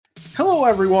Hello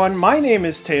everyone, my name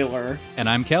is Taylor. And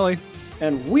I'm Kelly.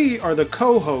 And we are the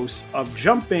co-hosts of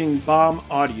Jumping Bomb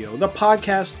Audio, the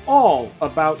podcast all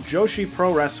about Joshi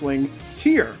Pro Wrestling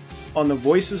here on the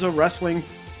Voices of Wrestling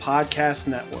Podcast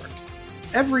Network.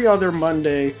 Every other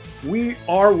Monday, we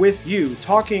are with you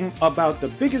talking about the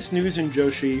biggest news in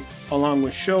Joshi, along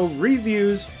with show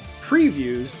reviews,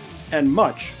 previews, and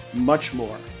much, much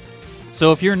more.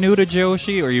 So if you're new to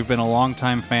Joshi or you've been a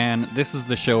longtime fan, this is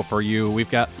the show for you. We've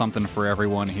got something for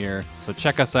everyone here. So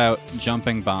check us out,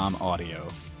 Jumping Bomb Audio.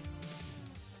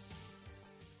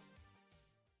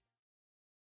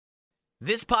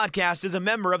 This podcast is a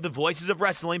member of the Voices of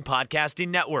Wrestling Podcasting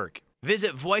Network.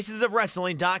 Visit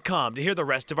voicesofwrestling.com to hear the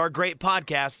rest of our great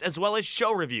podcasts, as well as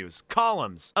show reviews,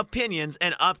 columns, opinions,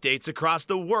 and updates across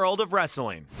the world of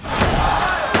wrestling.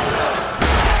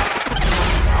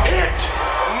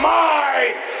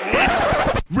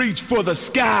 Reach for the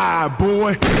sky,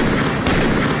 boy.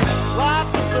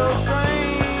 Life is so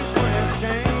strange when it's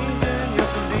changing,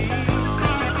 yes indeed.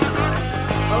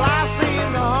 Well, I've seen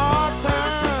the hard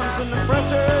times and the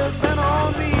pressure's been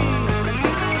on me.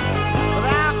 But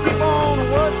I keep on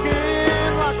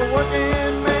working like a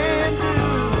working man do.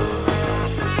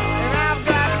 And I've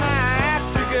got my act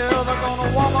together, gonna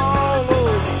walk all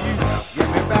over you. Give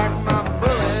me back my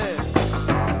bullets.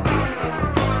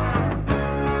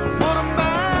 Put 'em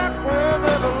back where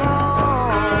they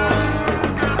belong.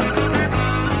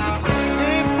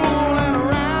 Ain't fooling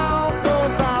around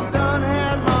 'cause I've done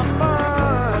had my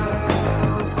fun.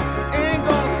 Ain't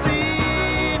gonna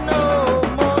see no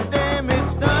more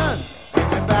damage done. Give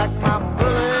me back my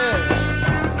bullets.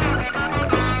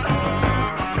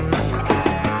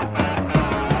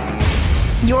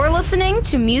 You're listening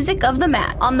to Music of the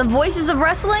Mat on the Voices of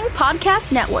Wrestling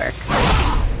Podcast Network.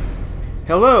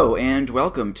 Hello, and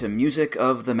welcome to Music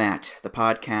of the Mat, the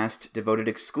podcast devoted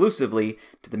exclusively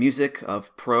to the music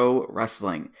of pro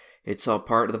wrestling. It's all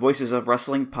part of the Voices of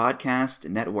Wrestling Podcast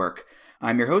Network.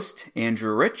 I'm your host,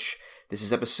 Andrew Rich. This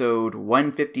is episode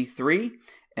 153,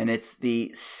 and it's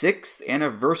the 6th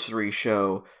anniversary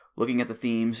show looking at the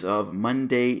themes of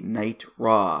Monday Night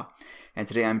Raw. And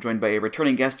today I'm joined by a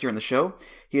returning guest here on the show.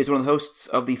 He is one of the hosts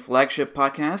of the flagship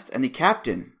podcast and the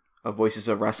captain of Voices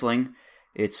of Wrestling.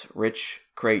 It's Rich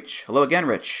Kraetsch. Hello again,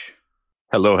 Rich.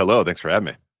 Hello. Thanks for having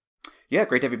me. Yeah,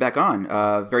 great to have you back on.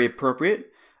 Very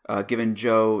appropriate, given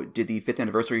Joe did the 5th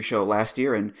anniversary show last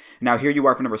year, and now here you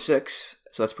are for number 6,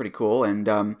 so that's pretty cool. And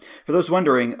for those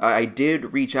wondering, I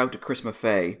did reach out to Chris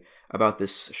Maffei about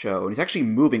this show, and he's actually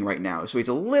moving right now, so he's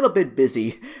a little bit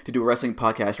busy to do a wrestling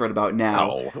podcast right about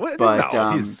now. What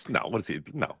is he?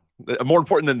 No. More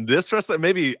important than this wrestling?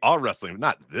 Maybe our wrestling,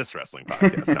 not this wrestling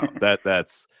podcast. No,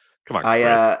 that's... Come on,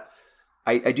 Chris.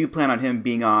 I do plan on him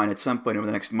being on at some point over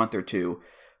the next month or two,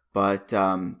 but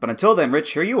until then,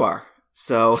 Rich, here you are.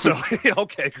 So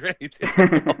okay, great.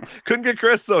 Couldn't get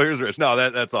Chris, so here's Rich. No,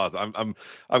 that's awesome.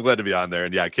 I'm glad to be on there,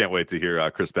 and yeah, I can't wait to hear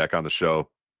Chris back on the show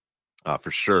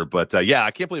for sure. But yeah, I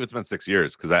can't believe it's been 6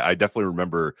 years because I definitely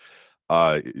remember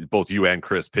both you and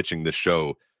Chris pitching this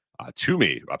show to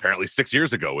me apparently 6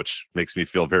 years ago, which makes me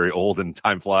feel very old and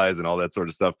time flies and all that sort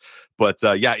of stuff. But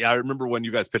yeah, I remember when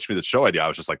you guys pitched me the show idea, I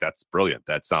was just like, that's brilliant.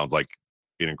 That sounds like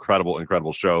an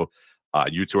incredible show.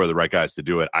 You two are the right guys to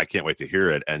do it. I can't wait to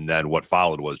hear it. And then what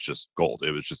followed was just gold.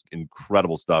 It was just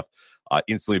incredible stuff.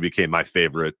 Instantly became my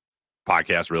favorite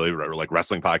podcast, really, like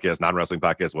wrestling podcast, non-wrestling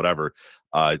podcast, whatever.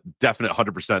 Definite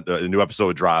 100%. A new episode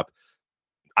would drop.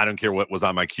 I don't care what was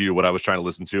on my queue, what I was trying to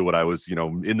listen to, what I was,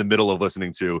 in the middle of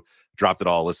listening to, dropped it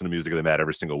all, listen to Music of the Mat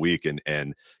every single week.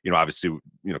 And obviously,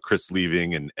 Chris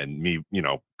leaving and me,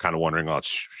 kind of wondering, oh,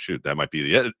 shoot, that might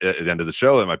be the end of the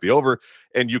show. That might be over.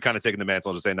 And you kind of taking the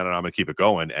mantle and just saying, no, I'm going to keep it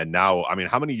going. And now, I mean,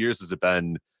 how many years has it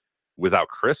been without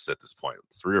Chris at this point?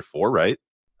 3 or 4, right?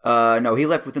 No, he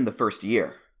left within the first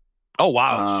year. Oh,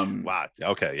 wow. Wow.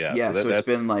 Okay. Yeah. Yeah. So it's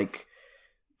been like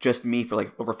just me for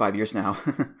like over 5 years now.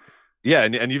 Yeah,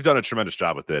 and you've done a tremendous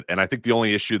job with it. And I think the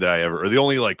only issue that the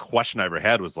only like question I ever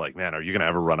had was like, man, are you going to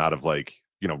ever run out of like,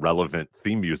 relevant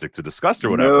theme music to discuss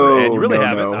or whatever? No, and you really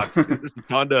haven't. No.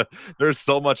 Obviously, there's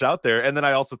so much out there. And then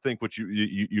I also think what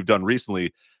you've done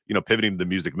recently, pivoting to the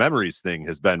music memories thing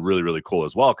has been really, really cool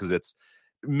as well. Cause it's,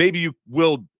 maybe you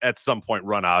will at some point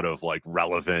run out of like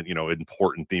relevant,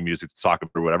 important theme music to talk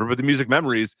about or whatever, but the music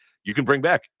memories, you can bring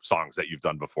back songs that you've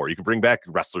done before. You can bring back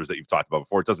wrestlers that you've talked about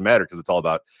before. It doesn't matter because it's all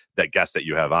about that guest that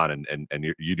you have on and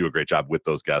you do a great job with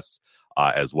those guests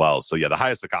as well. So yeah, the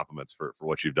highest of compliments for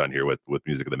what you've done here with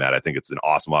Music of the Mat. I think it's an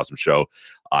awesome show.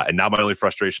 And now my only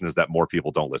frustration is that more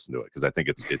people don't listen to it because I think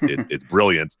it's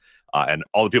brilliant. And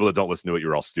all the people that don't listen to it,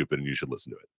 you're all stupid and you should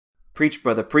listen to it. Preach,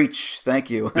 brother, preach. Thank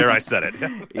you. There, I said it.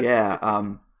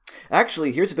 Yeah.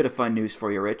 Actually, here's a bit of fun news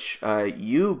for you, Rich.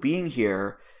 You being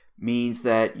here means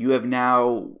that you have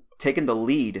now taken the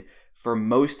lead for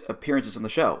most appearances on the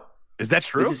show. Is that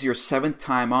true? This is your 7th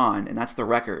time on, and that's the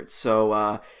record.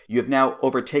 So you have now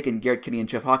overtaken Garrett Kinney and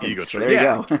Jeff Hawkins. So there you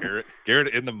go.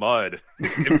 Garrett in the mud.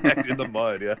 Impact in the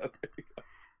mud,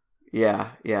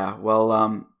 yeah. Yeah.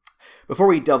 Well, before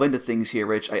we delve into things here,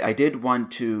 Rich, I did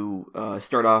want to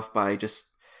start off by just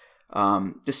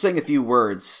saying a few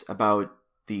words about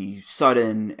the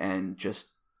sudden and just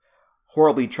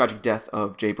horribly tragic death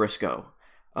of Jay Briscoe.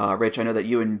 Rich, I know that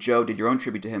you and Joe did your own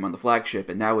tribute to him on the flagship,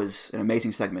 and that was an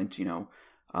amazing segment,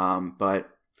 but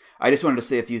I just wanted to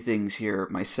say a few things here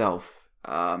myself.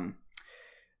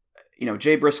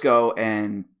 Jay Briscoe,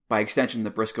 and by extension,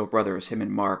 the Briscoe brothers, him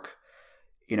and Mark,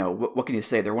 what can you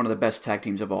say? They're one of the best tag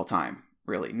teams of all time,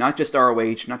 really. Not just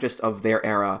ROH, not just of their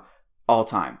era, all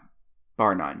time,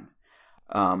 bar none.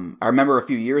 I remember a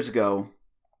few years ago,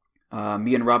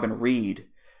 me and Robin Reed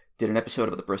did an episode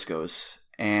of the Briscoes,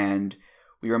 and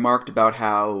we remarked about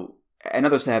how, and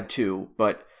others have too,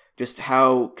 but just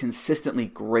how consistently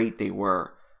great they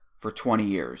were for 20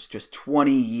 years. Just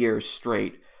 20 years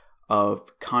straight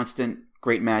of constant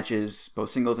great matches,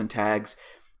 both singles and tags.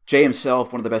 Jay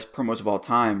himself, one of the best promos of all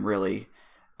time, really.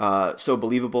 So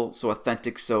believable, so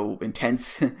authentic, so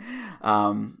intense.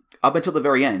 Up until the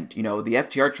very end. The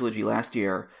FTR trilogy last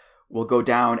year will go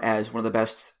down as one of the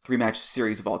best 3-match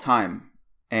series of all time.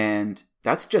 And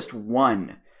that's just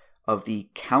one of the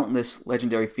countless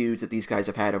legendary feuds that these guys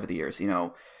have had over the years.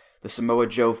 The Samoa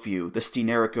Joe feud, the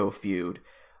Steenerico feud,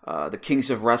 the Kings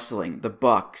of Wrestling, the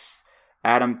Bucks,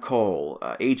 Adam Cole,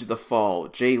 Age of the Fall,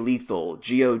 Jay Lethal,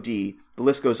 G.O.D. The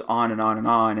list goes on and on and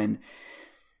on. And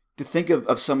to think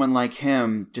of someone like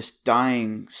him just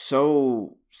dying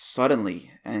so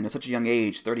suddenly and at such a young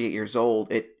age, 38 years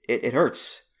old, it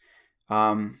hurts.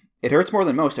 It hurts more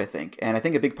than most, I think. And I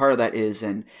think a big part of that is,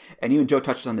 and you and Joe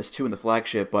touched on this too in the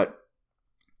flagship, but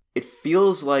it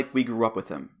feels like we grew up with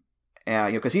him.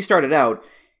 Because he started out,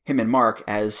 him and Mark,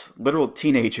 as literal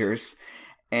teenagers,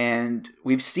 and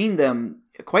we've seen them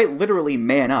quite literally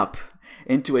man up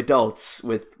into adults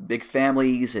with big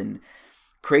families and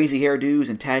crazy hairdos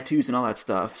and tattoos and all that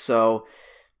stuff. So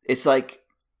it's like,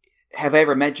 have I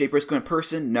ever met Jay Briscoe in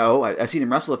person? No. I've seen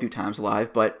him wrestle a few times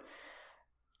live, but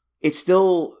it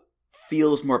still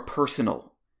feels more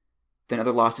personal than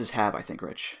other losses have, I think,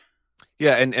 Rich.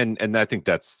 Yeah, and I think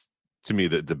that's, to me,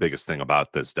 the biggest thing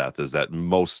about this death is that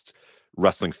most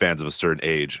wrestling fans of a certain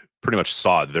age pretty much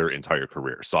saw their entire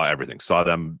career, saw everything, saw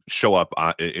them show up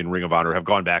in Ring of Honor, have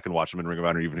gone back and watched them in Ring of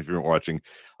Honor, even if you weren't watching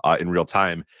in real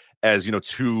time, as,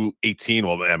 2 18,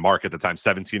 and Mark at the time,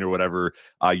 17 or whatever,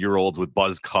 year olds with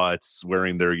buzz cuts,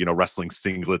 wearing their, wrestling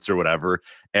singlets or whatever.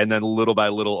 And then little by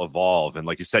little evolve. And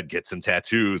like you said, get some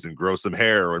tattoos and grow some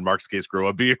hair, or in Mark's case, grow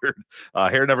a beard.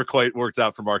 Hair never quite worked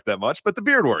out for Mark that much, but the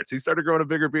beard worked. He started growing a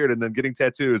bigger beard and then getting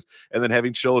tattoos and then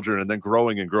having children and then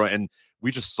growing and growing. And we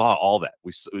just saw all that.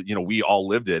 We all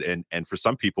lived it. And for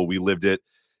some people, we lived it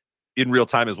in real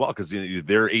time as well, because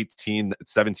they're 18,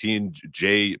 17.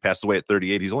 Jay passed away at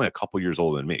 38. He's only a couple years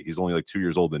older than me. He's only like 2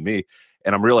 years older than me.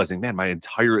 And I'm realizing, man, my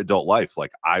entire adult life,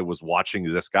 like, I was watching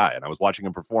this guy and I was watching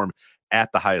him perform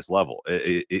at the highest level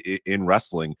in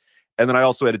wrestling. And then I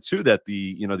also added too that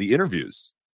the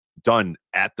interviews done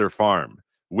at their farm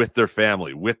with their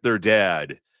family, with their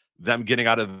dad, them getting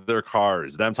out of their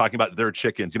cars, them talking about their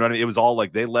chickens, you know what I mean? It was all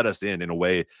like, they let us in a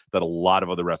way that a lot of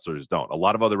other wrestlers don't. A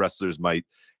lot of other wrestlers might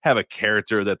have a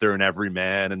character that they're an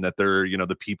everyman and that they're,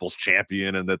 the people's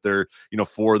champion and that they're,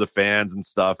 for the fans and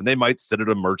stuff. And they might sit at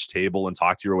a merch table and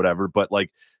talk to you or whatever. But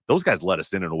like, those guys let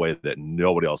us in a way that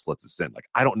nobody else lets us in. Like,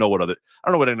 I don't know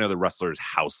what any other wrestler's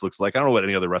house looks like. I don't know what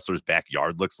any other wrestler's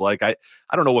backyard looks like. I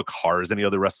don't know what cars any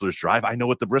other wrestlers drive. I know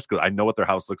what the Briscoe, I know what their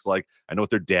house looks like. I know what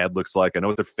their dad looks like. I know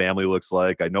what their family looks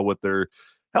like. I know what their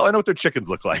chickens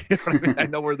look like. You know what I mean? I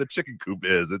know where the chicken coop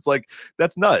is. It's like,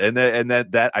 that's nuts. And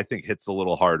that I think hits a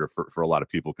little harder for a lot of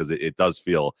people, because it does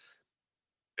feel,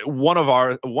 one of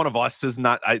us is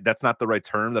not, that's not the right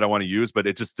term that I want to use, but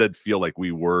it just did feel like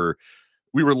we were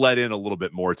let in a little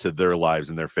bit more to their lives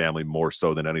and their family, more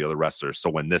so than any other wrestler. So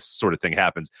when this sort of thing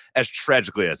happens, as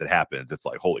tragically as it happens, it's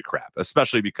like, holy crap,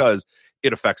 especially because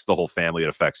it affects the whole family. It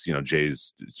affects,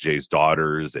 Jay's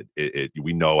daughters.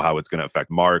 We know how it's going to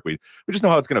affect Mark. We just know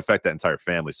how it's going to affect that entire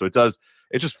family. So it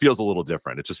just feels a little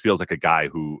different. It just feels like a guy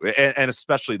who, and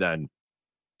especially then,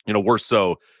 worse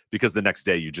so because the next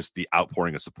day, the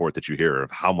outpouring of support that you hear of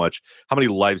how many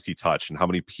lives he touched and how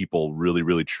many people really,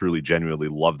 really, truly, genuinely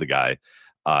love the guy.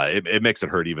 It makes it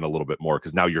hurt even a little bit more,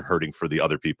 because now you're hurting for the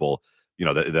other people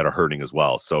that are hurting as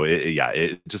well. So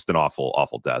it just an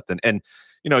awful death. And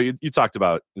you talked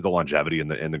about the longevity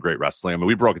and the great wrestling. I mean,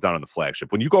 we broke it down on the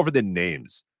flagship. When you go over the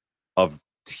names of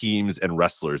teams and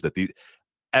wrestlers that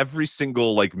every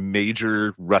single like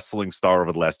major wrestling star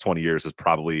over the last 20 years has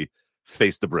probably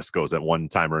faced the Briscoes at one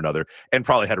time or another, and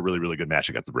probably had a really, really good match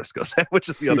against the Briscoes, which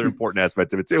is the other important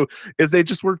aspect of it too, is they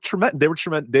just were tremendous. They were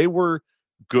tremendous. They were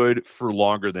good for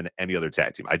longer than any other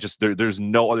tag team. There's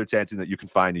no other tag team that you can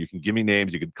find. You can give me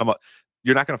names. You can come up.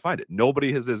 You're not going to find it.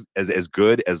 Nobody is as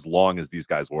good as long as these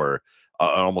guys were.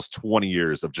 Almost 20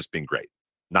 years of just being great,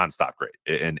 nonstop great,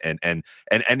 and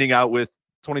ending out with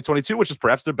 2022, which is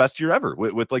perhaps their best year ever,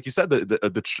 with like you said,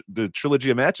 the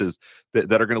trilogy of matches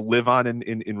that are going to live on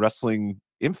in wrestling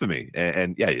infamy.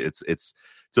 And yeah, it's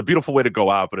a beautiful way to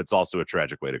go out, but it's also a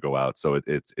tragic way to go out. So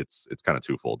it's kind of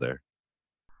twofold there.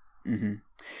 Mm-hmm.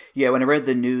 Yeah, when I read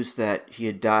the news that he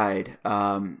had died,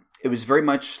 it was very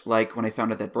much like when I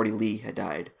found out that Brody Lee had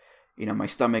died. My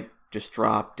stomach just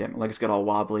dropped and my legs got all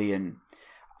wobbly, and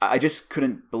I just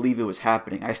couldn't believe it was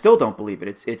happening. I still don't believe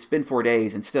it. It's been 4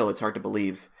 days, and still it's hard to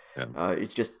believe. Yeah.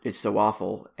 It's so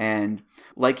awful. And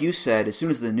like you said, as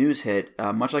soon as the news hit,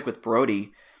 much like with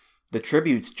Brody, the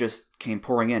tributes just came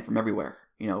pouring in from everywhere.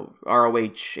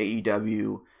 ROH,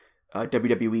 AEW,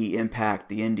 WWE, Impact,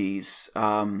 the Indies,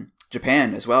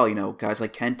 Japan as well. Guys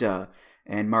like Kenta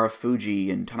and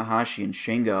Marufuji and Tanahashi and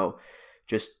Shingo,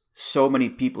 just so many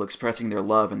people expressing their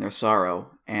love and their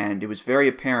sorrow. And it was very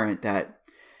apparent that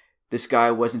this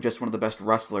guy wasn't just one of the best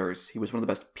wrestlers, he was one of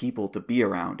the best people to be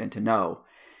around and to know.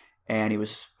 And he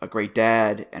was a great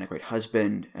dad and a great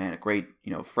husband and a great,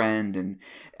 friend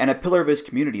and a pillar of his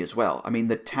community as well. I mean,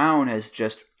 the town has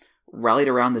just rallied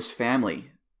around this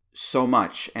family so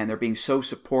much, and they're being so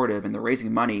supportive, and they're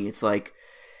raising money. It's like,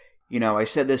 I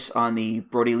said this on the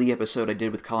Brody Lee episode I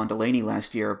did with Colin Delaney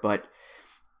last year, but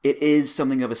it is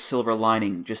something of a silver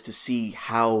lining just to see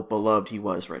how beloved he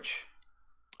was, Rich.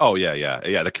 Oh, yeah.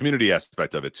 The community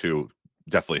aspect of it, too,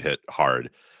 definitely hit hard,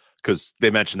 because they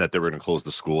mentioned that they were going to close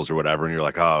the schools or whatever. And you're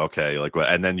like, oh, okay. Like, what?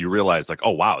 And then you realize, like,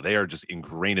 oh, wow, they are just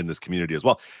ingrained in this community as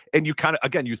well. And you kind of,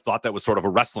 again, you thought that was sort of a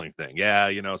wrestling thing. Yeah,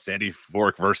 Sandy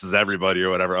Fork versus everybody or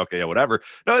whatever. Okay, yeah, whatever.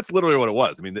 No, it's literally what it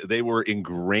was. I mean, they were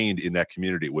ingrained in that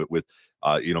community with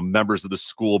members of the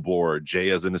school board,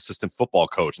 Jay as an assistant football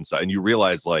coach and stuff. And you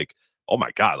realize, like, oh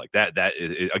my God, like that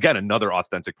is, again, another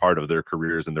authentic part of their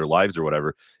careers and their lives or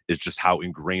whatever, is just how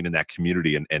ingrained in that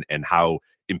community and how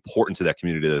important to that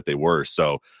community that they were.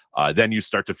 So then you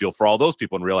start to feel for all those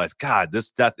people and realize, God, this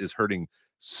death is hurting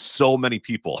so many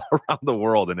people around the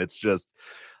world. And it's just,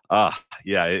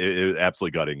 it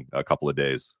absolutely gutting a couple of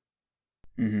days.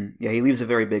 Mm-hmm. Yeah, he leaves a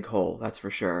very big hole, that's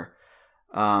for sure.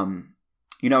 I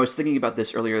was thinking about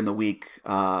this earlier in the week.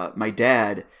 My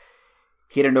dad,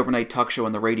 he had an overnight talk show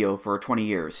on the radio for 20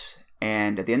 years.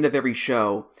 And at the end of every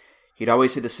show, he'd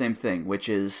always say the same thing, which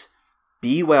is,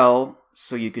 be well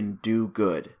so you can do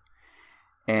good.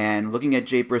 And looking at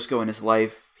Jay Briscoe in his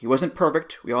life, he wasn't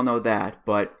perfect, we all know that,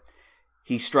 but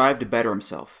he strived to better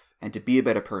himself and to be a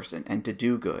better person and to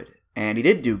do good. And he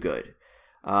did do good.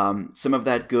 Some of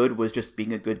that good was just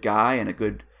being a good guy and a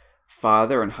good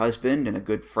father and husband and a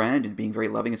good friend and being very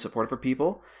loving and supportive for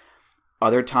people.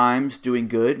 Other times, doing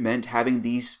good meant having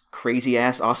these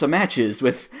crazy-ass awesome matches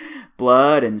with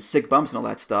blood and sick bumps and all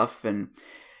that stuff, and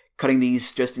cutting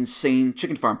these just insane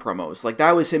chicken farm promos. Like,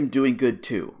 that was him doing good,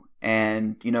 too.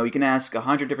 And, you can ask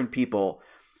 100 different people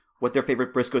what their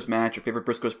favorite Briscoes match or favorite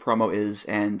Briscoes promo is,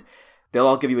 and they'll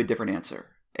all give you a different answer.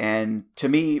 And to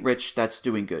me, Rich, that's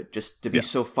doing good, just to be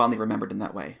so fondly remembered in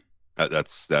that way.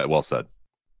 That's well said.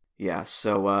 Yeah,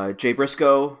 so Jay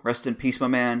Briscoe, rest in peace, my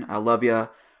man. I love you.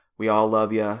 We all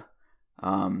love you.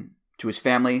 To his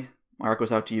family, my heart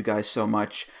goes out to you guys so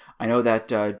much. I know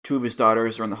that 2 of his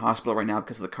daughters are in the hospital right now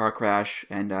because of the car crash,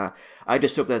 and I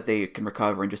just hope that they can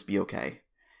recover and just be okay.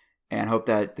 And hope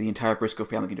that the entire Briscoe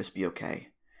family can just be okay.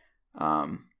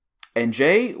 And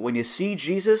Jay, when you see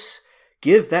Jesus,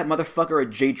 give that motherfucker a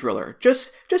J driller.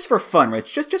 Just for fun,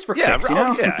 Rich. Just for kicks,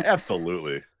 Yeah,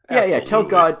 absolutely. Yeah. Tell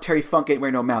God Terry Funk ain't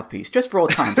wearing no mouthpiece, just for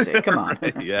old time's sake. Come on.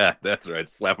 Yeah, that's right.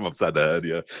 Slap him upside the head.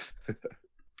 Yeah.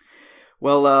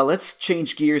 Well, let's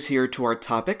change gears here to our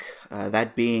topic.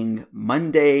 That being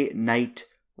Monday Night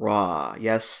Raw.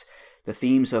 Yes, the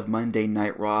themes of Monday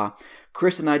Night Raw.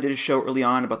 Chris and I did a show early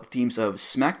on about the themes of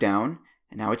SmackDown,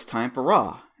 and now it's time for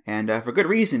Raw. And for good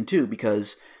reason too,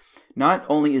 because not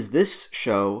only is this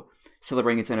show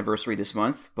celebrating its anniversary this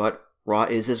month, but Raw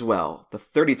is as well. The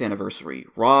 30th anniversary.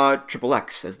 Raw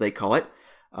XXX, as they call it.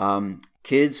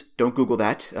 Kids, don't Google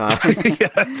that.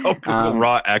 Don't Google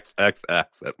Raw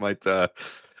XXX. That might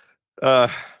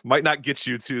Might not get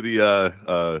you to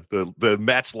the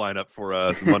match lineup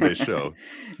for Monday's show.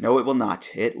 No, it will not.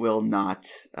 It will not.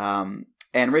 And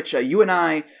Rich, you and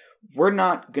I, we're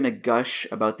not going to gush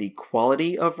about the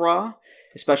quality of Raw,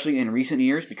 especially in recent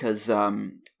years, because,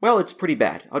 well, it's pretty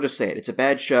bad. I'll just say it. It's a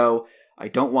bad show. I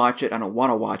don't watch it. I don't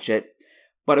want to watch it.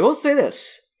 But I will say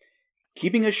this.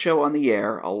 Keeping a show on the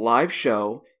air, a live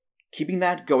show, keeping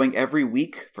that going every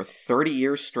week for 30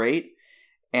 years straight,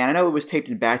 and I know it was taped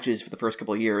in batches for the first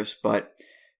couple of years, but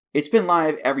it's been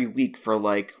live every week for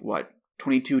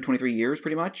 22, 23 years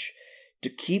pretty much. To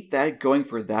keep that going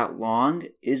for that long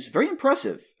is very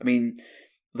impressive. I mean,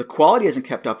 the quality hasn't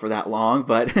kept up for that long,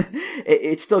 but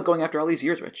it's still going after all these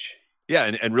years, Rich. Yeah,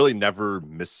 and really never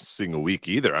missing a week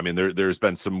either. I mean, there's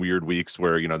been some weird weeks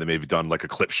where, they may have done like a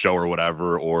clip show or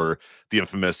whatever, or the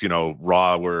infamous,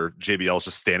 Raw where JBL's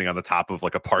just standing on the top of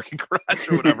like a parking garage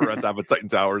or whatever on top of Titan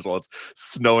Towers while it's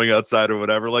snowing outside or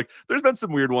whatever. Like, there's been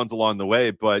some weird ones along the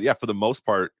way, but yeah, for the most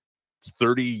part,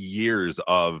 30 years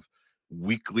of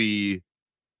weekly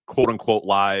quote unquote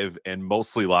live and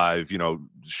mostly live,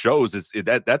 shows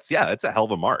that's a hell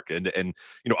of a mark. And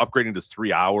upgrading to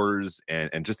 3 hours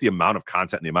and just the amount of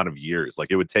content and the amount of years,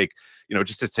 like it would take,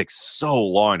 just it takes so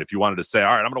long if you wanted to say,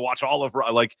 all right, I'm going to watch all of,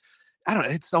 like, I don't know,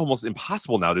 it's almost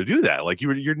impossible now to do that. Like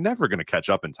you're never going to catch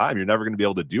up in time. You're never going to be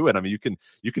able to do it. I mean,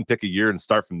 you can pick a year and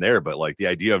start from there, but like the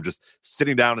idea of just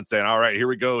sitting down and saying, all right, here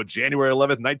we go, January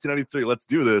 11th, 1993, let's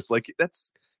do this. Like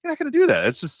you're not going to do that.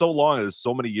 It's just so long. It's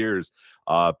so many years.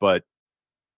 But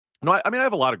no, I mean, I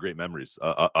have a lot of great memories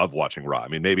of watching Raw. I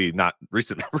mean, maybe not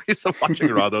recent memories of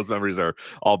watching Raw. Those memories are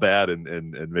all bad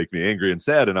and make me angry and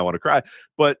sad and I want to cry.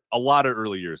 But a lot of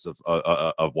early years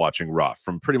of watching Raw,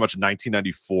 from pretty much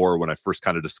 1994 when I first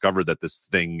kind of discovered that this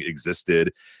thing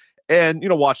existed, and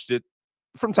watched it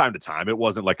from time to time. It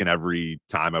wasn't like in every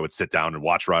time I would sit down and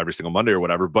watch Raw every single Monday or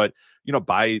whatever. But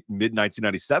by mid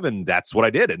 1997, that's what I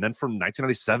did. And then from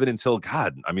 1997 until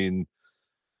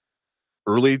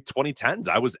early 2010s,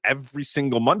 I was every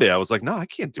single Monday. I was like, no, I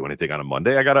can't do anything on a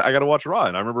Monday. I gotta watch Raw.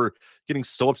 And I remember getting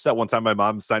so upset one time. My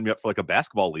mom signed me up for like a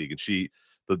basketball league, and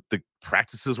the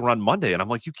practices were on Monday, and I'm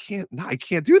like, I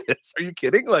can't do this. Are you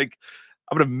kidding? Like,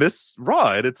 I'm gonna miss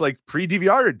Raw, and it's like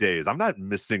pre-DVR days. I'm not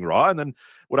missing Raw. And then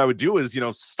what I would do is,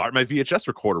 start my VHS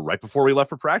recorder right before we left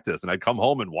for practice, and I'd come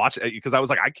home and watch it because I was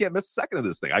like, I can't miss a second of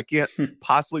this thing. I can't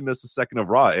possibly miss a second of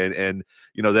Raw. And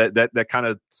that kind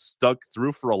of stuck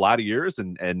through for a lot of years,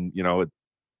 and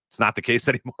it's not the case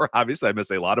anymore. Obviously, I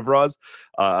miss a lot of Raws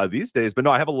these days, but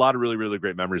no, I have a lot of really, really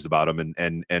great memories about them,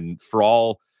 and for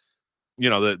all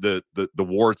the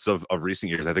warts of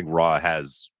recent years, I think Raw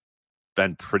has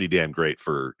been pretty damn great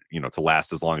for to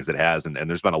last as long as it has, and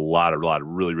there's been a lot of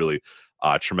really, really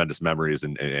tremendous memories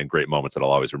and great moments that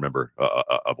I'll always remember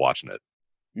of watching it.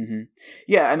 Mm-hmm.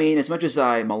 Yeah, I mean, as much as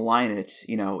I malign it,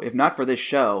 if not for this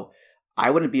show,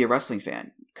 I wouldn't be a wrestling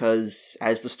fan, because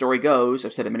as the story goes,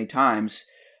 I've said it many times,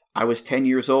 I was 10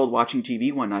 years old watching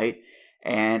TV one night,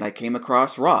 and I came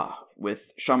across Raw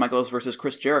with Shawn Michaels versus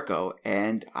Chris Jericho,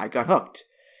 and I got hooked.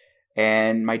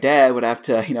 And my dad would have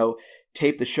to,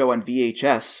 tape the show on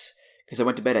VHS, because I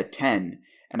went to bed at 10,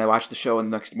 and I watched the show the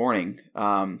next morning,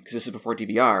 because this is before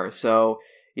DVR. So,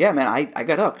 yeah, man, I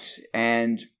got hooked.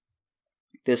 And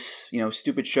this,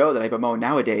 stupid show that I promote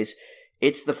nowadays,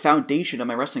 it's the foundation of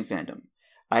my wrestling fandom.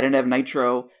 I didn't have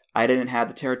Nitro, I didn't have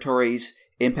the territories,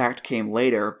 Impact came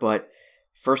later, but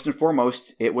first and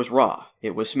foremost, it was Raw.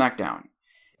 It was SmackDown.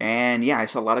 And yeah, I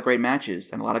saw a lot of great matches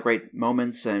and a lot of great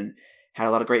moments and had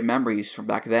a lot of great memories from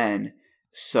back then.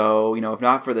 So, if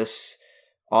not for this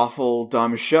awful,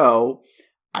 dumb show,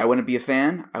 I wouldn't be a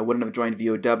fan. I wouldn't have joined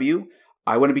VOW.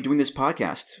 I wouldn't be doing this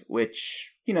podcast,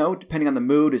 which, depending on the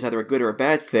mood, is either a good or a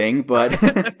bad thing. But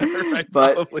Right,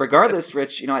 but regardless,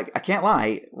 Rich, I can't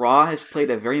lie. Raw has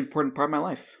played a very important part of my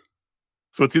life.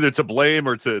 So it's either to blame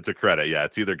or to credit. Yeah,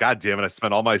 it's either, God damn it, I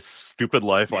spent all my stupid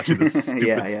life watching this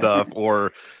stupid stuff,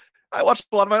 or I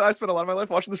spent a lot of my life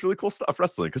watching this really cool stuff,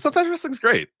 wrestling. Because sometimes wrestling's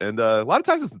great, and a lot of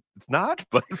times it's not,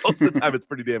 but most of the time it's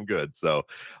pretty damn good. So,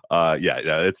 yeah,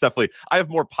 it's definitely. I have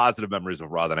more positive memories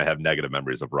of Raw than I have negative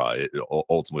memories of Raw.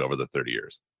 Ultimately, over the 30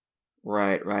 years.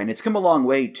 Right, and it's come a long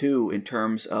way too in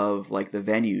terms of like the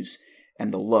venues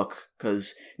and the look.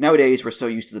 Because nowadays we're so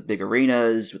used to the big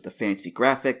arenas with the fancy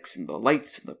graphics and the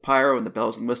lights and the pyro and the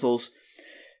bells and whistles.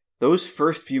 Those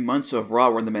first few months of Raw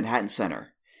were in the Manhattan Center.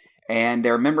 And I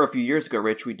remember a few years ago,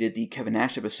 Rich, we did the Kevin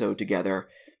Nash episode together.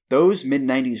 Those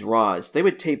mid-90s Raws, they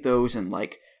would tape those in,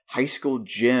 like, high school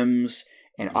gyms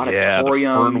and auditoriums.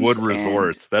 Yeah, the Fernwood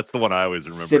Resorts. That's the one I always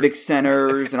remember. Civic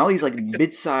centers and all these, like,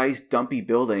 mid-sized, dumpy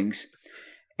buildings.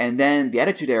 And then the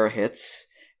Attitude Era hits,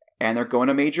 and they're going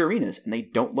to major arenas, and they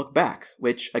don't look back,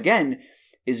 which, again,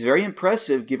 is very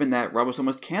impressive given that Raw was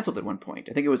almost canceled at one point.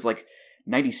 I think it was like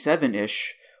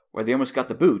 97-ish, where they almost got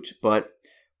the boot, but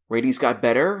ratings got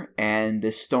better, and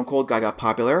this Stone Cold guy got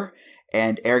popular,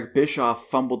 and Eric Bischoff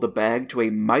fumbled the bag to a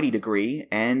mighty degree,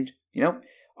 and,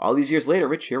 all these years later,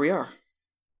 Rich, here we are.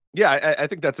 Yeah, I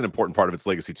think that's an important part of its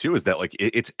legacy too, is that like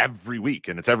it's every week,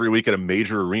 and it's every week at a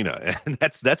major arena, and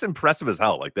that's impressive as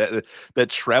hell. Like that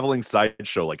traveling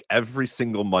sideshow, like every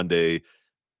single Monday,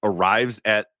 arrives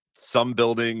at some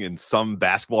building in some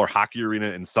basketball or hockey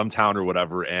arena in some town or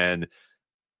whatever, and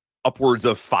upwards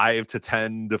of 5 to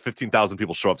 10 to 15,000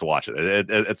 people show up to watch it.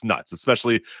 It's nuts,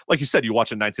 especially like you said, you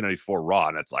watch a 1994 Raw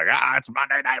and it's like, it's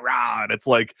Monday Night Raw. And it's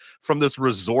like from this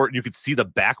resort and you could see the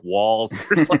back walls.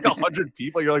 There's like 100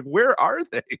 people. You're like, where are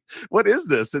they? What is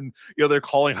this? And, they're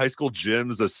calling high school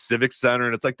gyms a civic center.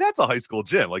 And it's like, that's a high school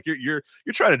gym. Like you're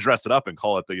trying to dress it up and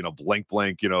call it the, blank,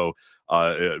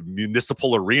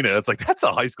 municipal arena. It's like, that's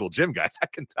a high school gym, guys. I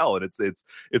can tell. And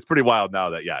it's pretty wild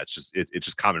now that, it's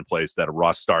just commonplace that a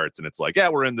Raw starts and it's like,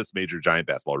 we're in this major giant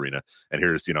basketball arena and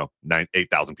here's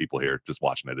 8,000 people here just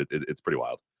watching it. It's pretty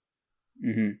wild.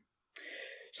 Mm-hmm.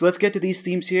 So let's get to these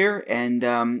themes here, and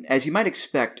as you might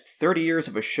expect, 30 years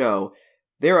of a show,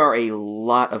 there are a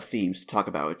lot of themes to talk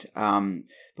about. The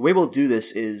way we'll do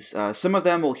this is some of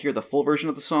them will hear the full version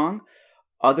of the song,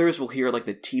 others will hear like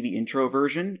the TV intro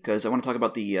version, because I want to talk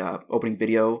about the opening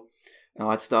video and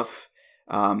all that stuff.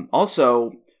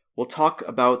 Also, we'll talk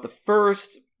about the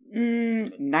first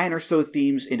 9 or so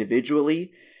themes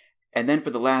individually, and then for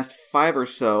the last 5 or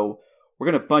so,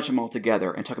 we're going to bunch them all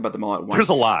together and talk about them all at once. There's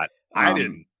a lot.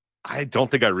 I don't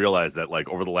think I realized that like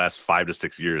over the last 5 to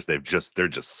 6 years, they're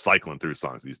just cycling through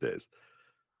songs these days.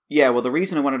 Yeah, well, the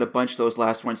reason I wanted to bunch those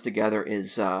last ones together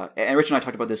is, and Rich and I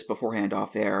talked about this beforehand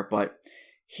off air, but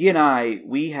he and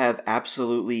we have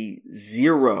absolutely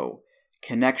zero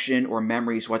connection or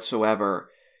memories whatsoever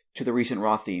to the recent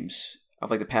Raw themes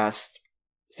of like the past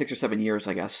 6 or 7 years,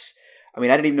 I guess. I mean,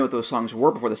 I didn't even know what those songs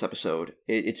were before this episode.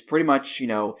 It's pretty much,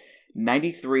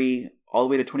 93 all the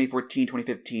way to 2014,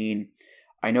 2015.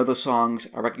 I know those songs,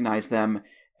 I recognize them,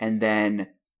 and then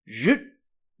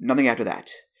nothing after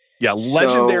that. Yeah,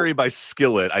 Legendary by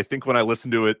Skillet. I think when I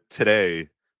listened to it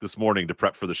this morning to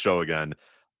prep for the show again,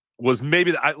 was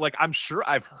maybe I'm sure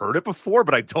I've heard it before,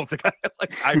 but I don't think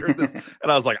I heard this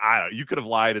and I was like, I don't know, you could have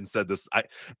lied and said this.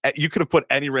 You could have put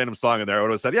any random song in there. I would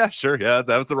have said, yeah, sure. Yeah.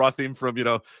 That was the Raw theme from,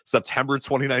 September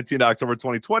 2019 to October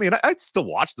 2020. And I still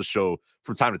watch the show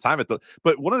from time to time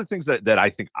but one of the things that I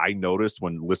think I noticed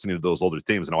when listening to those older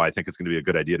themes, and why I think it's going to be a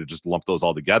good idea to just lump those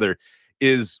all together,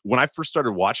 is when I first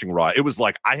started watching Raw, it was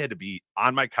like I had to be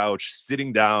on my couch,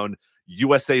 sitting down,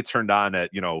 USA turned on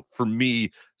at, for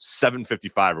me,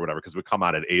 7:55 or whatever, because it would come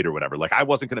out at 8 or whatever. Like, I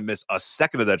wasn't going to miss a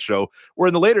second of that show, where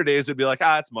in the later days, it'd be like,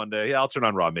 it's Monday. Yeah, I'll turn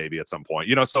on Raw maybe at some point.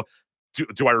 So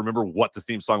do I remember what the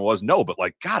theme song was? No, but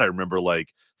like, God, I remember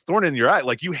like Thorn in Your Eye.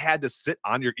 Like, you had to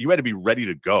you had to be ready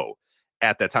to go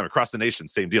at that time. Across the Nation,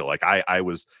 same deal. Like, I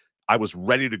was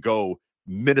ready to go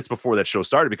minutes before that show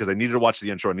started because I needed to watch the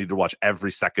intro. I needed to watch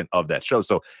every second of that show.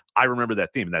 So I remember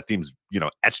that theme, and that theme's,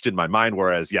 etched in my mind.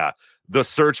 Whereas, The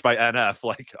Search by NF,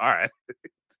 like, all right,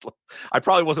 I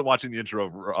probably wasn't watching the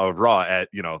intro of Raw at,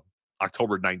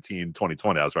 October 19,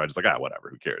 2020. I was probably just like, whatever,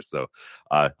 who cares? So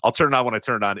I'll turn it on when I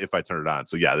turn it on, if I turn it on.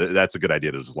 So yeah, that's a good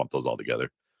idea to just lump those all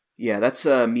together. Yeah, that's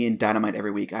me and Dynamite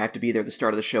every week. I have to be there at the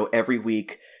start of the show every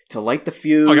week to light the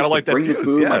fuse, to bring the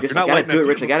boom. Yeah, I gotta do it,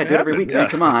 Rich. I gotta do it every week, man.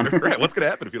 Come on. Right. What's gonna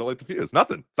happen if you don't light the fuse?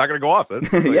 Nothing. It's not gonna go off.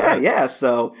 Yeah.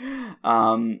 So,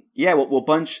 we'll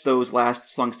bunch those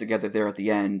last songs together there at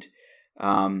the end.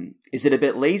 Is it a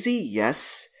bit lazy?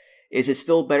 Yes. Is it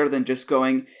still better than just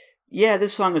going,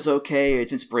 this song is okay,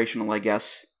 it's inspirational, I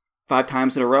guess, 5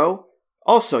 times in a row?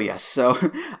 Also, yes. So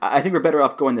I think we're better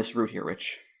off going this route here,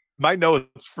 Rich. My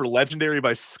notes for Legendary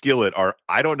by Skillet are,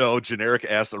 I don't know, generic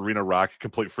ass arena rock,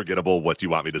 complete forgettable. What do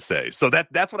you want me to say? So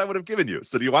that's what I would have given you.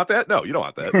 So do you want that? No, you don't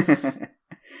want that.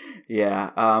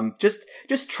 Yeah.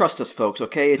 Just trust us, folks.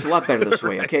 Okay. It's a lot better this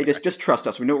way. Okay. Just trust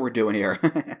us. We know what we're doing here.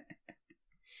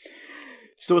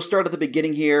 So we'll start at the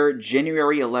beginning here.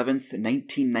 January 11th,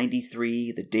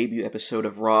 1993, the debut episode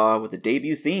of Raw with the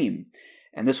debut theme.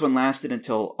 And this one lasted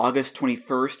until August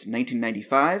 21st,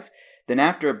 1995. Then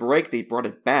after a break, they brought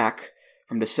it back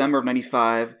from December of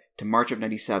 95 to March of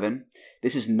 97.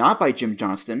 This is not by Jim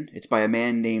Johnston. It's by a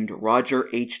man named Roger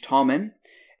H. Tallman.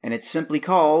 And it's simply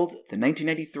called the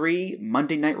 1993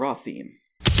 Monday Night Raw theme.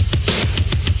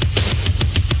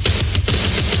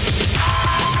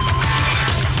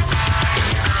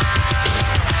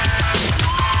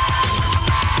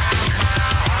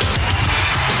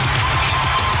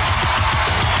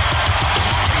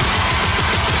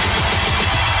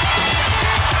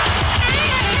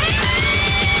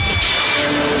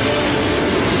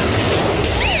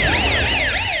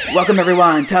 Welcome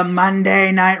everyone to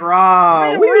Monday Night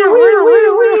Raw.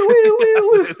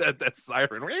 that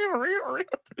siren.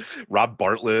 Rob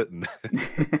Bartlett.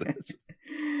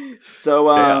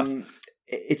 So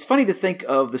it's funny to think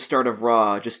of the start of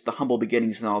Raw, just the humble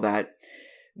beginnings and all that.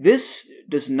 This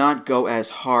does not go as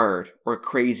hard or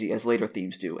crazy as later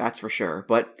themes do, that's for sure.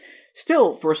 But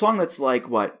still, for a song that's like,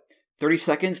 30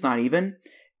 seconds, not even,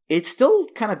 it's still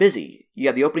kind of busy. You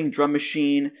have the opening drum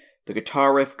machine, the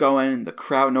guitar riff going, the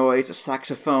crowd noise, a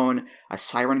saxophone, a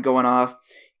siren going off.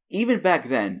 Even back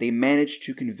then, they managed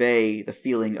to convey the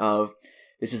feeling of,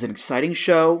 this is an exciting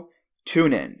show,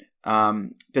 tune in.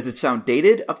 Does it sound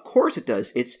dated? Of course it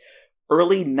does. It's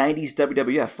early 90s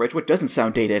WWF, Rich. What doesn't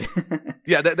sound dated?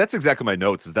 Yeah, that's exactly my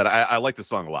notes, is that I like the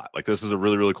song a lot. Like, this is a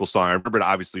really, really cool song. I remember it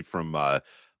obviously from, I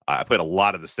played a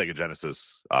lot of the Sega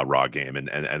Genesis Raw game, and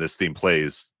this theme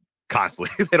plays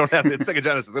constantly. They don't have, it's Sega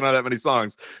Genesis, they don't have that many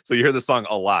songs, so you hear the song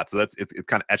a lot. So it's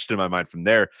kind of etched in my mind from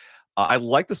there. I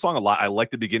like the song a lot. I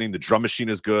like the beginning. The drum machine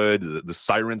is good. The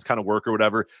sirens kind of work or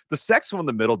whatever. The saxophone in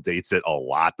the middle dates it a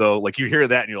lot, though. Like, you hear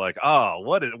that and you're like, oh,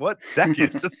 what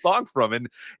decade is this song from?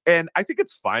 And I think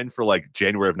it's fine for like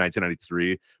January of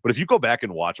 1993. But if you go back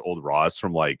and watch old Raws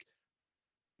from like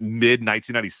mid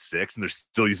 1996 and they're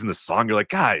still using the song, you're like,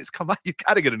 guys, come on, you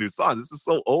gotta get a new song. This is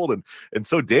so old and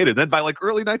so dated. Then by like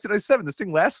early 1997, this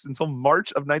thing lasts until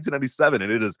March of 1997,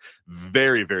 and it is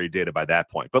very, very dated by that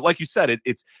point. But like you said,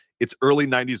 it's early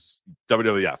 90s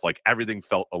WWF. Like, everything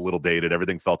felt a little dated,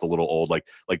 everything felt a little old. Like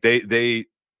they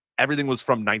everything was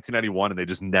from 1991, and they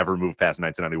just never moved past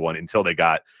 1991 until they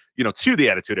got, to the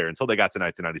Attitude Era, until they got to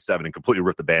 1997 and completely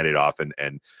ripped the Band-Aid off,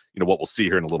 and what we'll see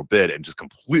here in a little bit, and just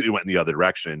completely went in the other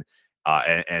direction.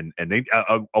 And they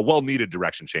a well-needed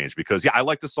direction change, because I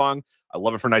like the song. I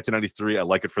love it for 1993. I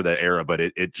like it for that era, but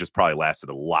it just probably lasted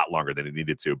a lot longer than it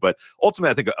needed to. But ultimately,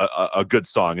 I think a good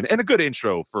song and a good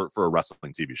intro for a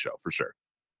wrestling TV show, for sure.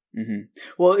 Mm-hmm.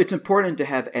 Well, it's important to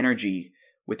have energy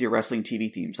with your wrestling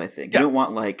TV themes, I think. You don't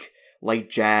want like light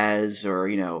jazz or,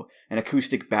 an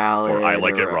acoustic ballad. Or I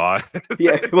Like It Raw.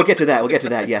 Yeah, we'll get to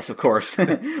that. Yes, of course.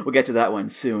 We'll get to that one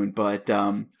soon. But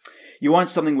you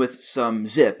want something with some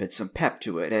zip and some pep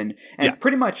to it. And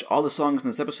pretty much all the songs in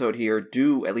this episode here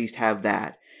do at least have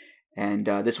that. And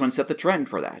this one set the trend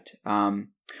for that.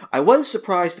 I was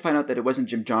surprised to find out that it wasn't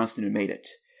Jim Johnston who made it.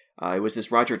 It was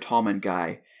this Roger Tallman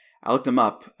guy. I looked him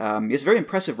up. He has a very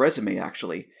impressive resume,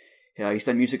 actually. He's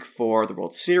done music for the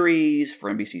World Series,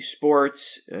 for NBC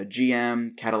Sports,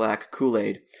 GM, Cadillac,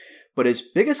 Kool-Aid. But his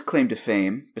biggest claim to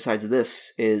fame, besides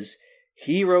this, is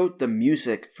he wrote the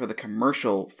music for the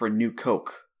commercial for New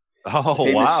Coke. Oh,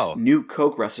 the famous wow. New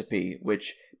Coke recipe,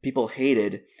 which people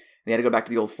hated. They had to go back to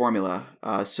the old formula.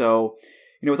 So,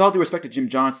 with all due respect to Jim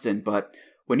Johnston, but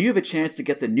when you have a chance to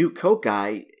get the New Coke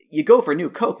guy, you go for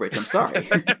New Coke, Rich. I'm sorry.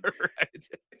 Right.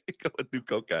 Go with New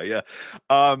Coke guy. Yeah.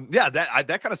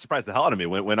 That kind of surprised the hell out of me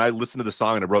when I listened to the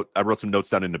song, and I wrote some notes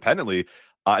down independently.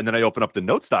 And then I opened up the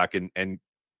note stock and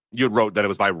you wrote that it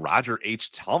was by Roger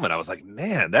H. Tallman. I was like,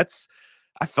 man,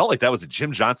 I felt like that was a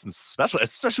Jim Johnston special,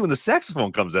 especially when the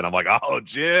saxophone comes in. I'm like, oh,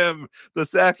 Jim, the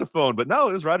saxophone. But no,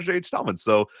 it was Roger H. Tallman.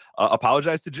 So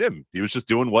apologize to Jim. He was just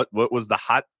doing what was the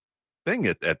hot thing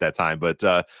at that time. But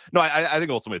no, I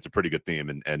think ultimately it's a pretty good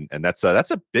theme, and that's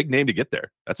a big name to get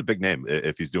there. That's a big name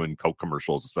if he's doing Coke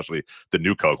commercials, especially the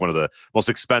New Coke, one of the most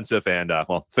expensive and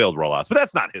failed rollouts. But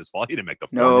that's not his fault. He didn't make the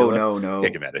formula. No.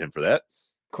 Can't get mad at him for that.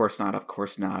 Of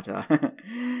course not.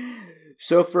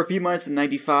 So for a few months in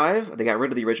 95, they got rid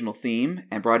of the original theme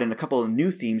and brought in a couple of new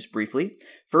themes briefly.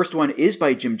 First one is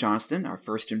by Jim Johnston, our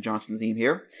first Jim Johnston theme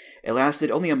here. It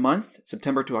lasted only a month,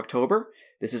 September to October.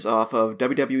 This is off of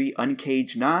WWE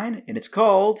Uncaged 9, and it's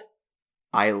called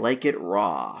I Like It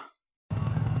Raw.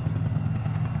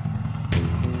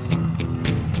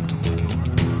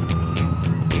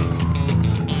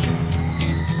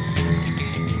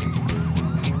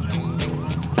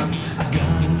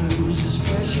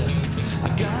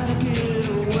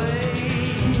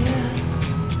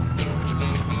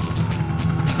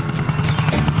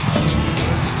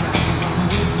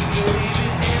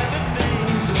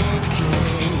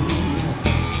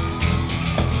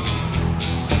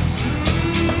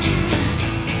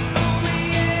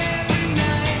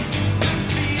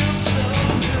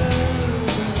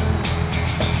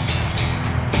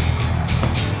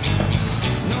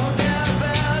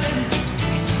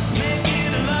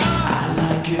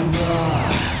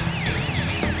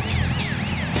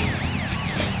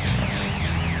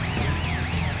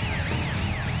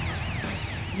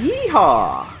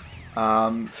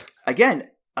 Again,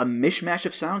 a mishmash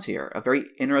of sounds here, a very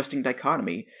interesting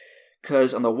dichotomy,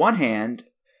 because on the one hand,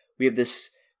 we have this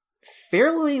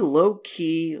fairly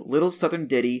low-key little southern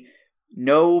ditty.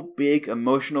 No big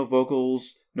emotional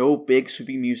vocals, no big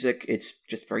sweeping music. It's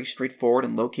just very straightforward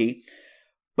and low-key.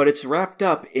 But it's wrapped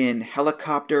up in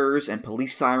helicopters and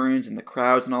police sirens and the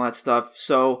crowds and all that stuff.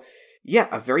 So, yeah,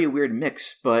 a very weird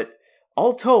mix. But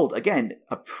all told, again,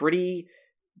 a pretty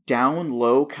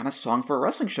down-low kind of song for a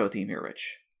wrestling show theme here,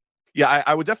 Rich. Yeah,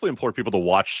 I would definitely implore people to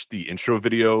watch the intro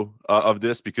video of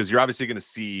this, because you're obviously going to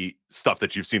see stuff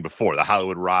that you've seen before. The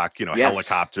Hollywood Rock, yes.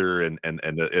 Helicopter and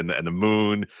the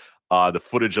moon. The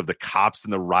footage of the cops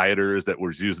and the rioters that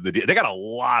were using they got a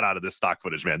lot out of this stock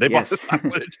footage, man. They bought this stock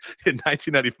footage in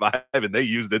 1995 and they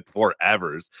used it forever.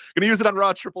 Going to use it on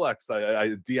Raw Triple X,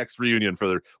 DX reunion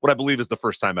for what I believe is the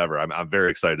first time ever. I'm very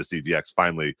excited to see DX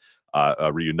finally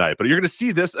reunite. But you're going to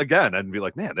see this again and be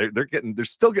like, man, they're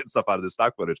still getting stuff out of this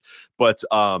stock footage. But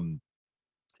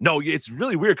no, it's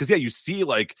really weird because, you see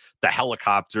like the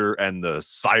helicopter and the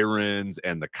sirens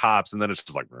and the cops, and then it's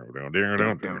just like, and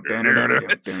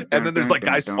then there's like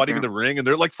guys fighting in the ring, and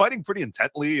they're like fighting pretty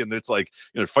intently, and it's like,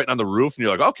 they're fighting on the roof, and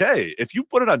you're like, okay, if you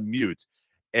put it on mute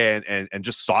and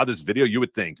just saw this video, you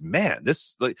would think, man,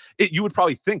 this you would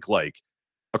probably think like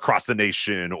Across the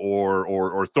Nation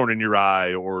or Thorn in Your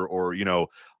Eye or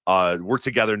We're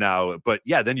Together Now, but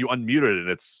then you unmute it and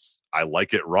it's I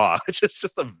Like It Raw. It's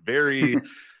just a very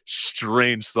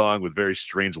strange song with very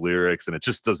strange lyrics, and it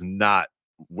just doesn't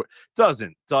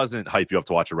hype you up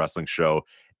to watch a wrestling show.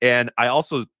 And I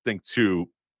also think too,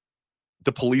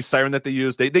 the police siren that they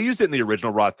used it in the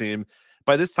original Raw theme.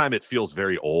 By this time it feels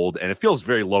very old and it feels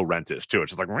very low rentish too.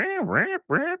 It's just like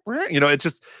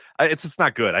it's just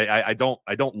not good. I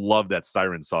don't love that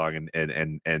siren song,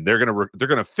 and they're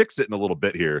gonna fix it in a little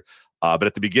bit here. But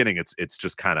at the beginning, it's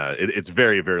just kind of it's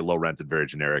very, very low rented, very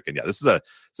generic. And it's an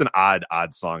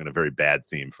odd song and a very bad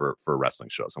theme for a wrestling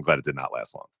show. So I'm glad it did not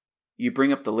last long. You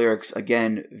bring up the lyrics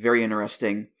again, very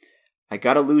interesting. I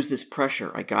gotta lose this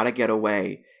pressure. I gotta get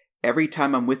away. Every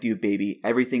time I'm with you, baby,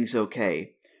 everything's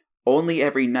okay. Only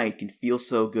every night can feel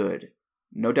so good.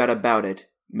 No doubt about it.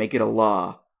 Make it a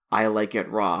law. I like it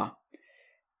raw.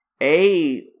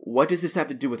 A, what does this have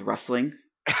to do with wrestling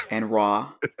and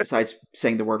Raw, besides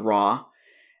saying the word raw?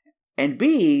 And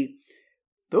B,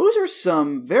 those are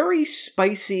some very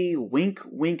spicy wink,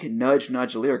 wink, nudge,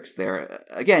 nudge lyrics there.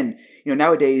 Again,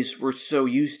 nowadays we're so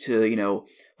used to,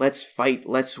 let's fight,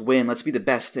 let's win, let's be the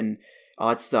best and all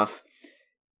that stuff.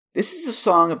 This is a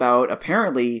song about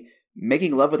apparently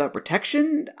making love without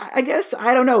protection, I guess.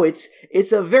 I don't know. It's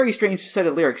a very strange set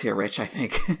of lyrics here, Rich, I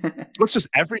think. It's just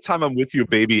every time I'm with you,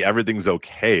 baby, everything's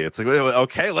okay. It's like,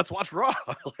 okay, let's watch Raw.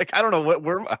 Like, I don't know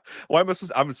why am I guess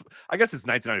it's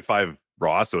 1995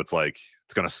 Raw, so it's like,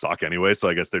 it's going to suck anyway. So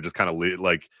I guess they're just kind of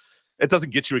like, it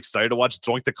doesn't get you excited to watch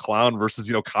Doink the Clown versus,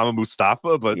 Kama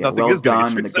Mustafa, but nothing is going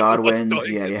to get you excited. The Godwins,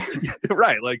 yeah.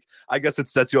 Right. Like, I guess it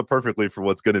sets you up perfectly for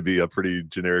what's going to be a pretty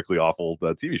generically awful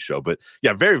TV show. But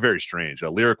very, very strange.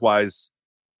 Lyric-wise,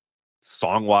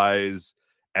 song-wise,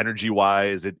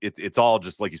 energy-wise, it's all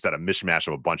just, like you said, a mishmash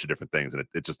of a bunch of different things, and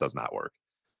it just does not work.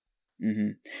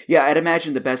 Mm-hmm. Yeah, I'd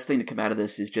imagine the best thing to come out of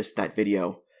this is just that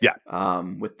video. Yeah.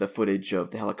 With the footage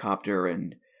of the helicopter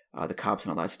and the cops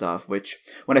and all that stuff, which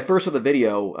when I first saw the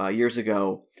video years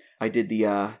ago, I did the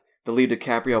Leo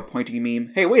DiCaprio pointing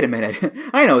meme. Hey, wait a minute.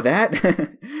 I know that.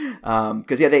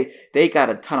 Because, they got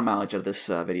a ton of mileage out of this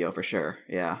video for sure.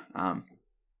 Yeah.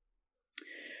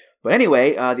 But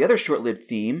anyway, the other short-lived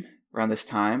theme around this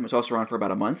time was also around for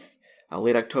about a month,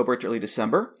 late October to early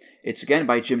December. It's again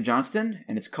by Jim Johnston,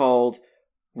 and it's called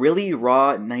Really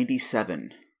Raw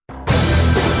 97.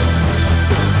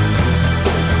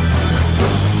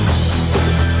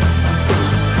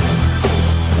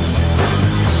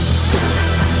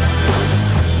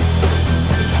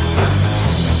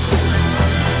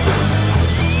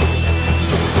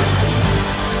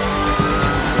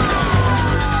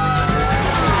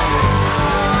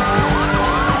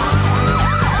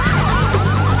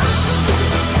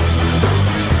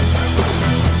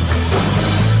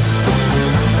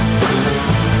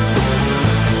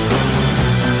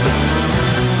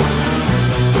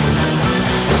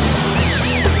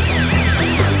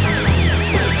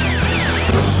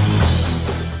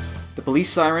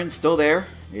 Police siren, still there.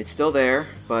 It's still there.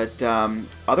 But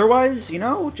otherwise,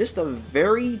 just a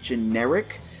very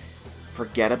generic,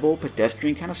 forgettable,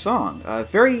 pedestrian kind of song.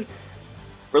 Very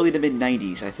early to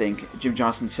mid-90s, I think, Jim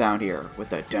Johnston's sound here. With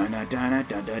the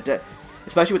da-da-da-da-da-da.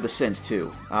 Especially with the synths,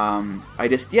 too.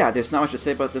 There's not much to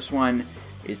say about this one.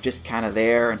 It's just kind of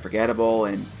there and forgettable.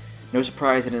 And no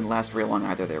surprise it didn't last very long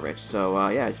either there, Rich. So,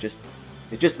 it's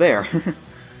just there.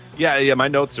 Yeah. My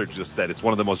notes are just that it's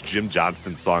one of the most Jim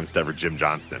Johnston songs to ever Jim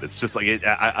Johnston. It's just like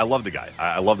I love the guy.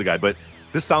 I love the guy, but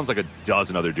this sounds like a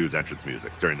dozen other dudes' entrance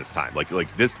music during this time. Like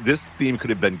this theme could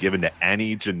have been given to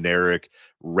any generic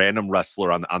random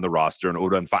wrestler on the roster, and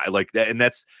Oda and Fire like that. And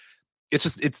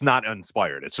it's not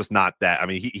inspired. It's just not that. I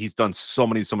mean, he's done so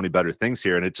many better things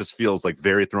here, and it just feels like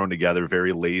very thrown together,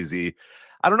 very lazy.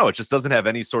 I don't know. It just doesn't have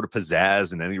any sort of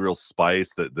pizzazz and any real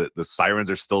spice. The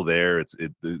sirens are still there. It's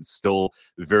still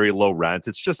very low rent.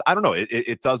 It's just, I don't know.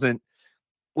 It doesn't,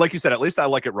 like you said, at least I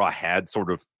Like It Raw had sort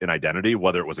of an identity,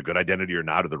 whether it was a good identity or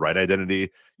not, or the right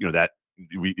identity, that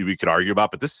we could argue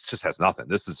about, but this just has nothing.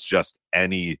 This is just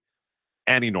any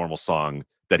normal song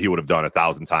that he would have done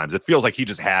 1,000 times. It feels like he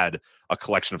just had a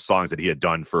collection of songs that he had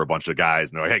done for a bunch of guys,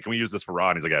 and they're like, hey, can we use this for Raw?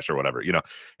 And he's like, yeah, sure, whatever.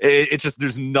 It just,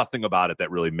 there's nothing about it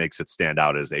that really makes it stand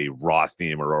out as a Raw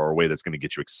theme or a way that's going to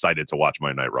get you excited to watch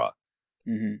Monday Night Raw.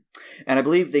 Mm-hmm. And I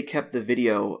believe they kept the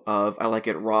video of I Like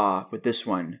It Raw with this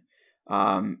one.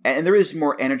 And there is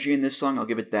more energy in this song, I'll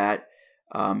give it that.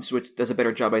 So it does a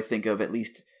better job, I think, of at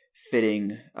least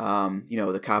fitting,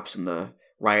 the cops and the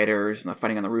rioters and the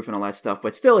fighting on the roof and all that stuff.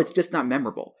 But still, it's just not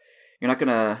memorable. You're not going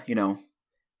to,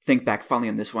 think back fondly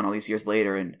on this one all these years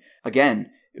later. And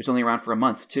again, it was only around for a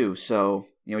month too. So,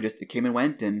 it came and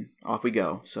went and off we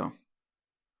go. So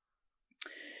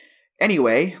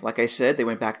anyway, like I said, they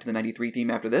went back to the 93 theme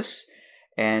after this.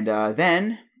 And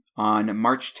then on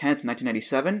March 10th,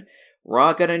 1997,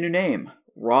 Raw got a new name.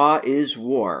 Raw is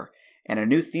War. And a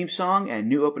new theme song and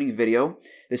new opening video.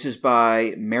 This is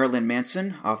by Marilyn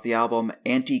Manson off the album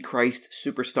Antichrist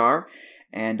Superstar.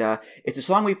 And it's a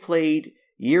song we played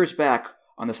years back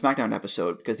on the SmackDown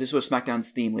episode, because this was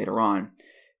SmackDown's theme later on.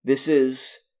 This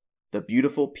is The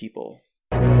Beautiful People.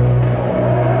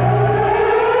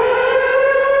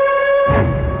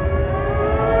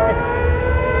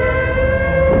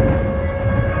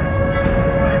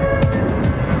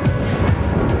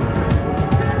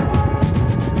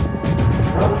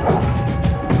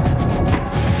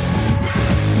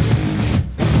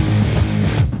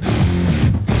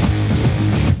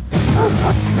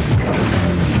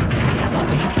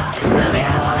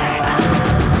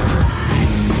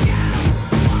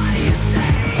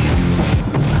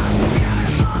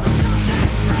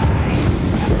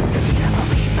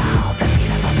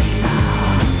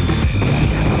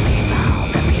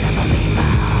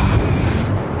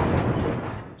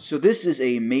 So this is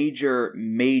a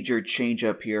major change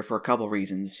up here for a couple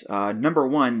reasons. Number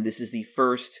one, this is the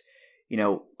first,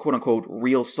 quote unquote,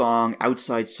 real song,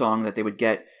 outside song that they would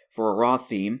get for a Raw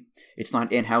theme. It's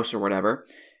not in-house or whatever.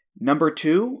 Number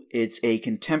two, it's a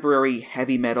contemporary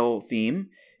heavy metal theme.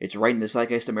 It's right in the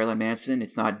zeitgeist of Marilyn Manson.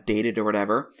 It's not dated or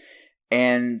whatever.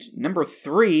 And number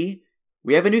three,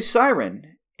 we have a new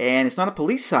siren. And it's not a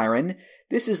police siren.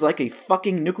 This is like a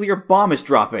fucking nuclear bomb is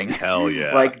dropping. Hell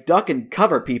yeah. Like, duck and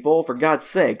cover, people, for God's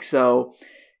sake. So,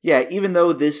 yeah, even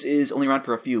though this is only around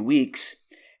for a few weeks,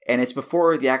 and it's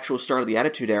before the actual start of the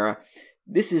Attitude Era,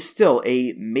 this is still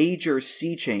a major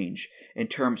sea change in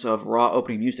terms of Raw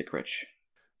opening music, Rich.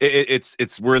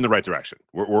 We're in the right direction.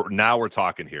 We're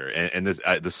talking here, and this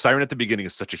the siren at the beginning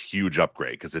is such a huge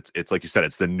upgrade, because it's like you said,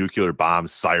 it's the nuclear bomb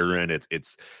siren.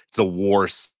 It's a war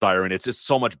siren. It's just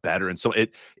so much better, and so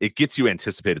it gets you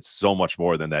anticipated so much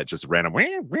more than that just random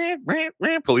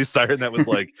police siren that was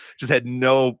like just had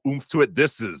no oomph to it.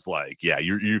 This is like, yeah,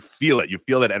 you feel it. You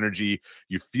feel that energy.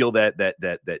 You feel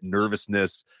that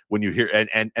nervousness when you hear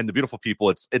and the beautiful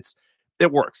people.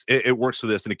 It works. It works for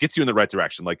this, and it gets you in the right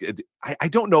direction. Like, I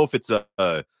don't know if it's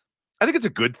I think it's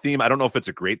a good theme. I don't know if it's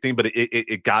a great theme, but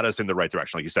it got us in the right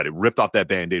direction. Like you said, it ripped off that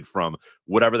Band-Aid from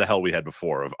whatever the hell we had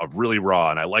before of really Raw,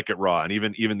 and I Like It Raw, and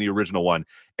even the original one,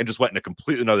 and just went in a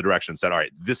completely another direction and said, all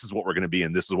right, this is what we're going to be,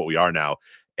 and this is what we are now.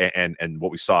 And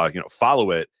what we saw, follow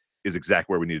it is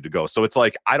exactly where we needed to go. So it's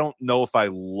like, I don't know if I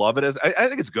love it I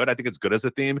think it's good. I think it's good as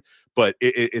a theme, but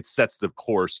it sets the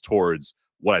course towards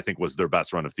what I think was their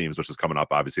best run of themes, which is coming up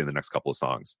obviously in the next couple of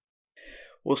songs.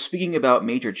 Well, speaking about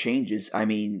major changes, I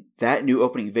mean, that new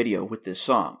opening video with this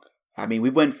song, I mean, we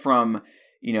went from,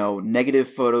 negative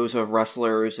photos of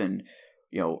wrestlers and,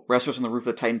 wrestlers on the roof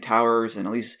of the Titan Towers and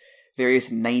all these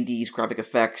various 90s graphic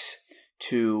effects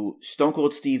to Stone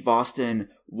Cold Steve Austin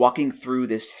walking through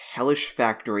this hellish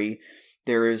factory.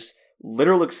 There's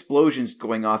literal explosions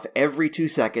going off every 2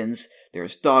 seconds.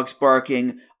 There's dogs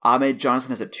barking. Ahmed Johnson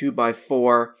has a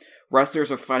 2x4.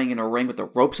 Wrestlers are fighting in a ring with the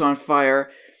ropes on fire.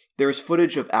 There's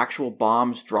footage of actual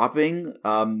bombs dropping.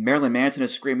 Marilyn Manson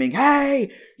is screaming,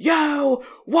 "Hey, yo,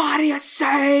 what do you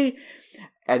say?"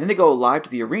 And then they go live to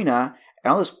the arena,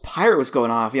 and all this pyro is going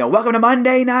off. Welcome to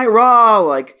Monday Night Raw.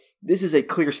 Like, this is a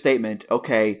clear statement.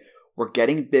 Okay, we're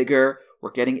getting bigger, we're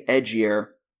getting edgier,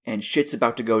 and shit's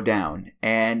about to go down.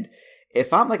 And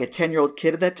if I'm like a 10-year-old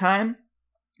kid at that time,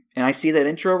 and I see that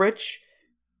intro, Rich,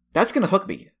 that's going to hook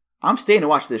me. I'm staying to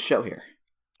watch this show here.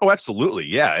 Oh, absolutely.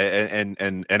 Yeah. And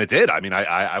it did. I mean,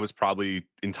 I was probably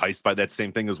enticed by that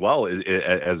same thing as well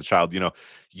as a child,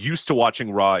 used to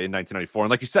watching Raw in 1994. And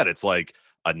like you said, it's like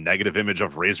a negative image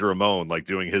of Razor Ramon, like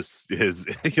doing his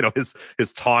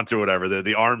taunt or whatever,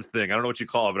 the arm thing. I don't know what you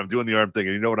call it, but I'm doing the arm thing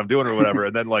and you know what I'm doing or whatever.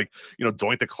 And then like,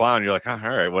 Doink the Clown, you're like, oh,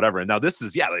 all right, whatever. And now this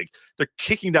is, like they're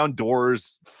kicking down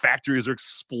doors. Factories are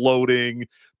exploding.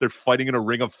 They're fighting in a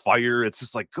ring of fire. It's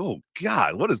just like, oh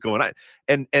God, what is going on?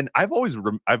 And I've always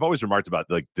remarked about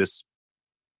like this,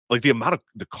 like the amount of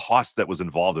the cost that was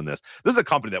involved in this. This is a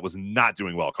company that was not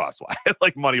doing well cost-wise,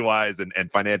 like money-wise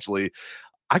and financially.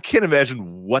 I can't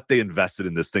imagine what they invested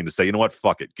in this thing to say, you know what,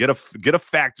 fuck it. Get a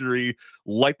factory,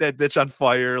 light that bitch on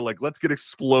fire. Like, let's get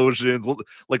explosions.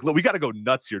 Like, we got to go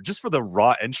nuts here just for the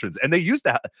Raw entrance. And they used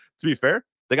that, to be fair,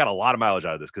 they got a lot of mileage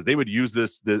out of this because they would use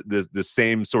this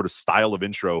same sort of style of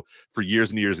intro for years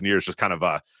and years and years, just kind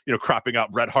of, cropping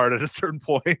out Bret Hart at a certain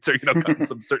point or, cutting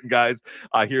some certain guys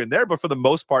here and there. But for the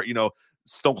most part,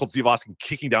 Stone Cold Steve Austin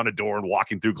kicking down a door and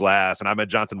walking through glass, and Ahmed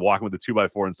Johnson walking with the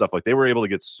 2x4 and stuff. Like, they were able to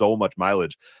get so much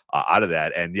mileage out of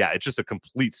that. And yeah, it's just a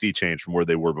complete sea change from where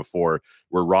they were before,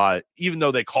 where Raw, even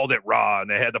though they called it Raw and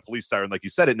they had the police siren, like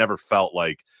you said, it never felt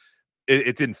like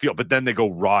it didn't feel. But then they go,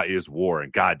 Raw is war,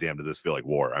 and goddamn, did this feel like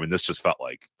war? I mean, this just felt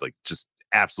like just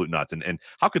absolute nuts. And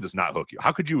how could this not hook you?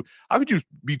 How could you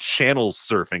be channel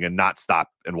surfing and not stop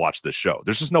and watch this show?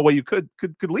 There's just no way you could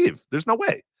leave. There's no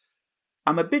way.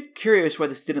 I'm a bit curious why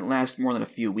this didn't last more than a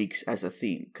few weeks as a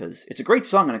theme, because it's a great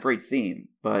song and a great theme,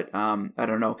 but I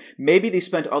don't know. Maybe they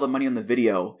spent all the money on the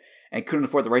video and couldn't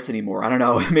afford the rights anymore. I don't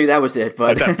know. Maybe that was it.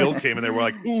 But that bill came and they were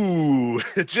like, ooh,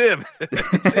 Jim.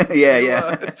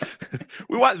 Yeah.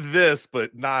 We want this,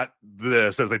 but not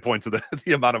this, as they point to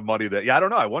the amount of money that, I don't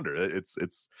know. I wonder. It's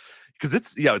because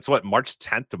it's what, March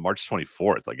 10th to March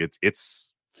 24th. Like,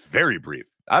 it's very brief.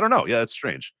 I don't know. Yeah, it's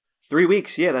strange. 3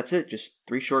 weeks, yeah, that's it. Just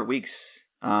 3 short weeks.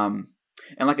 And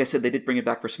like I said, they did bring it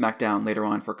back for SmackDown later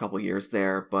on for a couple years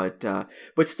there, but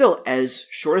still, as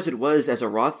short as it was as a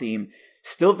Raw theme,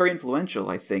 still very influential,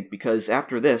 I think, because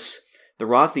after this, the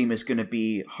Raw theme is going to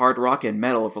be hard rock and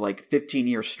metal for like 15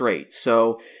 years straight.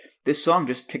 So this song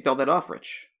just kicked all that off,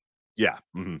 Rich. Yeah.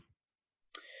 Mm-hmm.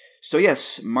 So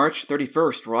yes, March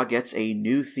 31st, Raw gets a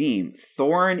new theme,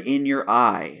 Thorn in Your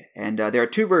Eye, and there are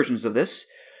 2 versions of this.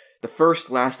 The first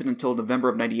lasted until November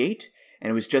of 98, and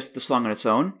it was just the song on its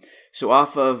own. So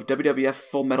off of WWF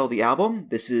Full Metal, the album,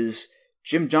 this is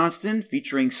Jim Johnston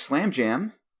featuring Slam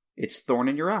Jam. It's Thorn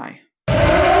in Your Eye.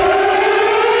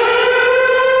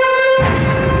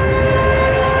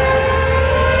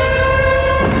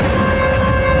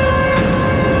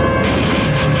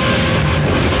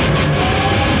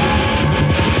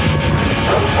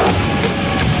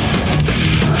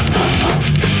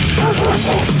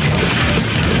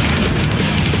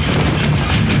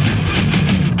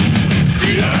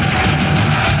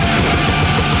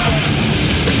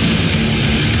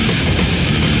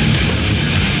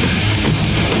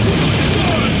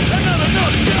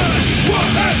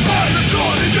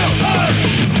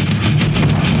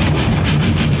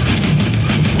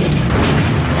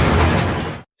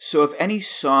 So if any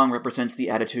song represents the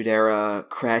Attitude Era,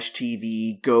 Crash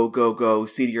TV, go, go, go,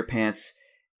 seat of your pants,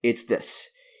 it's this.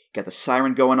 You got the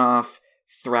siren going off,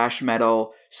 thrash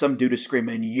metal, some dude is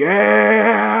screaming,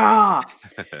 yeah!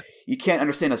 You can't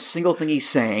understand a single thing he's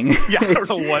saying. Yeah, I don't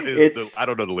know what is I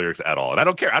don't know the lyrics at all, and I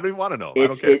don't care. I don't even want to know.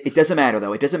 It doesn't matter,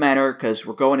 though. It doesn't matter, because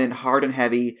we're going in hard and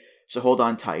heavy, so hold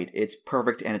on tight. It's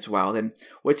perfect, and it's wild. And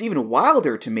what's even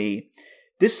wilder to me,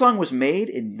 this song was made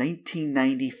in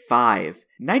 1995.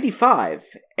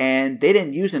 95, and they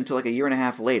didn't use it until like a year and a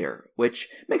half later, which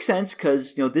makes sense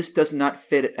because, this does not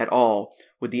fit at all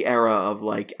with the era of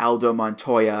like Aldo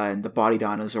Montoya and the Body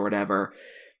Donnas or whatever.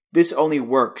 This only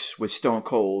works with Stone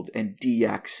Cold and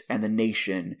DX and The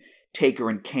Nation, Taker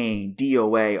and Kane,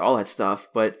 DOA, all that stuff,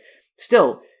 but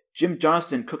still, Jim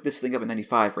Johnston cooked this thing up in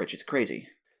 95, Rich. It's crazy.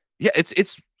 Yeah,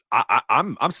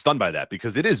 I'm stunned by that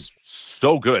because it is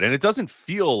so good, and it doesn't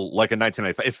feel like a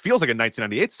 1995. It feels like a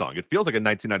 1998 song. It feels like a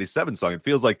 1997 song. It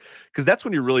feels like, because that's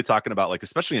when you're really talking about, like,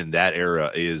 especially in that era,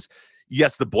 is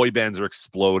yes, the boy bands are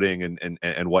exploding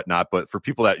and whatnot, but for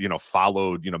people that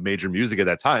followed major music at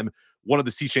that time, one of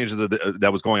the sea changes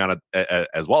that was going on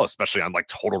as well, especially on like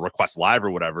Total Request Live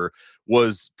or whatever,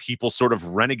 was people sort of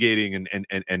renegating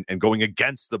and going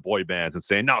against the boy bands and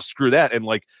saying, no, screw that. And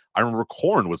like, I remember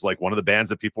Korn was like one of the bands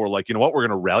that people were like, you know what, we're going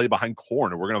to rally behind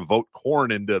Korn and we're going to vote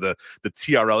Korn into the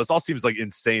TRL. This all seems like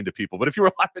insane to people. But if you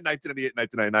were alive in 1998,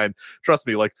 1999, trust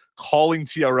me, like calling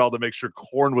TRL to make sure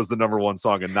Korn was the number one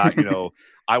song and not, you know,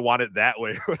 I Want It That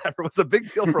Way or whatever was a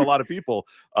big deal for a lot of people,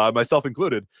 myself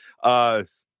included.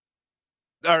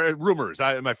 Rumors.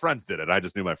 My friends did it. I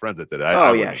just knew my friends that did it.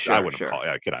 I wouldn't have called.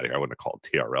 Yeah, get out of here. I wouldn't have called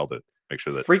TRL to make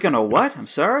sure that. Freak on a what? I'm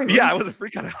sorry. Yeah, I was a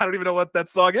freak on. I don't even know what that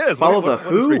song is. Follow the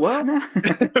Who? What?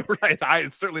 Right.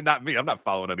 It's certainly not me. I'm not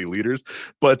following any leaders.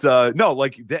 But no,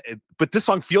 like that. But this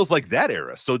song feels like that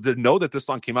era. So to know that this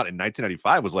song came out in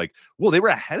 1995 was like, well, they were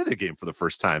ahead of the game for the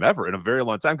first time ever in a very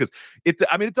long time. Because it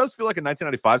does feel like a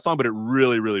 1995 song, but it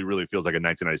really, really, really feels like a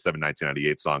 1997,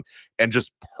 1998 song, and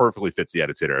just perfectly fits the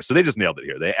Attitude Era. So they just nailed it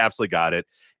here. They absolutely got it.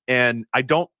 And I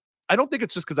don't think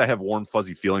it's just because I have warm,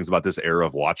 fuzzy feelings about this era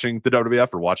of watching the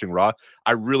WWF or watching Raw.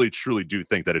 I really, truly do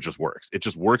think that it just works. It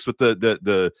just works with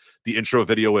the intro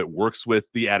video. It works with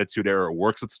the Attitude Era. It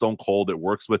works with Stone Cold. It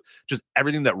works with just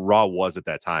everything that Raw was at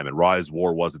that time and Raw is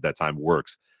War was at that time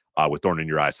works with Thorn in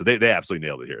Your Eye. So they absolutely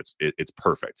nailed it here. It's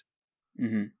perfect.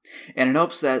 Mm-hmm. And it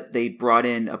helps that they brought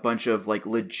in a bunch of like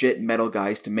legit metal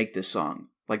guys to make this song.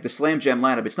 Like the Slam Jam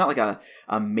lineup, it's not like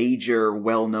a major,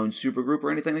 well-known supergroup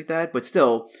or anything like that, but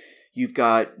still, you've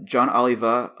got John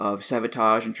Oliva of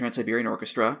Savatage and Trans-Siberian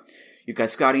Orchestra. You've got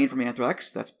Scott Ian from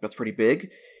Anthrax. That's pretty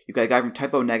big. You've got a guy from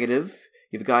Typo Negative.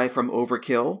 You have a guy from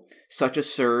Overkill, Such a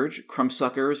Surge,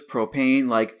 Crumbsuckers, Propane.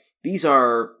 Like, these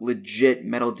are legit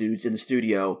metal dudes in the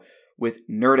studio with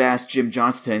nerd-ass Jim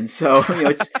Johnston. So, you know,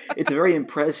 it's a very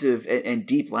impressive and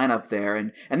deep lineup there.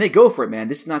 And they go for it, man.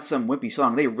 This is not some wimpy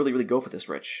song. They really, really go for this,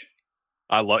 Rich.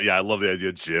 I love the idea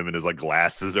of Jim and his like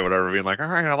glasses or whatever being like, all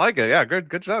right, I like it. Yeah,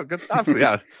 good job, good stuff.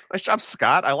 Yeah, nice job,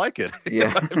 Scott. I like it.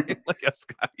 Yeah, I mean, like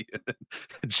Scott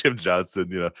and Jim Johnson.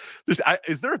 You know,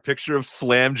 is there a picture of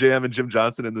Slam Jam and Jim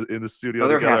Johnson in the studio? Oh,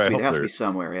 there has to be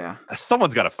somewhere. Yeah,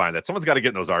 someone's got to find that. Someone's got to get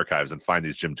in those archives and find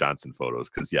these Jim Johnson photos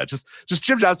because just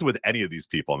Jim Johnson with any of these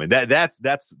people. I mean, that's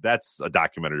a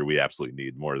documentary we absolutely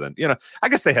need more than I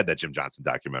guess they had that Jim Johnson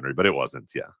documentary, but it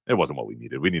wasn't. Yeah, it wasn't what we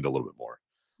needed. We need a little bit more.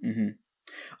 Mm-hmm.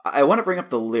 I want to bring up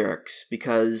the lyrics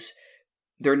because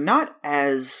they're not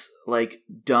as like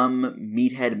dumb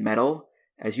meathead metal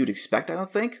as you'd expect, I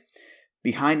don't think.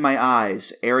 Behind my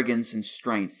eyes, arrogance and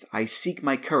strength, I seek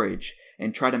my courage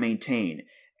and try to maintain.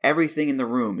 Everything in the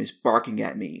room is barking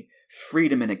at me.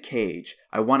 Freedom in a cage.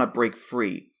 I want to break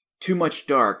free. Too much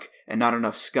dark and not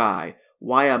enough sky.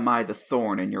 Why am I the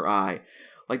thorn in your eye?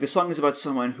 Like the song is about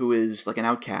someone who is like an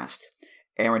outcast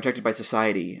and rejected by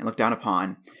society and looked down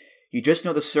upon. You just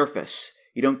know the surface.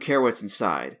 You don't care what's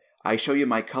inside. I show you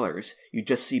my colors. You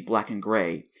just see black and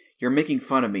gray. You're making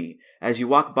fun of me. As you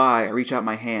walk by, I reach out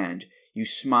my hand. You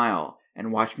smile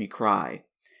and watch me cry.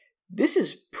 This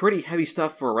is pretty heavy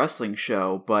stuff for a wrestling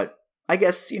show, but I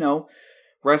guess,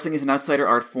 wrestling is an outsider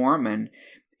art form, and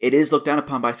it is looked down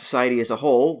upon by society as a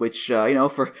whole, which,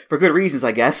 for good reasons,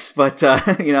 I guess. But,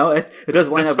 it does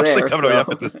line up there. Especially coming up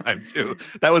at this time, too.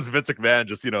 That was Vince McMahon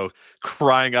just,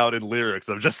 crying out in lyrics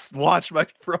of just watch my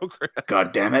program.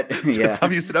 God damn it. Yeah.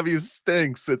 WCW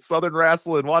stinks. It's Southern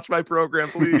Wrestling. Watch my program,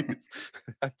 please.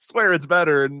 I swear it's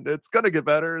better, and it's going to get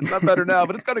better. It's not better now,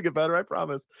 but it's going to get better. I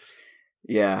promise.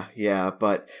 Yeah.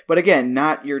 But again,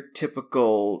 not your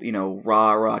typical,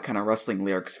 rah kind of wrestling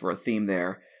lyrics for a theme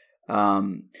there.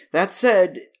 That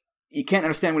said, you can't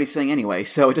understand what he's saying anyway,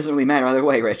 so it doesn't really matter either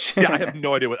way, Rich. Yeah, I have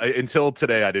no idea until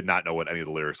today, I did not know what any of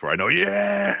the lyrics were. I know,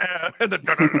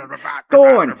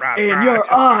 thorn in your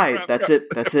eye. That's it.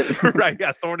 Right,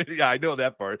 yeah, thorn. Yeah, I know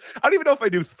that part. I don't even know if I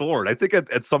knew thorn. I think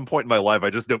at some point in my life, I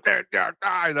just knew, and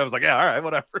I was like, yeah, all right,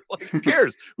 whatever. Like, who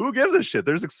cares? Who gives a shit?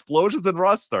 There's explosions and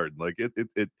Raw starting. Like,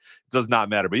 it does not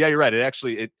matter. But yeah, you're right.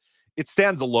 It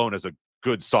stands alone as a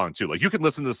good song, too. Like, you can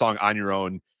listen to the song on your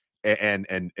own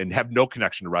and have no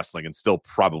connection to wrestling and still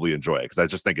probably enjoy it because I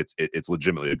just think it's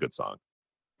legitimately a good song.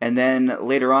 And then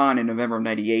later on in November of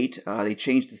 98, they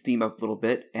changed the theme up a little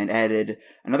bit and added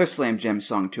another Slam Jam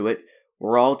song to it,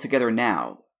 We're All Together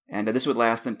Now. And this would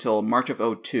last until March of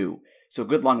 2002. So a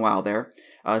good long while there.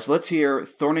 So let's hear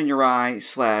Thorn in Your Eye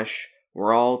 /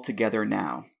 We're All Together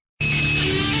Now.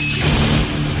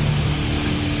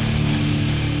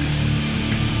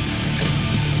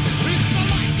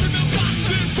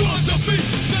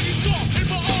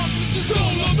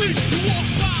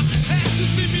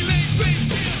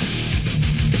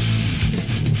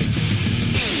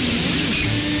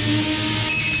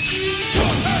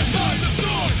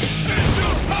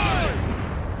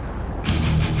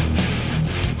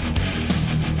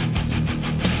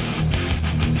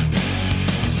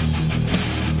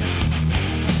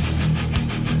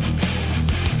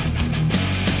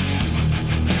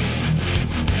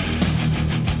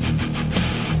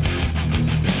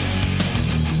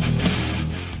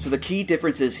 key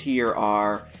differences here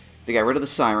are they got rid of the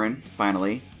siren,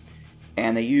 finally,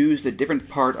 and they used a different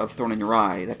part of Thorn in Your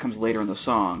Eye that comes later in the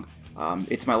song.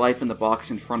 It's my life in the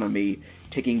box in front of me,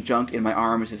 taking junk in my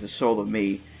arms is the soul of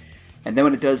me. And then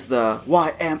when it does the, why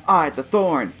am I the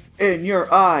thorn in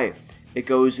your eye, it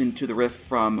goes into the riff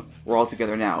from We're All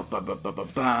Together Now,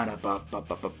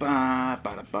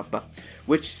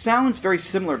 which sounds very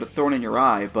similar to Thorn in Your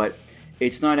Eye, but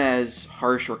it's not as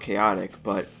harsh or chaotic.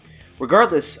 But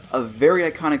regardless, a very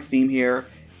iconic theme here.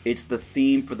 It's the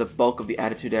theme for the bulk of the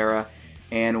Attitude Era,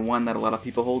 and one that a lot of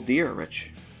people hold dear,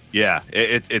 Rich. Yeah,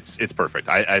 it's perfect.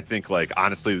 I think, like,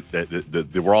 honestly,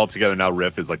 the We're All Together Now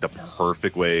riff is like the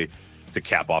perfect way to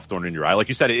cap off Thorn in Your Eye. Like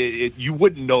you said, you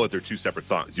wouldn't know that they're two separate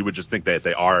songs. You would just think that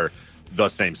they are the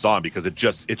same song, because it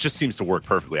just seems to work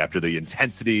perfectly after the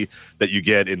intensity that you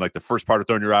get in like the first part of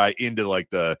Thorn in Your Eye into like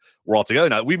the We're All Together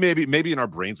Now. We maybe in our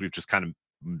brains we've just kind of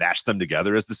mashed them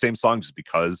together as the same song just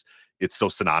because it's so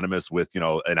synonymous with,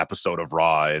 an episode of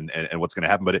Raw and what's going to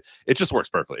happen. But it just works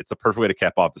perfectly. It's the perfect way to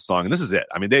cap off the song. And this is it.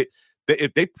 I mean,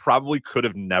 they probably could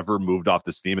have never moved off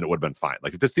this theme and it would have been fine.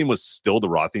 Like if this theme was still the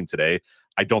Raw theme today,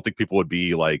 I don't think people would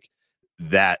be like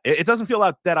that. It doesn't feel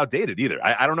that outdated either.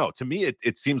 I don't know. To me,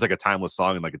 it seems like a timeless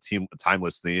song and like a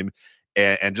timeless theme.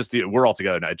 And just We're All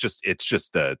Together Now. It's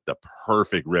just the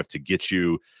perfect riff to get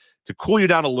you, to cool you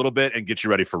down a little bit and get you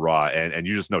ready for Raw, and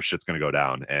you just know shit's going to go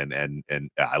down, and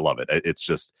I love it. It's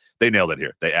just, they nailed it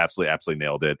here. They absolutely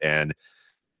nailed it, and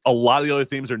a lot of the other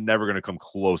themes are never going to come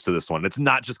close to this one. It's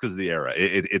not just because of the era.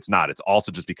 It's not. It's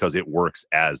also just because it works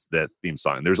as the theme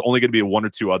song. There's only going to be one or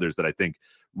two others that I think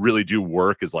really do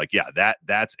work. Is like, yeah,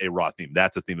 that's a Raw theme.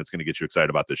 That's a theme that's going to get you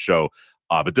excited about this show.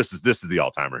 But this is the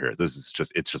all-timer here. It's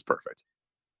just perfect.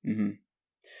 Mm-hmm.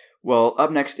 Well,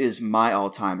 up next is my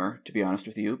all-timer, to be honest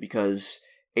with you, because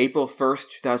April 1st,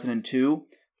 2002,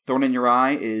 Thorn in Your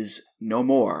Eye is no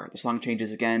more. The song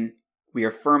changes again. We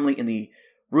are firmly in the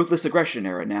Ruthless Aggression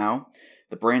era now.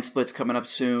 The brand split's coming up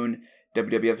soon.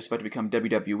 WWF is about to become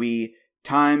WWE.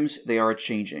 Times, they are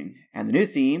changing. And the new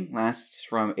theme lasts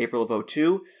from April of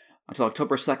 2002 until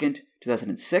October 2nd,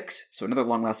 2006. So another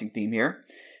long-lasting theme here.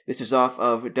 This is off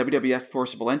of WWF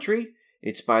Forcible Entry.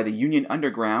 It's by the Union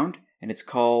Underground, and it's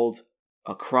called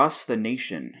Across the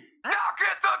Nation. Now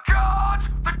get the guns,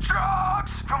 the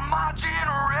drugs from my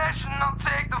generation. I'll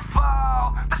take the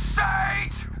fall, the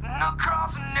state, and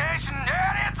across the nation.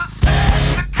 And it's a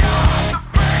sin, the guns, the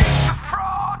fake, the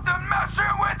fraud, the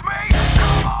messing with me.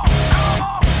 Come on, come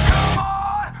on, come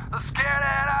on, let's get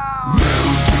it on.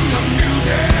 Move to the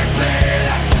music, play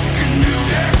that good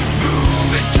music.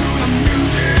 Move it to the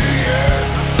music, yeah.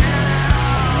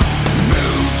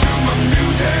 Move to my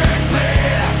music, play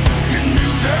that good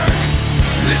music.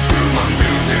 Live through my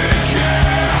music,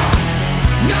 yeah.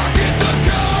 Now get the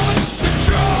guns, the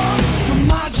drugs from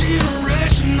my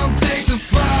generation. I'll take the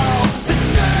fall, the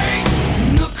saints,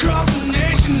 and across the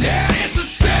nation. And it's a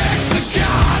sex, the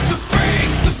gods, the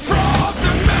fakes, the fraud,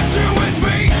 they're messing with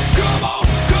me. Come on,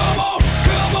 come on,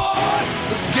 come on,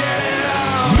 let's get it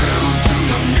on. Move to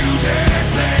the music,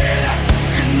 play that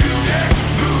good music.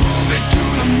 Move it to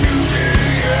the music,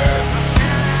 yeah.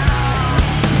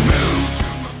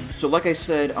 So like I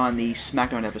said on the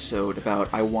SmackDown episode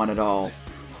about I Want It All,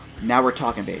 now we're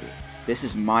talking, baby. This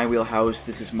is my wheelhouse.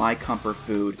 This is my comfort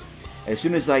food. As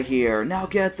soon as I hear, now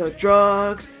get the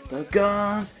drugs, the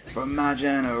guns, from my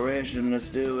generation, let's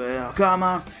do it all. Come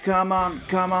on, come on,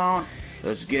 come on,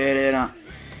 let's get it on.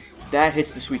 That hits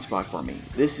the sweet spot for me.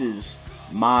 This is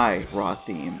my Raw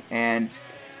theme. And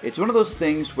it's one of those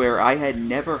things where I had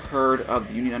never heard of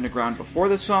the Union Underground before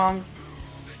this song.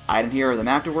 I didn't hear of them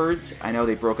afterwards. I know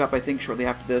they broke up, I think, shortly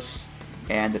after this,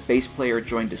 and the bass player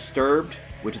joined Disturbed,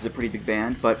 which is a pretty big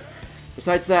band. But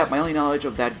besides that, my only knowledge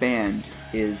of that band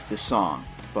is the song.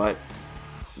 But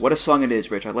what a song it is,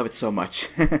 Rich. I love it so much.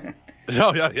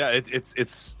 No, yeah.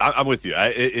 I'm with you.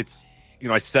 It's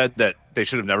I said that they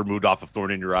should have never moved off of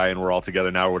Thorn in Your Eye and We're All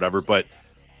Together Now or whatever, but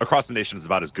Across the Nation is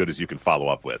about as good as you can follow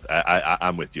up with.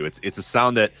 I'm with you. It's a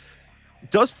sound that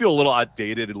does feel a little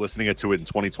outdated listening to it in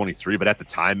 2023, but at the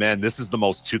time, man, this is the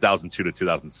most 2002 to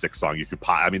 2006 song you could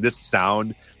this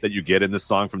sound that you get in this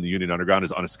song from the Union Underground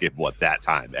is unescapable at that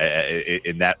time.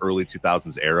 In that early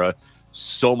 2000s era,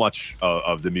 so much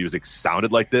of the music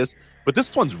sounded like this, but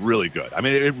this one's really good. I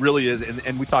mean, it really is.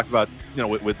 And we talked about,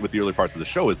 with the early parts of the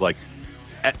show is like,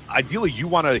 ideally you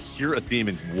want to hear a theme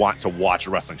and want to watch a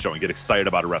wrestling show and get excited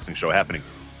about a wrestling show happening.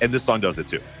 And this song does it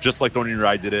too. Just like Thorn in Your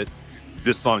Eye did it.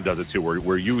 This song does it too,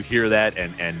 where you hear that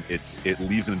and it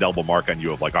leaves an indelible mark on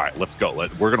you of like, all right, let's go.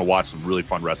 We're going to watch some really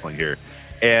fun wrestling here.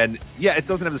 And yeah, it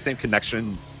doesn't have the same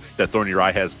connection that Thorn in Your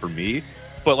Eye has for me,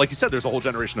 But like you said, there's a whole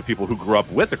generation of people who grew up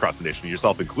with Across the Nation,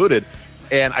 yourself included,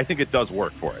 and I think it does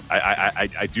work for it.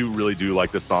 I really do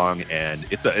like this song, and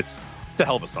it's a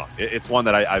hell of a song. It's one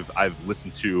that I've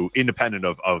listened to independent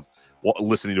of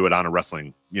listening to it on a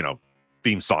wrestling,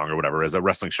 theme song or whatever, as a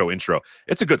wrestling show intro.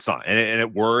 It's a good song, and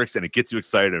it works, and it gets you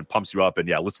excited and pumps you up. And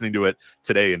yeah, listening to it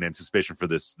today in anticipation for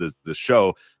this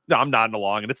show, no, I'm nodding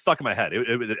along, and it's stuck in my head.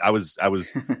 I was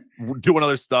doing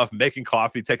other stuff, making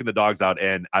coffee, taking the dogs out,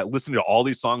 and I listened to all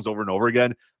these songs over and over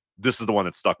again. This is the one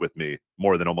that stuck with me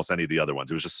more than almost any of the other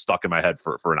ones. It was just stuck in my head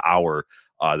for an hour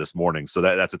this morning. So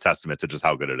that's a testament to just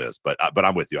how good it is. But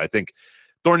I'm with you. I think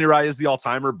Thorn in Your Eye is the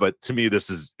all-timer, but to me,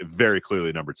 this is very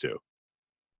clearly number 2.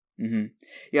 Mm-hmm.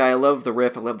 Yeah, I love the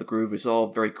riff. I love the groove. It's all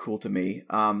very cool to me.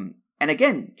 And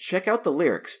again, check out the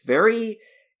lyrics. Very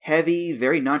heavy,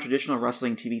 very non-traditional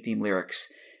wrestling TV theme lyrics.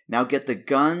 Now get the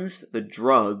guns, the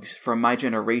drugs from my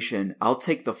generation. I'll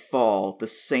take the fall, the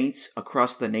saints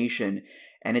across the nation.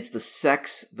 And it's the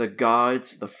sex, the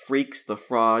gods, the freaks, the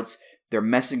frauds. They're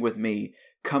messing with me.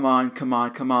 Come on, come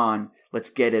on, come on.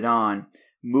 Let's get it on.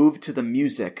 Move to the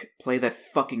music. Play that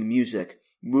fucking music.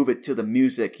 Move it to the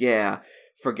music, yeah.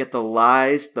 Forget the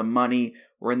lies, the money,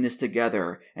 we're in this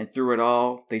together. And through it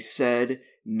all, they said,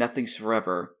 nothing's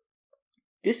forever.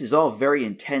 This is all very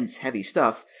intense, heavy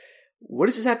stuff. What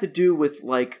does this have to do with,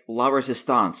 like, La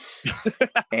Resistance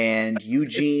and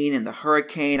Eugene and the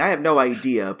Hurricane? I have no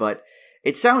idea, but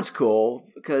it sounds cool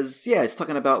because, yeah, it's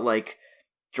talking about, like,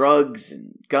 drugs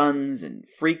and guns and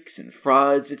freaks and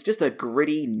frauds. It's just a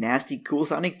gritty, nasty,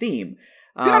 cool-sounding theme.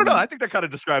 I don't know. I think that kind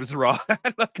of describes Raw.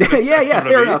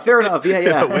 Yeah. Fair enough.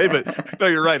 Yeah. Wait, but no,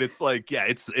 you're right. It's like, yeah,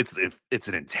 it's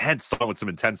an intense song with some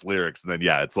intense lyrics, and then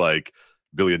yeah, it's like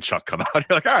Billy and Chuck come out. You're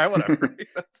like, all right, whatever.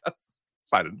 That's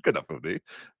fine, good enough of me.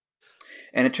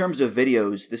 And in terms of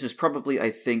videos, this is probably, I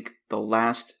think, the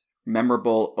last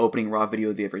memorable opening Raw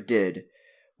video they ever did,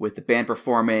 with the band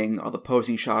performing, all the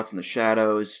posing shots in the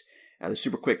shadows, the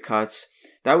super quick cuts.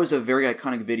 That was a very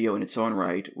iconic video in its own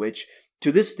right, which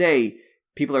to this day,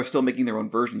 people are still making their own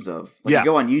versions of. Like, you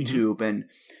go on YouTube, and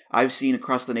I've seen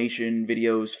Across the Nation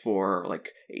videos for,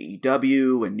 like,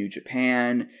 AEW and New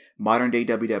Japan, modern-day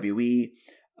WWE.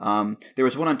 There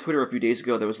was one on Twitter a few days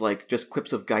ago that was, like, just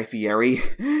clips of Guy Fieri.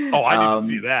 Oh, I need to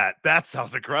see that. That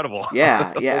sounds incredible.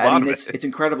 Yeah. I mean, it's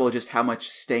incredible just how much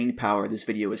staying power this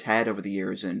video has had over the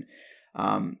years, and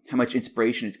how much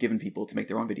inspiration it's given people to make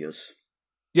their own videos.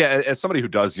 Yeah, as somebody who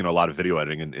does, a lot of video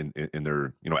editing in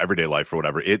their, everyday life or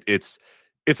whatever,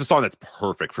 it's a song that's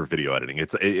perfect for video editing.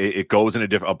 It goes in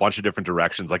a bunch of different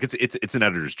directions. Like it's an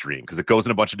editor's dream because it goes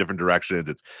in a bunch of different directions.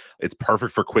 It's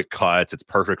perfect for quick cuts. It's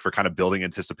perfect for kind of building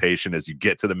anticipation as you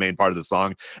get to the main part of the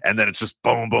song, and then it's just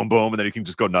boom, boom, boom, and then you can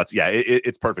just go nuts. Yeah,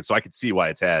 it's perfect. So I could see why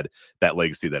it's had that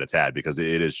legacy that it's had, because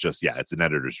it is just, yeah, it's an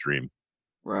editor's dream.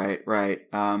 Right.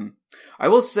 I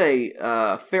will say,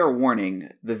 fair warning,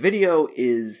 the video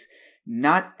is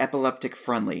not epileptic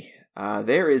friendly.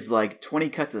 There is like 20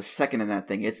 cuts a second in that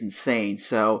thing. It's insane.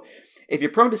 So if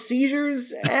you're prone to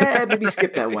seizures, maybe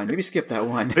skip that one.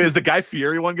 Is the Guy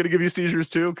Fieri one going to give you seizures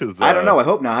too? Because I don't know. I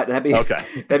hope not. That'd be okay.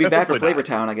 That'd be bad for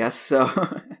Flavortown, I guess. So,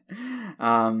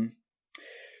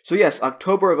 so yes,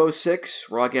 October of 2006,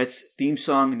 Raw gets theme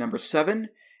song number 7,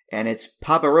 and it's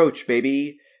Papa Roach,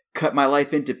 baby. Cut my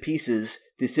life into pieces.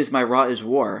 This is my Raw is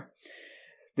War.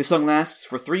 This song lasts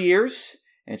for 3 years,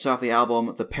 and it's off the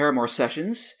album The Paramore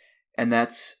Sessions, and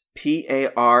that's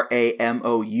Paramour,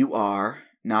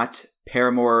 not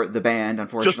Paramore the band,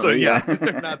 unfortunately. Just so, yeah,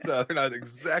 they're not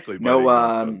exactly.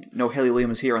 No Haley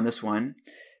Williams here on this one.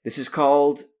 This is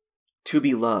called To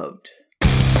Be Loved.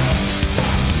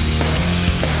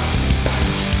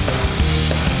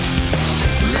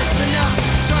 Listen up,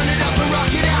 turn it up and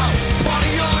rock it out.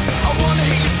 Party on, I wanna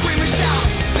hear you scream and shout.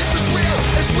 This is real,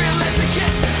 as real as it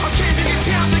gets. I came to your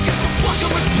town to get some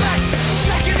fucking respect.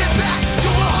 Taking it back to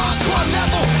a hardcore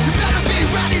level. You better be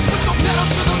ready, put your pedal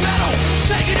to the metal.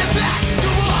 Taking it back to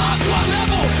a hardcore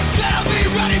level. Better be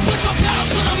ready, put your pedal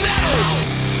to the metal.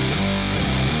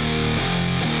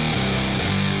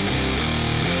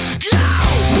 Go!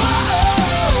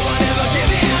 Whoa, I never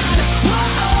give in.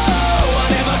 Whoa, I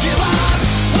never give up.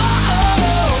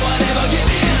 Whoa, I never give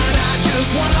in. I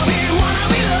just wanna be loved.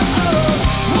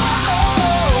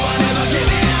 Whoa, I never give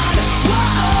in. Whoa,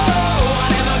 I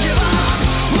never give up.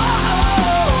 Whoa,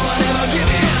 I never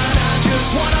give in. I just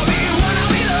wanna be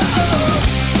loved.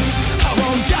 I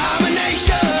want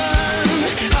domination.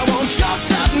 I want your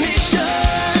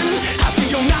submission. I see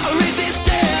you're not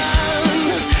resistant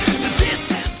to this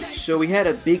temptation. So we had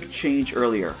a big change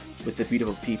earlier with The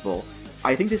Beautiful People.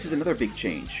 I think this is another big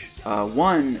change.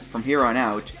 One, from here on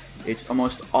out, it's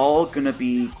almost all gonna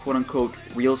be quote-unquote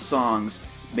real songs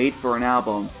made for an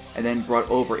album and then brought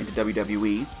over into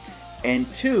WWE.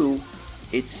 And 2,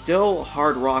 it's still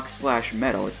hard rock /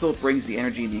 metal. It still brings the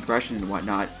energy and the aggression and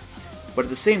whatnot, but at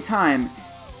the same time,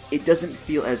 it doesn't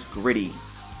feel as gritty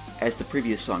as the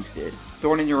previous songs did.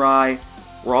 Thorn in Your Eye,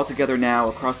 We're All Together Now,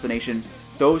 Across the Nation,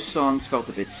 those songs felt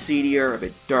a bit seedier, a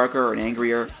bit darker and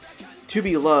angrier. To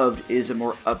Be Loved is a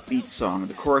more upbeat song.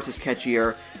 The chorus is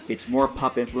catchier, it's more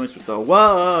pop influenced with the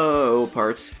whoa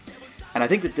parts. And I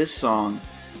think that this song,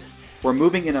 we're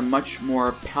moving in a much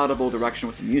more palatable direction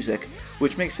with the music,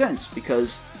 which makes sense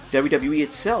because WWE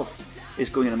itself is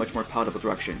going in a much more palatable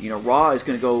direction. You know, Raw is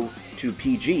going to go to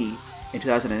PG in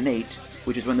 2008,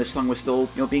 which is when this song was still,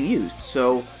 being used.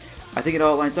 So I think it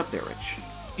all lines up there, Rich.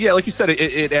 Yeah, like you said,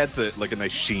 it adds a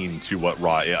nice sheen to what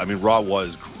Raw. I mean, Raw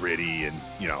was gritty and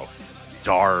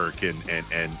dark and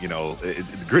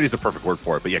gritty is the perfect word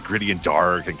for it. But yeah, gritty and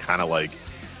dark and kind of like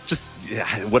just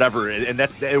whatever. And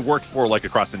it worked for like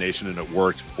Across the Nation and it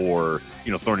worked for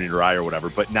Thorn in Your Eye or whatever.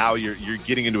 But now you're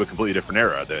getting into a completely different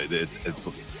era. It's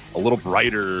a little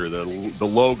brighter. The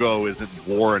logo isn't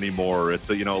war anymore. It's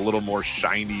a little more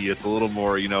shiny. It's a little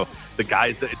more the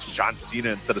guys that it's John Cena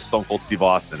instead of Stone Cold Steve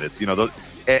Austin. It's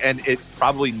and it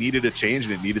probably needed a change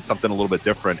and it needed something a little bit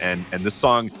different. And this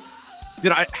song,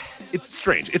 it's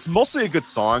strange. It's mostly a good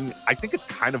song. I think it's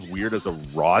kind of weird as a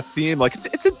Raw theme. Like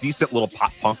it's a decent little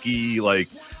pop punky like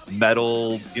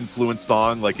metal influence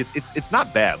song. Like it's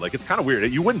not bad. Like it's kind of weird.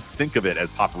 You wouldn't think of it as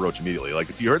Papa Roach immediately. Like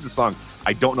if you heard the song,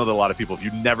 I don't know that a lot of people,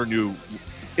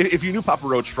 if you knew Papa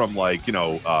Roach from like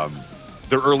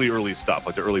their early stuff,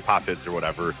 like the early pop hits or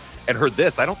whatever, and heard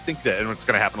this, I don't think that, and it's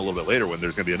going to happen a little bit later when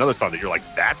there's going to be another song that you're like,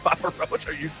 that's Papa Roach?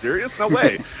 Are you serious? No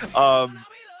way.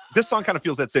 This song kind of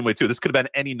feels that same way too. This could have been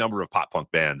any number of pop punk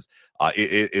bands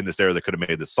in this era that could have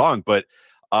made this song, but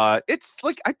it's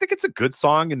like, I think it's a good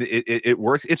song and it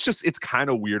works. It's kind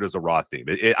of weird as a Raw theme.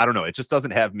 I don't know. It just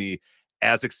doesn't have me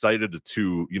as excited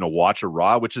to watch a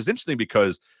Raw, which is interesting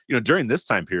because during this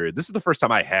time period, this is the first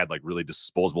time I had like really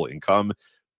disposable income,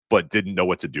 but didn't know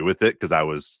what to do with it because I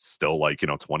was still like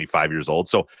 25 years old.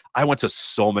 So I went to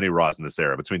so many Raws in this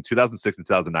era between 2006 and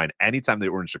 2009. Anytime they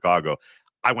were in Chicago,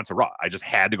 I went to Raw. I just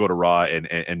had to go to Raw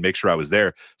and make sure I was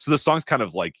there. So the song's kind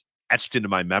of like etched into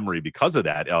my memory because of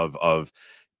that. Of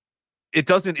it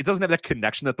doesn't have that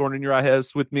connection that Thorn in Your Eye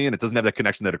has with me, and it doesn't have that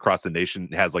connection that Across the Nation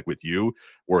has like with you,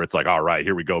 where it's like, all right,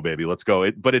 here we go, baby, let's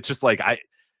go. But it's just like I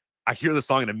hear the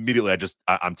song and immediately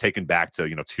I'm taken back to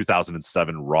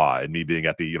 2007 Raw and me being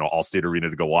at the Allstate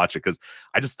Arena to go watch it because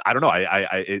I don't know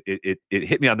it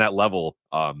hit me on that level.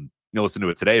 Listen to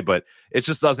it today, but it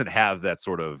just doesn't have that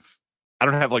sort of. I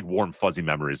don't have like warm fuzzy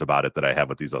memories about it that I have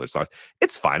with these other songs.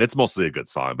 It's fine. It's mostly a good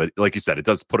song, but like you said, it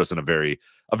does put us in a very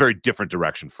different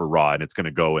direction for Raw, and it's going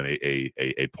to go in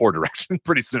a poor direction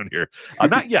pretty soon here.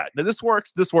 Not yet. This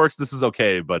works. This is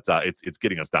okay, but it's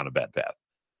getting us down a bad path.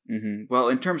 Mm-hmm. Well,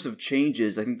 in terms of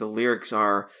changes, I think the lyrics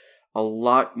are a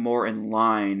lot more in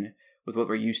line with what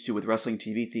we're used to with wrestling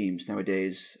TV themes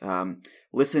nowadays.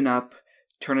 Listen up,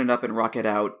 turn it up and rock it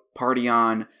out, party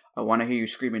on, I want to hear you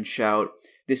scream and shout,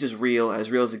 this is real as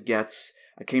it gets,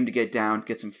 I came to get down,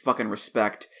 get some fucking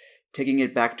respect, taking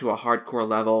it back to a hardcore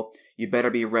level, you better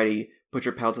be ready, put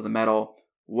your pedal to the metal,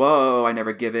 whoa, I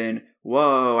never give in,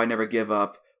 whoa, I never give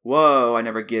up, whoa, I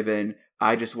never give in,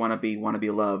 I just wanna be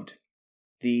loved.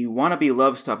 The wanna be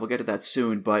loved stuff, we'll get to that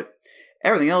soon, but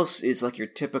everything else is like your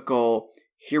typical,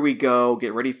 here we go,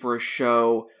 get ready for a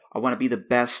show, I want to be the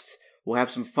best, we'll have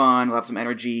some fun, we'll have some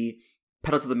energy,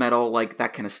 pedal to the metal, like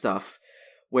that kind of stuff.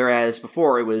 Whereas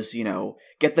before it was,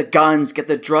 get the guns, get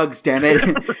the drugs, damn it.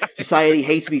 Society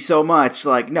hates me so much.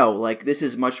 Like, no, like this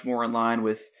is much more in line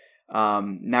with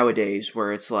nowadays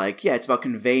where it's like, yeah, it's about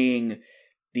conveying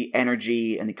the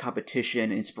energy and the competition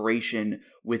and inspiration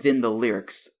within the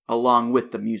lyrics along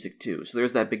with the music too. So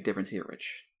there's that big difference here,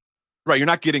 Rich. Right, you're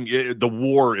not getting the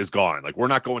war is gone. Like we're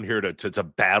not going here to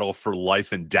battle for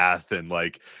life and death, and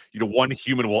like one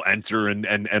human will enter and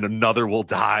another will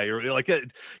die, or like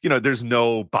there's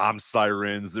no bomb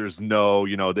sirens. There's no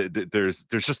there's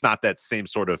just not that same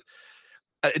sort of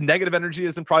negative energy.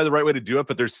 Isn't probably the right way to do it,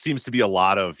 but there seems to be a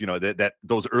lot of that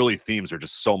those early themes are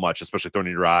just so much, especially Thorn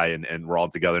in Your Eye and We're All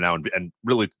Together Now and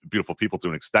really Beautiful People to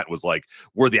an extent was like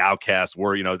we're the outcasts.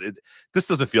 This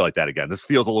doesn't feel like that again. This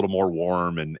feels a little more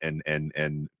warm and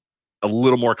a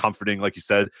little more comforting, like you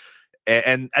said,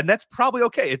 and that's probably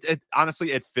okay. It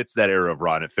honestly it fits that era of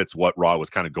Raw and it fits what Raw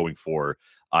was kind of going for.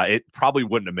 It probably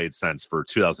wouldn't have made sense for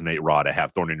 2008 Raw to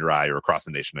have Thorn in Your Eye or Across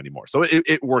the Nation anymore. So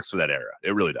it works for that era.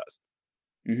 It really does.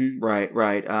 Mm-hmm.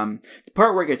 Right. The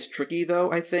part where it gets tricky,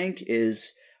 though, I think,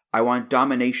 is I want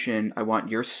domination. I want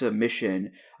your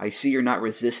submission. I see you're not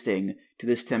resisting to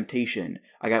this temptation.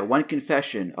 I got one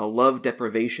confession, a love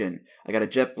deprivation. I got a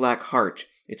jet black heart.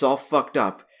 It's all fucked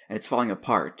up and it's falling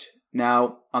apart.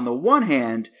 Now, on the one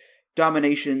hand,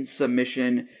 domination,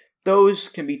 submission, those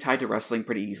can be tied to wrestling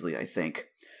pretty easily, I think.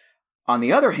 On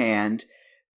the other hand,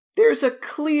 there's a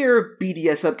clear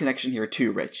BDSM connection here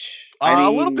too, Rich.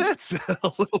 A little bit.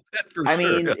 A little bit for sure. I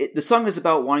mean, the song is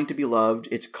about wanting to be loved.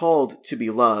 It's called To Be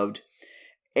Loved.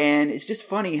 And it's just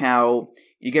funny how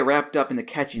you get wrapped up in the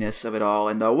catchiness of it all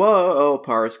and the whoa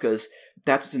parts, because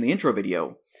that's what's in the intro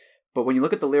video. But when you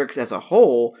look at the lyrics as a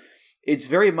whole, it's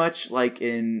very much like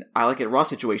in I Like It Raw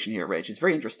situation here, Rich. It's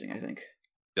very interesting, I think.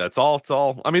 Yeah, it's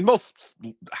all. I mean, a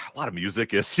lot of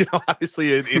music is,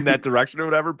 obviously in that direction or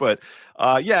whatever. But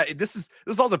yeah, this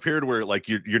is all the period where like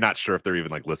you're not sure if they're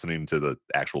even like listening to the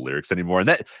actual lyrics anymore, and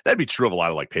that'd be true of a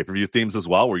lot of like pay-per-view themes as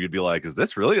well, where you'd be like, is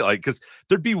this really like? Because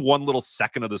there'd be one little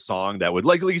second of the song that would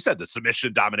like you said, the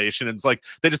submission, domination, and it's like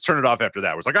they just turn it off after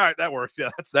that. It's like, all right, that works. Yeah,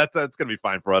 that's gonna be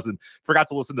fine for us, and forgot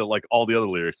to listen to like all the other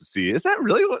lyrics to see is that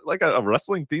really like a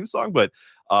wrestling theme song, but.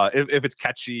 If it's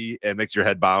catchy and makes your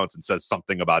head bounce and says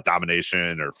something about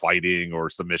domination or fighting or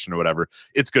submission or whatever,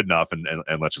 it's good enough. And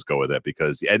let's just go with it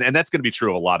because and that's going to be true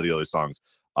of a lot of the other songs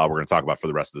we're going to talk about for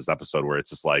the rest of this episode, where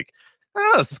it's just like, I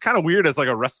don't know, this is kind of weird as like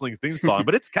a wrestling theme song,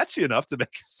 but it's catchy enough to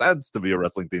make sense to be a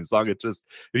wrestling theme song. It just,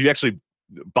 if you actually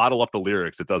bottle up the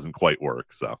lyrics, it doesn't quite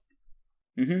work. So,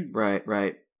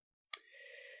 Right.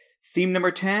 Theme number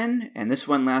 10, and this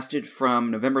one lasted from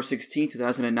November 16,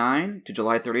 2009 to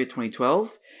July 30th,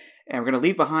 2012. And we're going to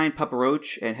leave behind Papa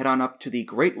Roach and head on up to the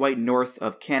Great White North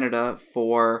of Canada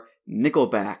for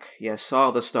Nickelback. Yes,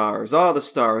 all the stars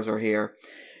are here.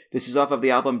 This is off of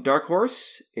the album Dark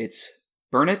Horse. It's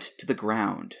Burn It to the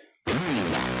Ground.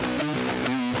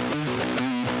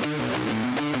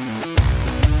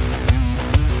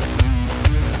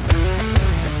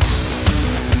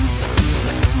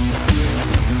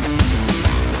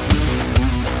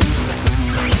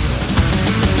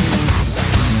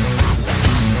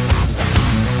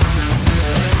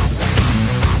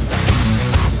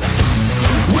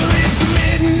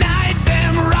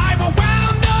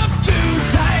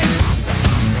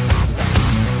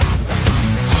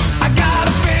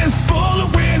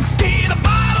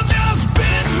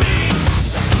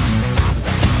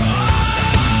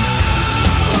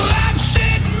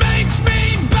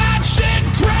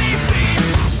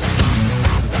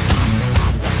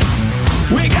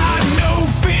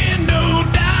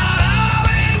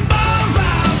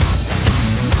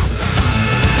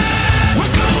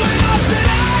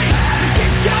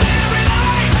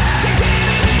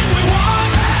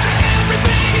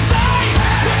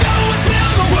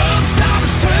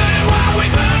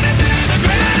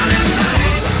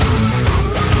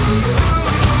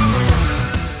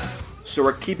 So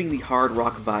we're keeping the hard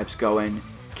rock vibes going,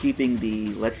 keeping the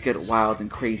let's get wild and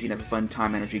crazy and have a fun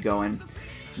time energy going.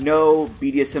 No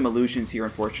BDSM illusions here,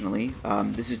 unfortunately.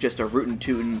 This is just a rootin'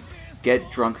 tootin',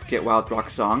 get drunk, get wild rock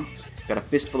song. Got a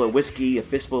fistful of whiskey, a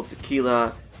fistful of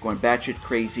tequila, going batshit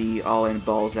crazy, all in,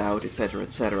 balls out, etc.,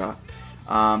 etc.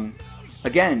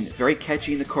 Again, very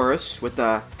catchy in the chorus with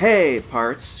the hey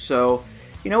parts. So,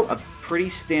 a pretty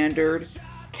standard,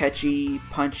 catchy,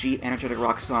 punchy, energetic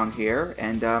rock song here.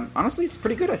 And honestly, it's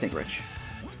pretty good, I think, Rich.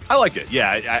 I like it. Yeah,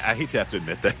 I hate to have to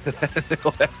admit that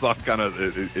Nickelback song kind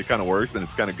of works and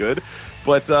it's kind of good,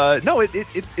 but no,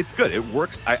 it's good. It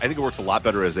works. I think it works a lot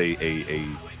better as a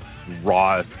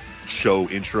raw show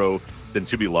intro than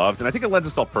To Be Loved, and I think it lends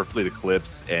itself perfectly to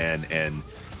clips and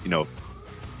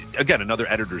again, another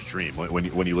editor's dream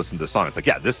when you listen to the song. It's like,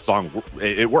 yeah, this song,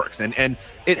 it works. And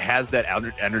it has that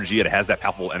energy. It has that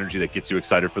palpable energy that gets you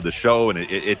excited for the show. And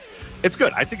it's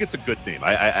good. I think it's a good theme.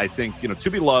 I think,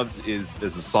 To Be Loved is a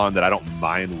song that I don't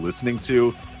mind listening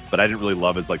to, but I didn't really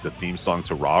love as like the theme song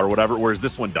to Raw or whatever. Whereas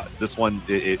this one does. This one,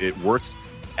 it works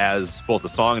as both a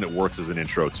song and it works as an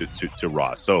intro to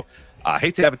Raw. So I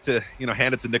hate to have it to,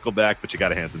 hand it to Nickelback, but you got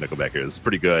to hand it to Nickelback here. This is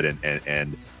pretty good.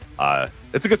 And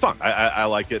it's a good song. I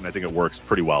like it, and I think it works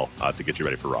pretty well to get you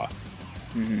ready for Raw.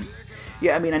 Mm-hmm.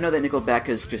 Yeah, I mean, I know that Nickelback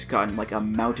has just gotten like a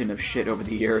mountain of shit over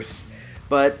the years,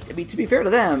 but I mean, to be fair to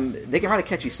them, they can write a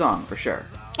catchy song for sure.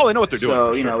 Oh, they know what they're doing.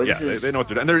 So, sure. They know what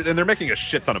they're doing, and they're making a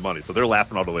shit ton of money, so they're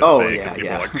laughing all the way to the bank because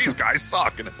people are like, these guys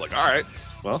suck, and it's like, all right,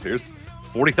 well, here's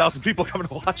 40,000 people coming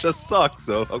to watch us suck,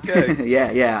 so okay.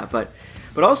 yeah, but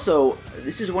also,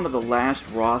 this is one of the last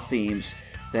Raw themes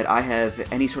that I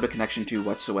have any sort of connection to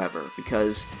whatsoever,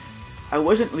 because I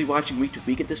wasn't really watching week to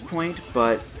week at this point,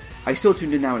 but I still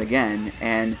tuned in now and again,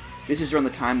 and this is around the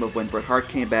time of when Bret Hart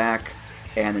came back,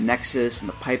 and the Nexus, and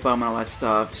the Pipe Bomb, and all that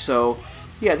stuff, so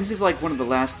Yeah, this is like one of the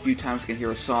last few times I can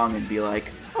hear a song and be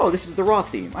like, oh, this is the Raw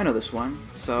theme. I know this one.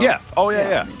 So Yeah. Oh,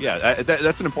 yeah.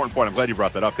 That's an important point. I'm glad you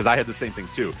brought that up because I had the same thing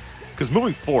too. Because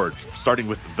moving forward, starting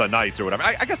with the Knights or whatever,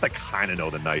 I guess I kind of know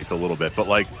the Knights a little bit, but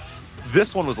like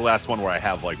this one was the last one where I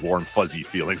have like warm, fuzzy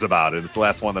feelings about it. It's the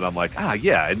last one that I'm like,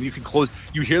 yeah. And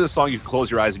you hear the song, you can close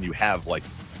your eyes and you have like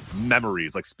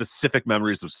memories, like specific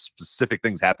memories of specific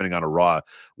things happening on a Raw.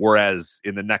 Whereas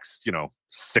in the next,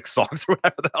 6 songs or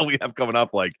whatever the hell we have coming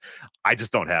up, like I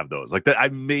just don't have those. Like that, I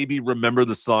maybe remember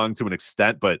the song to an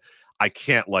extent, but I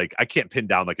can't pin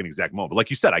down like an exact moment. But like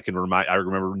you said, I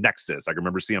remember Nexus, I can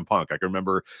remember CM Punk, I can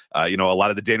remember a lot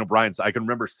of the Daniel Bryan's. I can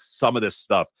remember some of this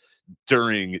stuff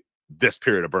during this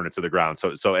period of Burn It to the Ground.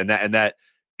 So and that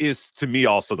is to me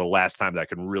also the last time that I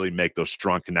can really make those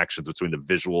strong connections between the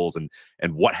visuals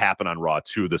and what happened on Raw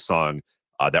to the song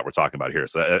that we're talking about here.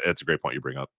 So it's a great point you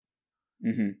bring up.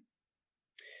 Mm-hmm.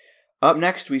 Up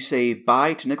next, we say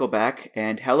bye to Nickelback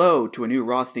and hello to a new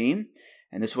Raw theme.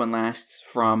 And this one lasts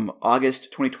from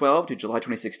August 2012 to July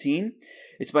 2016.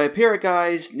 It's by a pair of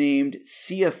guys named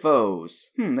CFOs.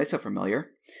 They sound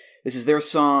familiar. This is their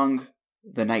song,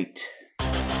 The Night. You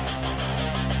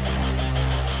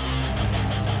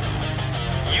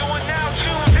are now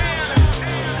tuned in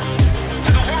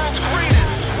to the world's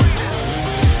greatest.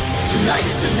 Tonight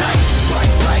is the night.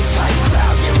 Bright lights, high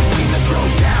crowd. Yeah, we need to throw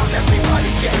down. Everybody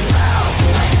get loud.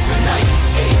 Tonight is the night.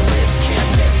 A-list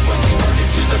can't miss when we burn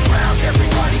it to the ground.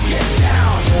 Everybody get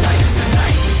down. Tonight is the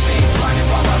night. We stay blinded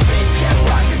while our faith kept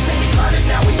rising. Stay blinded,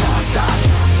 now we on top.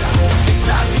 It's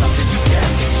not something you get.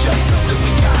 It's just something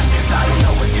we got. Cause I don't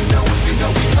know if you know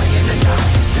we playing the night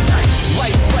tonight.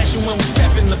 Lights flashing when we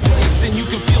step in the place, and you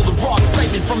can feel the raw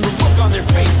excitement from the look on their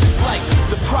face. It's like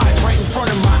the prize right in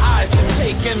front of my eyes to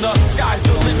take, and the sky's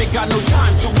the limit, got no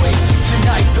time to waste.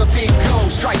 Tonight's the big go,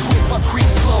 strike quick but creep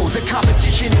slow. The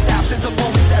competition is absent the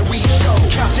moment that we show.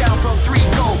 Countdown from 3,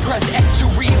 go, press X to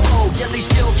reload. Yet they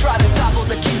still try to topple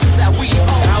the kingdom that we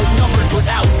own. Outnumbered but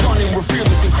outdone, and we're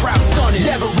fearless and crowd stunning.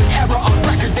 Never an error on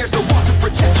record, there's no one to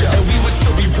protect you. And we would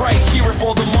still be right here if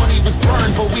all the money was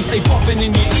burned, but we stay bumping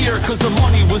in your ear cause the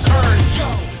money was earned.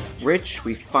 Yo. Rich,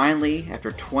 we finally,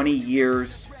 after 20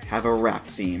 years, have a rap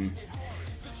theme.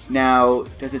 Now,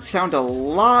 does it sound a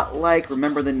lot like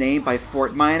Remember the Name by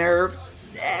Fort Minor?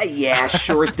 Yeah,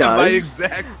 sure it does.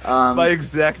 My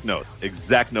exact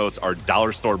notes are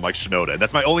Dollar Store Mike Shinoda, and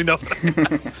that's my only note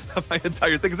of my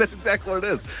entire thing, because that's exactly what it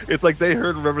is. It's like they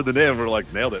heard Remember the Name, and we're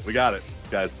like, nailed it, we got it,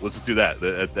 guys, let's just do that.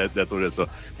 That's what it is. So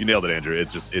you nailed it, Andrew.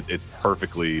 It's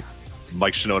perfectly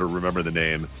Mike Shinoda, Remember the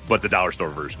Name, but the Dollar Store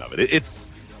version of it. It's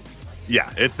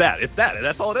that.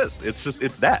 That's all it is.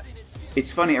 It's that. It's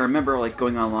funny, I remember like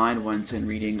going online once and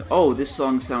reading, oh, this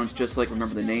song sounds just like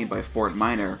Remember the Name by Fort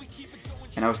Minor.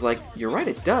 And I was like, you're right,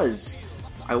 it does.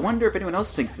 I wonder if anyone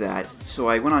else thinks that. So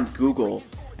I went on Google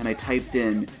and I typed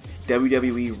in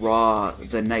WWE Raw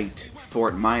The Night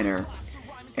Fort Minor.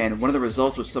 And one of the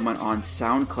results was someone on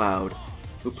SoundCloud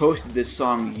who posted this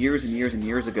song years and years and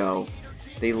years ago.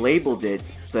 They labeled it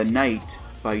The Night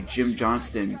by Jim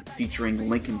Johnston featuring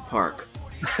Linkin Park.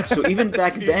 So even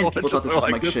back then, people thought this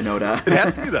was Mike Shinoda. It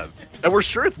has to be them. And we're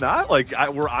sure it's not. Like,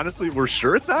 we're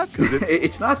sure it's not. Because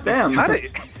it's not them.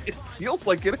 It feels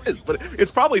like it is. But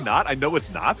it's probably not. I know it's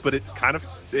not. But it kind of,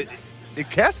 it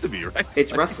has to be, right?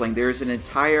 It's wrestling. There's an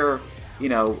entire,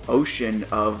 ocean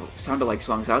of sound-alike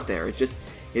songs out there. It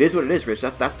is what it is, Rich.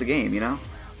 That's the game,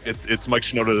 It's Mike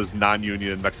Shinoda's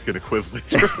non-union Mexican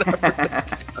equivalent.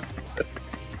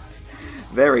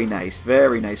 Very nice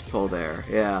pull there.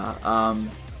 Yeah.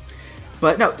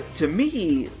 But no, to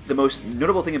me, the most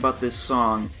notable thing about this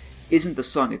song isn't the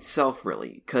song itself,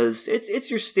 really, because it's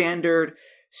your standard,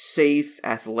 safe,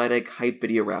 athletic, hype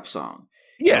video rap song.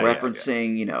 Yeah.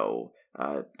 Referencing,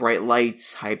 bright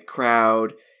lights, hype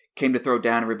crowd, came to throw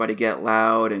down, everybody get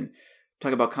loud, and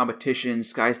talk about competition,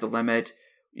 sky's the limit,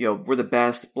 we're the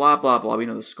best, blah, blah, blah, we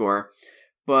know the score.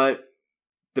 But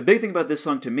the big thing about this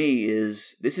song to me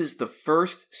is this is the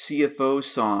first CFO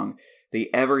song they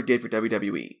ever did for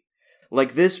WWE.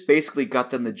 Like, this basically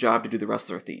got them the job to do the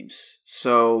wrestler themes.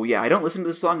 So, yeah, I don't listen to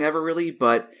this song ever really,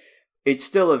 but it's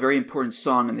still a very important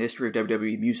song in the history of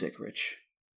WWE music, Rich.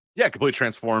 Yeah, completely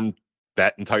transformed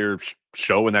that entire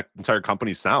show and that entire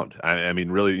company's sound. I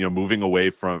mean, really, moving away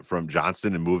from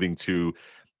Johnston and moving to,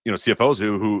 CFOs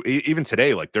who even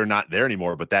today, like, they're not there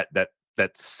anymore, but that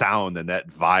sound and that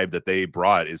vibe that they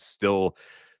brought is still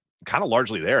kind of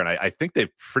largely there. And I think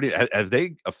they've have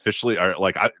they officially are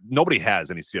like, nobody has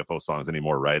any CFO songs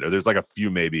anymore, right? Or there's like a few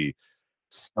maybe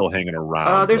still hanging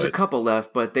around. There's a couple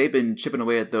left, but they've been chipping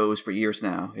away at those for years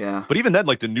now. Yeah. But even then,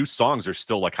 like the new songs are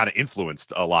still like kind of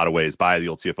influenced a lot of ways by the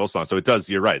old CFO song. So it does,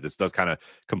 you're right. This does kind of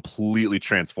completely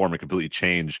transform and completely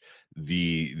change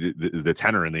the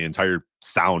tenor and the entire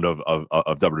sound of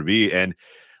WWE. And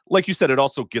like you said, it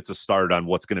also gets us started on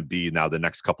what's going to be now the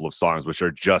next couple of songs, which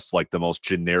are just like the most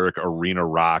generic arena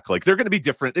rock. Like they're going to be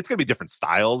different. It's going to be different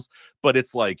styles, but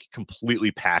it's like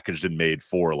completely packaged and made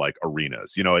for like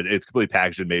arenas. You know, it's completely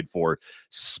packaged and made for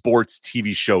sports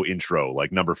TV show intro,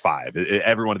 like number 5.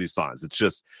 Every one of these songs, it's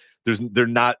just they're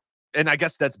not. And I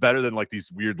guess that's better than like these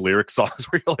weird lyric songs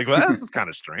where you're like, well, this is kind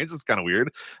of strange. This is kind of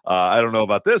weird. I don't know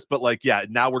about this, but like, yeah,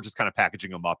 now we're just kind of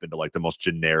packaging them up into like the most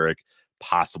generic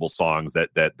possible songs that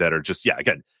are just, yeah,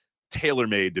 again,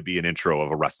 tailor-made to be an intro of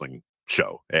a wrestling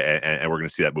show. And we're going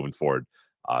to see that moving forward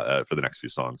for the next few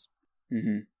songs.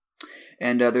 Mm-hmm.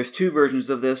 And there's 2 versions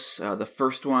of this, the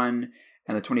first one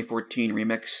and the 2014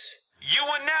 remix. You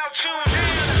are now tuned in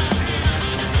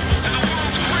to the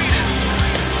world's greatest.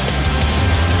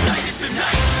 Tonight is the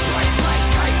night. Bright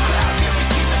lights, high crowd. Here we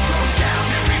keep the flow down.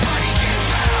 Everybody get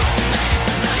loud. Tonight is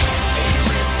the night.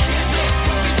 A-list, can't miss.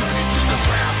 When we burn it to the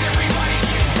ground. Everybody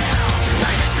get down.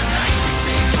 Tonight is the night. We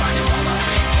stay grinding while our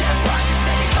faith kept rising.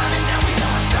 Steady climbing, now we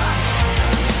on top.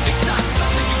 It's not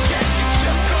something you get. It's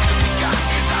just something we got.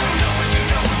 'Cause I don't know if you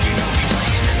know we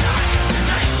playing or not.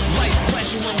 Tonight, lights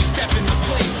flashing when we step in the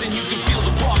place. And you can feel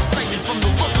the raw excitement from the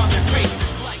look on their face.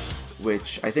 It's like,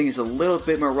 which I think is a little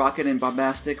bit more rockin' and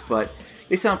bombastic, but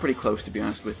they sound pretty close, to be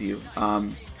honest with you.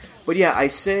 But yeah, I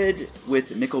said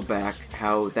with Nickelback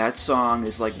how that song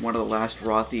is like one of the last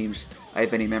Raw themes I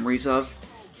have any memories of.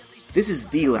 This is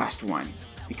the last one,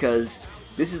 because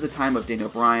this is the time of Daniel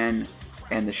Bryan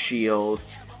and The Shield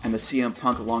and the CM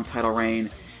Punk long title reign,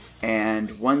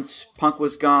 and once Punk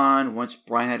was gone, once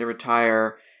Bryan had to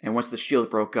retire, and once The Shield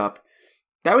broke up,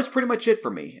 that was pretty much it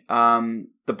for me.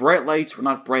 The bright lights were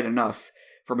not bright enough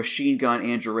for Machine Gun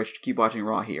Andrew Rich to keep watching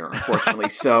Raw here, unfortunately.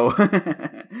 So,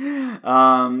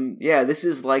 yeah, this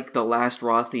is like the last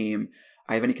Raw theme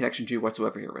I have any connection to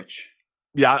whatsoever here, Rich.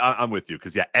 Yeah, I'm with you,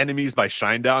 because yeah, Enemies by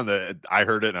Shinedown, I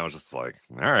heard it and I was just like,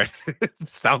 all right,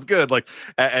 sounds good. Like,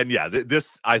 and yeah,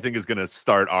 this I think is going to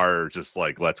start our just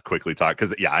like, let's quickly talk,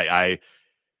 because yeah, I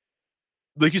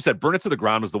like you said, Burn It to the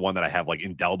Ground was the one that I have like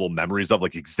indelible memories of,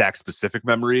 like exact specific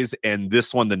memories. And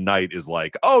this one, The Night, is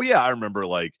like, oh yeah, I remember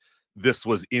like this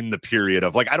was in the period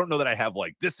of like, I don't know that I have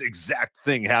like this exact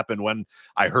thing happened when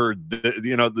I heard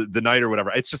the Night or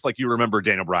whatever. It's just like, you remember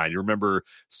Daniel Bryan, you remember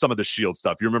some of the Shield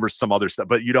stuff, you remember some other stuff,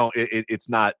 but you don't, it's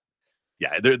not,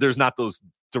 yeah, there's not those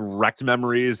direct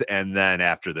memories. And then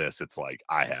after this, it's like,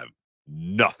 I have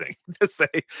nothing to say,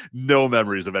 no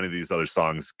memories of any of these other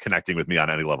songs connecting with me on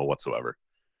any level whatsoever.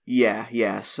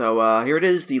 Yeah. So here it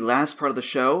is, the last part of the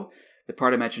show, the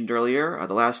part I mentioned earlier,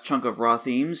 the last chunk of Raw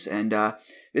themes, and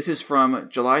this is from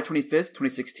July 25th,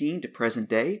 2016 to present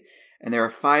day, and there are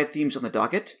 5 themes on the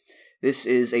docket. This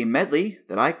is a medley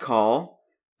that I call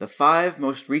the 5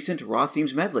 most recent Raw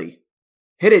themes medley.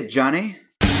 Hit it, Johnny!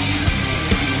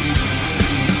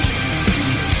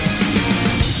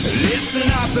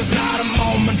 listen up, there's not a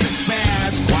moment to spare.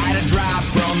 It's quite a drop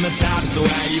from the top, so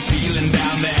how you feeling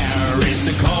down there? It's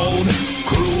a cold,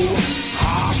 cruel,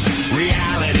 harsh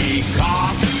reality.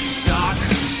 Caught, stuck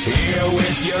here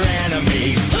with your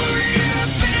enemies. Who do you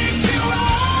think you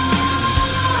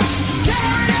are?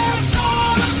 Tearing us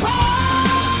all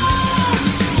apart.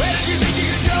 Where did you think you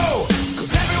could go?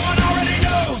 'Cause everyone already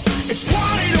knows it's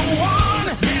 20 to 1.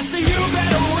 Yeah, so you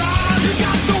better run. You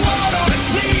got the world on its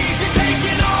knees. You're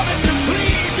taking all that you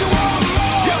please. You want more.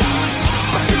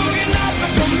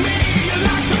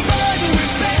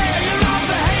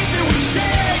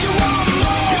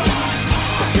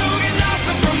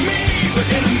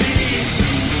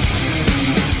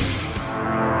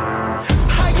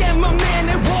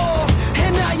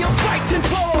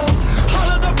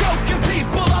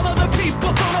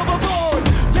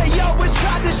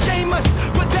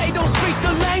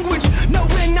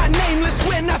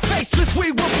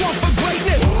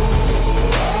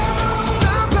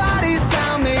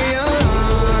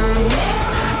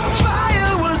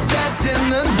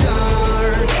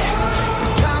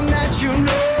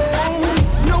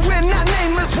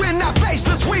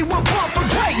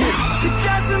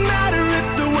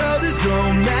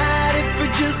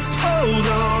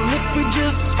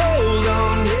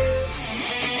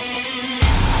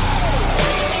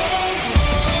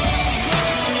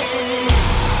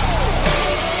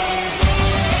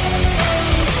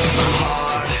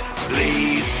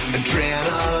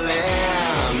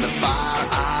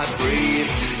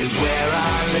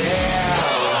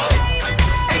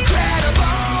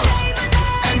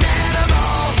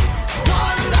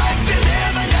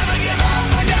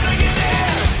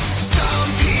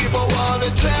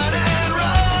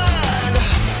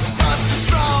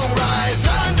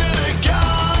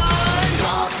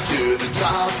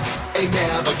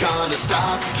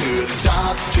 the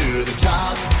top, to the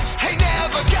top. Ain't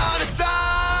never gonna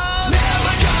stop.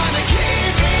 Never gonna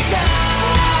keep me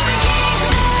down.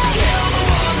 Still the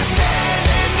one that's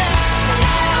standing now.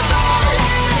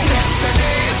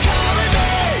 Destiny is calling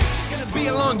me. Gonna be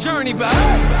a long journey, but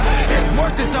it's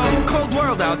worth it though. Cold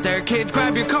world out there, kids,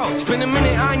 grab your coats. Been a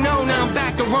minute, I know, now I'm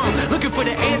back to Rome. Looking for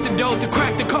the antidote to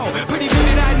crack the code. Pretty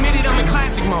good, I admit it, I'm in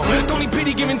classic mode. Don't need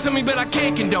pity given to me, but I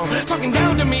can't condone. Talking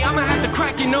down to me, I'ma have to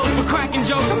crack your nose for cracking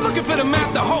jokes. I'm looking for the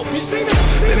map, the hope. You see me?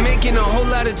 Been making a whole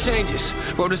lot of changes.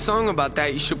 Wrote a song about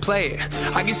that, you should play it.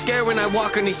 I get scared when I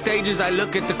walk on these stages. I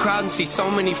look at the crowd and see so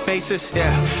many faces.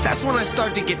 Yeah, that's when I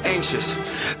start to get anxious.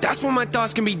 That's when my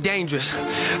thoughts can be dangerous.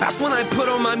 That's when I put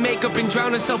on my makeup and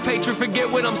drown in self-hatred. Forget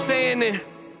what I'm saying and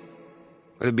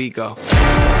where the beat go?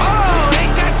 Oh,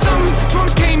 ain't that something?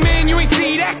 Drums came in, you ain't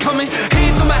see that coming.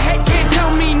 Hands on my head, can't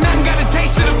tell me nothing. Got a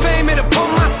taste of the fame, it'll pull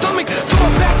my stomach. Throw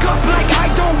it back up like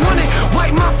I don't want it.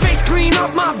 Wipe my face, clean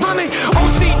up my vomit.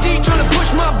 OCD trying to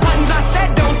push my buttons. I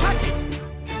said don't touch it.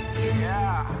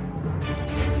 Yeah.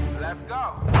 Let's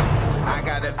go. I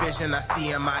got a vision I see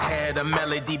in my head, a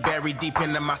melody buried deep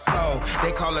into my soul.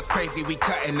 They call us crazy, we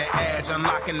cutting the edge,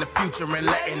 unlocking the future and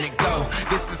letting it go.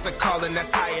 This is a calling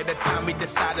that's higher the time we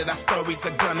decided our stories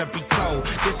are gonna be told.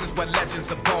 This is what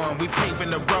legends are born, we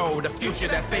paving the road, a future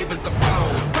that favors the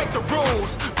bold. Break the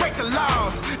rules, break the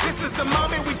laws, this is the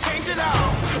moment we change it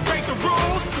all. Break the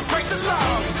rules, break the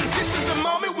laws, this is the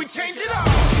moment we change it all.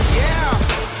 Yeah,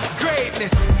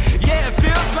 greatness, yeah, it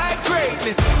feels like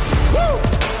greatness. Woo!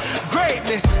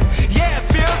 Greatness, yeah, it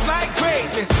feels like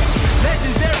greatness.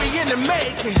 Legendary in the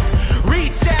making.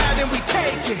 Reach out and we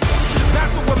take it.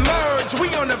 About to emerge,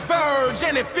 we on the verge,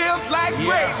 and it feels like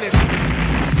greatness.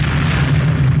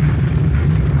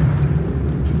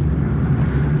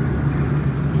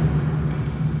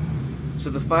 So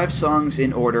the 5 songs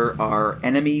in order are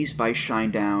Enemies by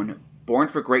Shinedown, Born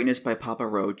for Greatness by Papa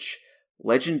Roach,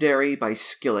 Legendary by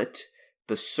Skillet,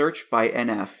 The Search by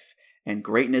NF, and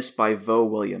Greatness by Vo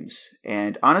Williams.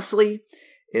 And honestly,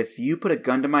 if you put a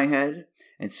gun to my head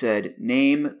and said,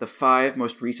 name the 5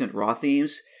 most recent Raw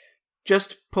themes,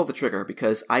 just pull the trigger,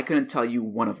 because I couldn't tell you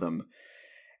one of them.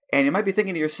 And you might be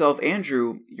thinking to yourself,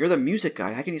 Andrew, you're the music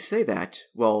guy, how can you say that?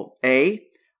 Well, A,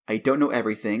 I don't know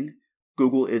everything.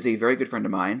 Google is a very good friend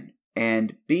of mine.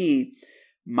 And B,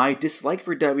 my dislike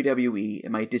for WWE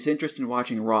and my disinterest in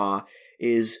watching Raw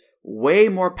is way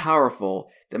more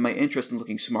powerful than my interest in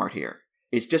looking smart here.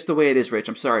 It's just the way it is, Rich.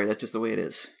 I'm sorry. That's just the way it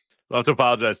is. You'll have to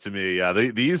apologize to me. Yeah,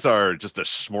 these are just a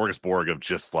smorgasbord of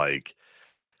just like,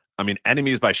 I mean,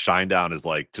 Enemies by Shinedown is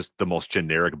like just the most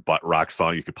generic butt rock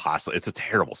song you could possibly. It's a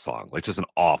terrible song. Like, just an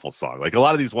awful song. Like, a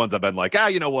lot of these ones I've been like,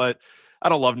 you know what? I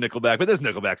don't love Nickelback, but this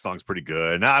Nickelback song's pretty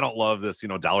good. And I don't love this,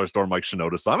 Dollar Store Mike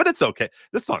Shinoda song, but it's okay.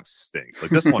 This song stinks.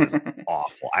 Like, this one is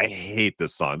awful. I hate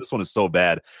this song. This one is so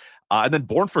bad. And then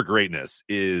Born for Greatness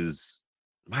is,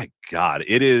 my God,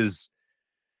 it's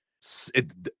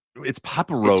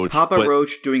Papa Roach. It's Papa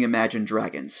Roach doing Imagine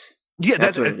Dragons. Yeah,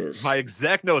 that's what it is. My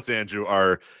exact notes, Andrew,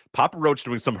 are Papa Roach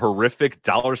doing some horrific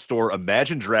dollar store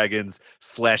Imagine Dragons /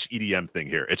 EDM thing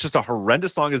here. It's just a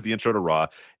horrendous song as the intro to Raw,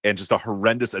 and just a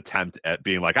horrendous attempt at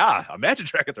being like, Imagine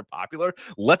Dragons are popular.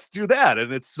 Let's do that.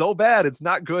 And it's so bad. It's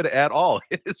not good at all.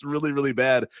 It is really, really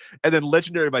bad. And then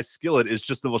Legendary by Skillet is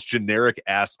just the most generic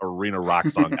ass arena rock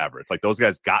song ever. It's like those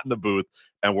guys got in the booth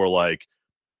and were like,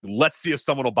 let's see if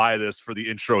someone will buy this for the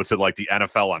intro to like the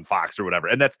NFL on Fox or whatever.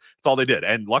 And that's all they did.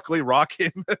 And luckily Raw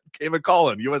came and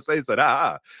calling. USA said,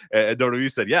 and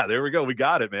WWE said, yeah, there we go. We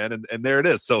got it, man. And there it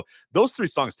is. So those 3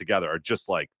 songs together are just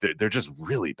like, they're just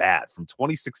really bad from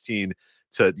 2016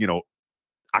 to,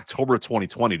 October of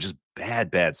 2020, just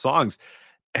bad songs.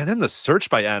 And then The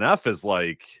Search by NF is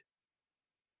like,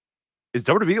 is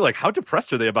WWE like, how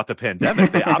depressed are they about the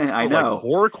pandemic? They opt for I know. Like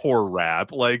horrorcore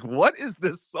rap. Like, what is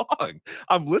this song?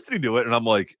 I'm listening to it and I'm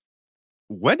like,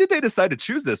 when did they decide to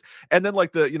choose this? And then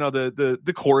like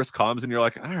the chorus comes and you're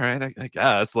like, all right, I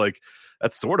guess like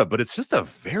that's sort of, but it's just a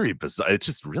very bizarre, it's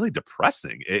just really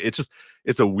depressing. It's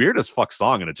a weird as fuck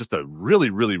song. And it's just a really,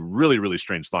 really, really, really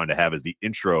strange song to have as the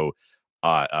intro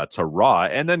to Raw.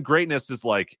 And then Greatness is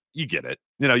like, you get it.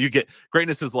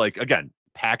 Greatness is like, again,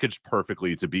 packaged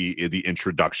perfectly to be the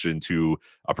introduction to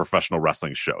a professional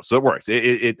wrestling show. So it works.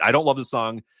 I don't love the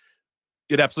song.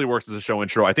 It absolutely works as a show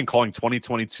intro. I think calling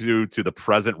 2022 to the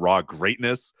present Raw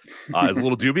greatness is a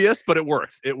little dubious, but it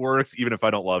works. It works even if I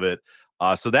don't love it.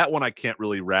 So that one I can't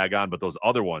really rag on, but those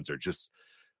other ones are just,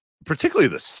 particularly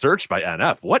The Search by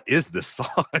NF. What is this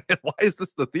song? And why is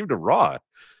this the theme to Raw?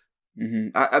 Mm-hmm.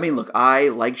 I mean, look, I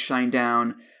like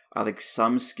Shinedown. I like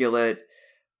some Skillet.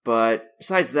 But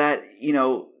besides that,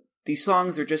 these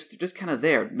songs are just kind of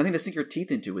there. Nothing to sink your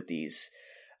teeth into with these.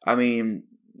 I mean,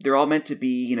 they're all meant to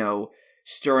be, you know,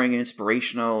 stirring and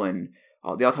inspirational, and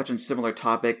they all touch on similar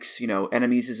topics. You know,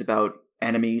 Enemies is about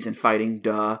enemies and fighting,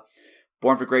 duh.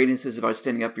 Born for Greatness is about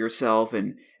standing up for yourself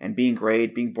and being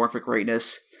great, being born for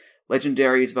greatness.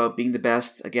 Legendary is about being the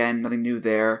best. Again, nothing new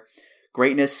there.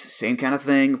 Greatness, same kind of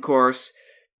thing, of course.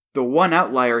 The one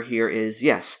outlier here is,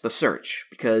 yes, The Search,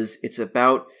 because it's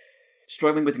about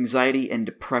struggling with anxiety and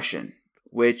depression,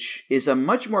 which is a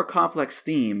much more complex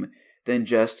theme than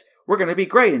just, we're going to be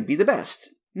great and be the best.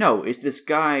 No, it's this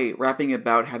guy rapping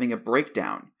about having a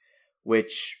breakdown,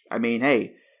 which, I mean,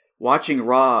 hey, watching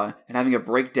Raw and having a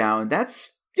breakdown,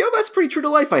 that's pretty true to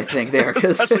life, I think, there.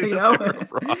 Because, you know,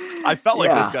 I felt like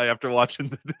this guy after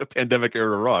watching the pandemic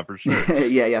era Raw, for sure.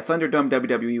 yeah, Thunderdome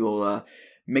WWE will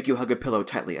make you hug a pillow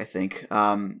tightly, I think.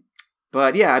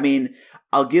 But yeah, I mean,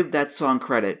 I'll give that song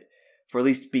credit for at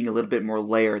least being a little bit more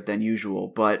layered than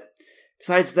usual. But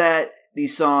besides that,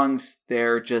 these songs,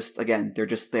 they're just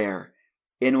there.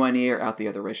 In one ear, out the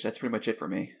other, Rich. That's pretty much it for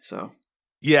me, so...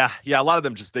 Yeah, a lot of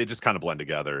them just kind of blend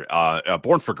together.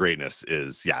 Born for Greatness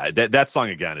is that song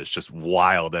again is just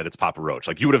wild that it's Papa Roach.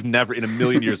 Like, you would have never in a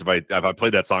million years if I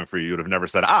played that song for you, you would have never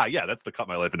said, that's the Cut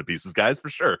My Life Into Pieces guys for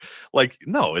sure. Like,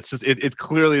 no, it's just it's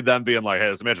clearly them being like, hey,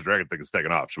 this Imagine Dragon thing is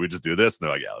taking off. Should we just do this? And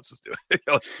they're like, yeah, let's just do it.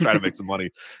 Let's just try to make some money.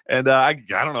 And I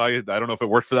don't know. I don't know if it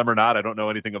worked for them or not. I don't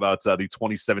know anything about the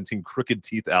 2017 Crooked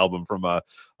Teeth album from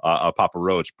Papa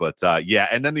Roach, but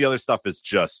and then the other stuff is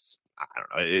just, I don't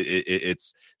know.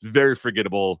 It's very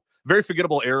forgettable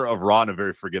era of Raw and a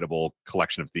very forgettable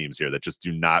collection of themes here that just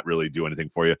do not really do anything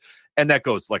for you. And that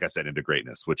goes, like I said, into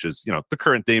Greatness, which is, you know, the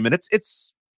current theme. And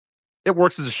it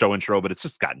works as a show intro, but it's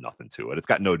just got nothing to it. It's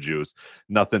got no juice,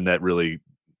 nothing that really,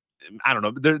 I don't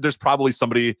know. There's probably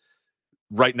somebody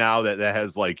right now that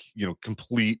has, like, you know,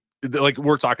 complete, like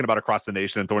we're talking about Across the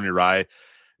Nation and Thorn in Your Eye.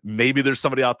 Maybe there's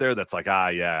somebody out there that's like,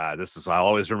 this is, I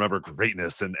always remember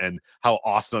Greatness and how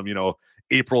awesome, you know,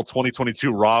 April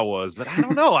 2022 Raw was. But I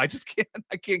don't know. I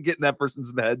can't get in that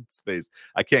person's head space.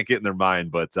 I can't get in their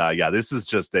mind. But this is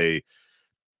just a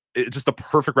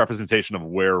perfect representation of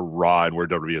where Raw and where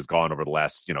WWE has gone over the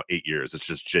last, you know, 8 years. It's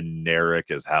just generic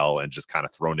as hell and just kind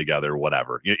of thrown together,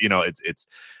 whatever. You know,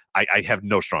 I have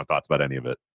no strong thoughts about any of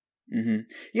it. Mm-hmm.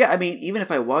 Yeah, I mean, even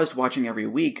if I was watching every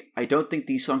week, I don't think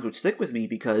these songs would stick with me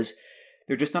because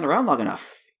they're just not around long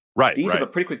enough. Right. These have a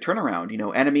pretty quick turnaround. You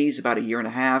know, Enemies, about a year and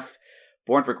a half.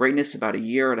 Born for Greatness, about a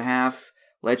year and a half.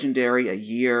 Legendary, a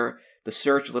year. The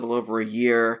Search, a little over a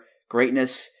year.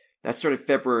 Greatness, that started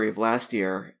February of last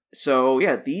year. So,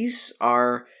 yeah, these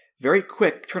are very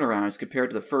quick turnarounds compared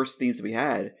to the first themes that we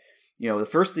had. You know, the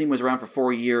first theme was around for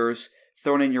 4 years.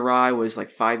 Thorn in Your Eye was like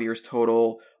 5 years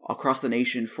total. Across the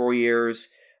Nation, 4 years.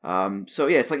 So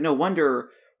yeah, it's like no wonder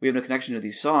we have no connection to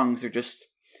these songs. They're just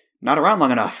not around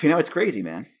long enough. You know, it's crazy,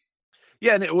 man.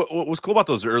 Yeah, and what was cool about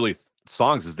those early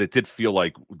songs is they did feel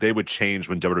like they would change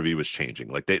when WWE was changing.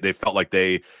 Like they felt like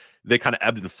they kind of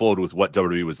ebbed and flowed with what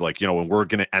WWE was like. You know, when we're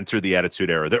going to enter the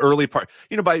Attitude Era, the early part,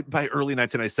 you know, by early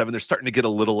 1997, they're starting to get a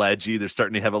little edgy. They're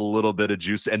starting to have a little bit of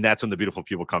juice, and that's when the Beautiful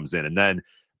People comes in, and then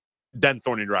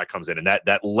Thorn in Your Eye comes in, and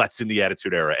that lets in the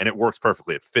Attitude Era, and it works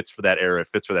perfectly. It fits for that era. It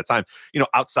fits for that time. You know,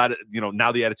 outside of, you know,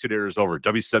 now the Attitude Era is over.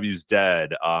 WCW's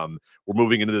dead. We're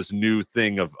moving into this new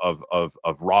thing of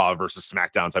Raw versus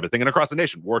SmackDown type of thing, and Across the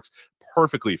Nation works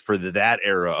perfectly for that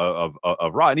era of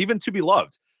Raw, and even To Be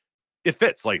Loved. It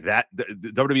fits like that. The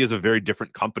WWE is a very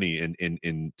different company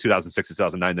in 2006 to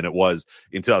 2009 than it was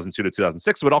in 2002 to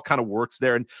 2006. So it all kind of works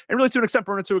there, and really to an extent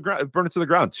burn it to the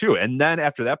ground too. And then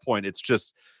after that point, it's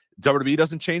just WWE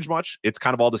doesn't change much. It's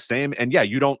kind of all the same. And yeah,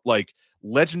 you don't like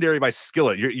Legendary by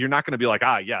Skillet. You're not going to be like,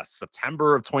 yes,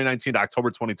 September of 2019 to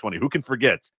October 2020. Who can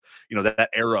forget, you know, that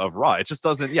era of Raw? It just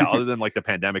doesn't, other than like the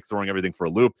pandemic throwing everything for a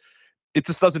loop, it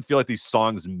just doesn't feel like these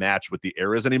songs match with the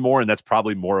eras anymore. And that's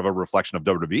probably more of a reflection of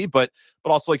WWE. But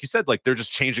also, like you said, like they're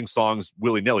just changing songs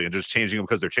willy-nilly and just changing them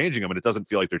because they're changing them. And it doesn't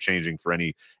feel like they're changing for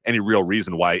any real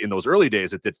reason why. In those early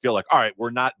days, it did feel like, all right, we're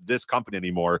not this company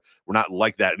anymore. We're not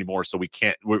like that anymore. So we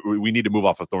need to move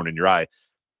off of Thorn in Your Eye.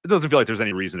 It doesn't feel like there's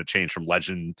any reason to change from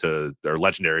Legendary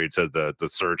to the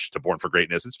Search to Born for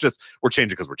Greatness. It's just we're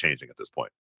changing because we're changing at this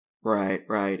point. Right.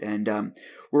 And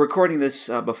we're recording this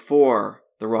before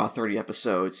the Raw 30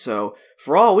 episode, so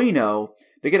for all we know,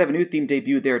 they could have a new theme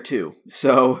debut there too.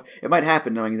 So it might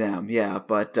happen knowing them, yeah.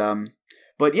 But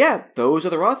yeah, those are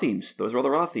the Raw themes. Those are all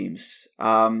the Raw themes.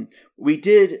 We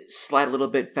did slide a little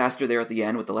bit faster there at the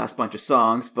end with the last bunch of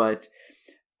songs, but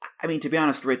I mean, to be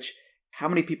honest, Rich, how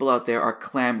many people out there are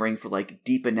clamoring for like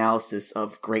deep analysis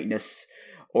of Greatness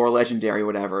or Legendary or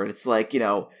whatever? It's like, you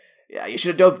know, yeah, you should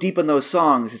have dove deep in those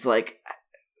songs. It's like,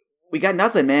 we got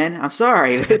nothing, man. I'm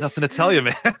sorry. I got nothing to tell you,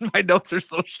 man. My notes are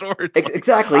so short.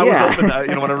 Exactly. I yeah. was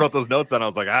hoping, when I wrote those notes down, I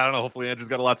was like, I don't know. Hopefully, Andrew's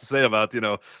got a lot to say about,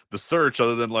 the search,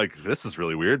 other than like, this is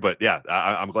really weird. But yeah,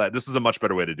 I'm glad this is a much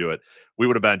better way to do it. We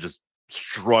would have been just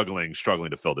struggling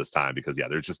to fill this time because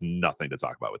there's just nothing to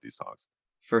talk about with these songs.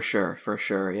 For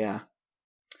sure. Yeah.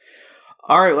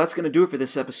 All right, well, that's going to do it for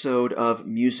this episode of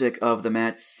Music of the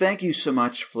Mat. Thank you so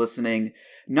much for listening,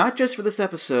 not just for this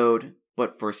episode,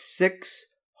 but for 6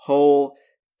 whole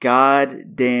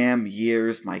goddamn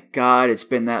years. My God, it's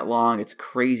been that long. It's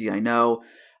crazy, I know.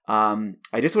 I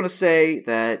just want to say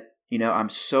that, I'm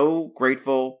so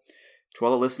grateful to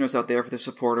all the listeners out there for their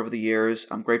support over the years.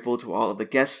 I'm grateful to all of the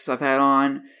guests I've had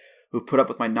on who put up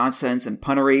with my nonsense and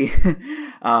punnery.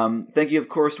 Thank you, of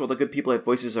course, to all the good people at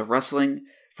Voices of Wrestling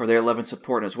for their love and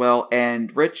support as well.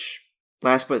 And Rich,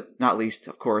 last but not least,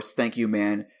 of course, thank you,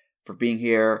 man, for being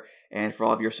here and for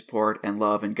all of your support and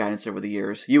love and guidance over the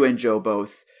years. You and Joe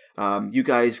both. You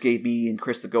guys gave me and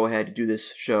Chris the go-ahead to do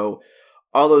this show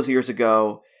all those years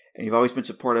ago, and you've always been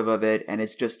supportive of it, and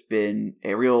it's just been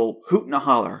a real hoot and a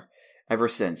holler ever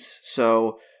since.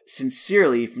 So,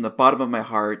 sincerely, from the bottom of my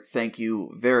heart, thank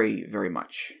you very, very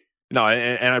much. No,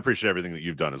 and I appreciate everything that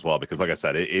you've done as well, because like I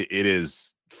said, it is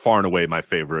far and away my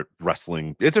favorite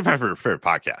wrestling. It's my favorite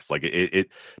podcast. Like it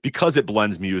because it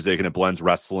blends music and it blends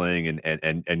wrestling,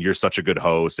 and you're such a good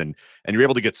host, and you're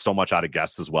able to get so much out of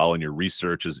guests as well, and your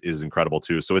research is incredible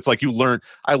too. So it's like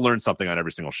I learn something on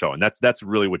every single show, and that's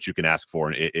really what you can ask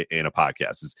for in a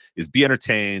podcast is be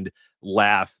entertained,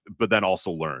 laugh, but then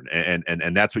also learn,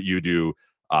 and that's what you do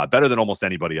better than almost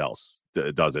anybody else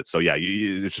does it. So yeah,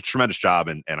 it's a tremendous job,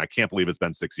 and I can't believe it's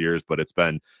been 6 years, but it's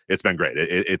been great.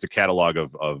 It's a catalog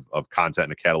of content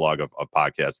and a catalog of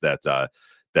podcasts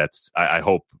that's I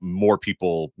hope more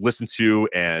people listen to.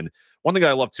 And one thing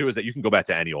I love too is that you can go back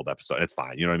to any old episode and it's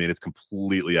fine. You know what I mean? It's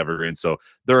completely evergreen. So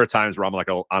there are times where I'm like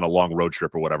on a long road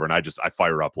trip or whatever, and I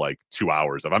fire up like 2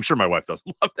 hours of, I'm sure my wife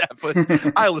doesn't love that,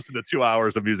 but I listen to 2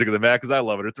 hours of Music of the Mat because I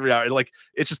love it, or 3 hours. Like,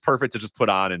 it's just perfect to just put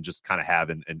on and just kind of have,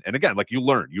 and again, like, you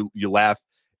learn, you laugh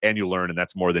and you learn, and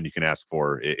that's more than you can ask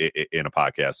for in a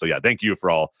podcast. So yeah, thank you for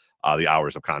all the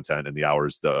hours of content and the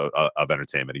hours of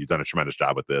entertainment. You've done a tremendous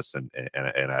job with this, and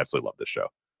I absolutely love this show.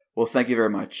 Well, thank you very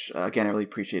much. Again, I really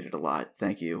appreciate it a lot.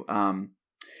 Thank you.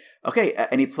 Okay,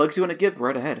 any plugs you want to give? Go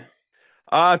right ahead.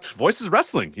 Voices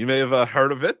Wrestling. You may have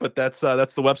heard of it, but that's the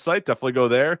website. Definitely go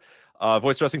there.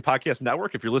 Voice Wrestling Podcast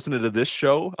Network. If you're listening to this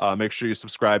show, make sure you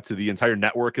subscribe to the entire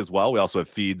network as well. We also have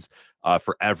feeds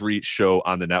for every show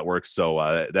on the network,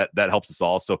 so that helps us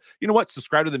all. So you know what?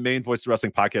 Subscribe to the main Voice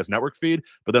Wrestling Podcast Network feed,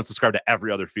 but then subscribe to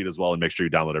every other feed as well, and make sure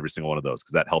you download every single one of those,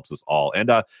 because that helps us all.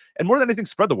 And more than anything,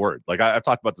 spread the word. Like I've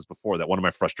talked about this before, that one of my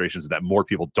frustrations is that more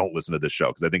people don't listen to this show,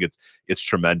 because I think it's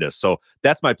tremendous. So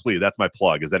that's my plea. That's my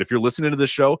plug, is that if you're listening to this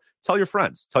show, tell your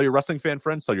friends, tell your wrestling fan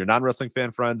friends, tell your non-wrestling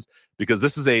fan friends, because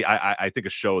this is I think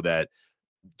a show that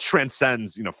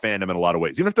transcends fandom in a lot of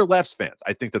ways. Even if they're lapsed fans,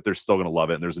 I think that they're still going to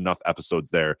love it, and there's enough episodes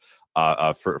there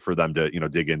for them to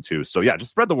dig into. So yeah,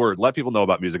 just spread the word, let people know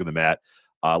about Music of the Mat,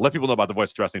 let people know about the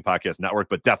Voice Wrestling Podcast Network,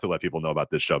 but definitely let people know about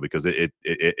this show, because it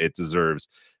deserves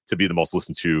to be the most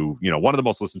listened to, one of the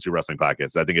most listened to wrestling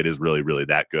podcasts. I think it is really, really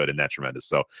that good and that tremendous.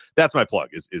 So that's my plug,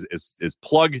 is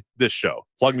plug this show,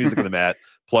 plug Music of the Mat,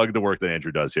 plug the work that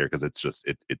Andrew does here, because it's just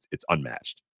it's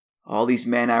unmatched. All these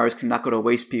man hours cannot go to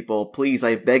waste, people. Please,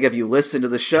 I beg of you, listen to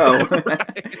the show.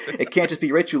 It can't just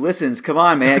be Rich who listens. Come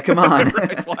on, man. Come on.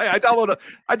 Right. Well, I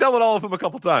download all of them a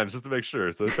couple times just to make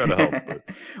sure. So trying to help. But.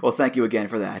 Well, thank you again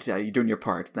for that. You're doing your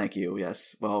part. Thank you.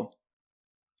 Yes. Well,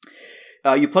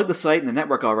 you plugged the site and the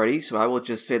network already, so I will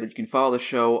just say that you can follow the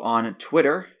show on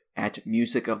Twitter at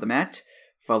Music of the Mat.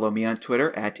 Follow me on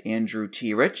Twitter at Andrew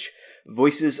T. Rich.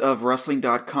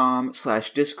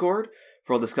 VoicesOfWrestling.com/Discord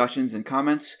for all discussions and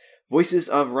comments.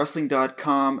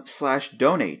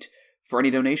 VoicesOfWrestling.com/donate for any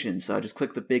donations. Just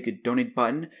click the big donate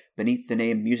button beneath the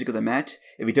name Music of the Mat.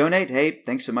 If you donate, hey,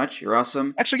 thanks so much. You're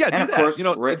awesome. Actually, yeah, and do that. Course,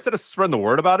 instead of spreading the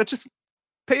word about it, just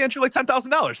pay Andrew like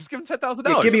 $10,000. Just give him $10,000.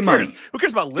 Yeah, give me money. Who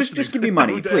cares about listening? Just give me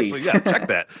money, please. Actually, check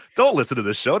that. Don't listen to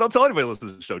this show. Don't tell anybody to listen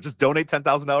to the show. Just donate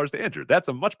 $10,000 to Andrew. That's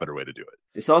a much better way to do it.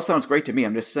 This all sounds great to me.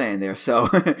 I'm just saying there. So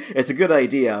it's a good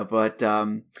idea. But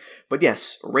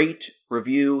yes, rate,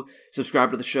 review,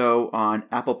 subscribe to the show on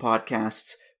Apple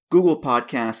Podcasts, Google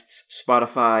Podcasts,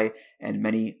 Spotify, and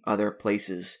many other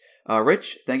places.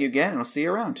 Rich, thank you again, and I'll see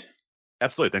you around.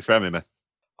 Absolutely. Thanks for having me, man.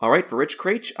 All right, for Rich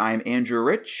Craich, I'm Andrew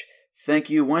Rich.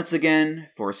 Thank you once again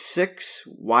for 6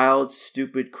 wild,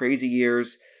 stupid, crazy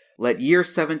years. Let year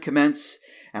 7 commence,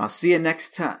 and I'll see you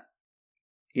next time.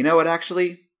 You know what,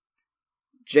 actually?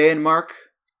 Jay and Mark,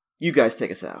 you guys take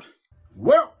us out.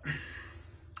 Well,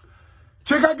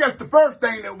 Chick, I guess the first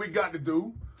thing that we got to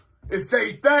do is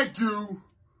say thank you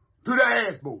to the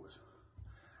Ass Boys.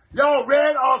 Y'all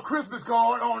read our Christmas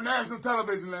card on national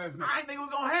television last night. I didn't think we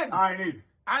was going to have it. I ain't either.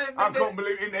 I couldn't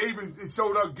believe it. And they even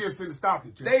showed us gifts in the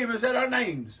stocking. They even said our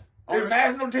names on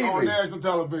national TV. On national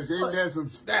television. Ain't that some...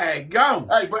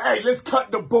 Daggone. Hey, let's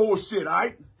cut the bullshit, all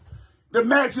right? The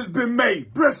match has been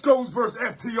made. Briscoes versus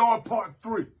FTR Part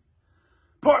 3.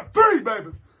 Part 3, baby.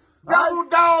 Double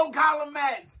dog collar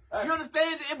match. Hey. You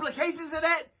understand the implications of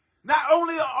that? Not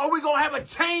only are we going to have a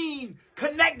chain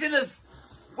connecting us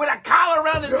with a collar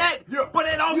around the neck, but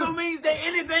it also means that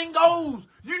anything goes.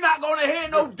 You're not going to hear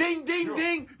no ding, ding,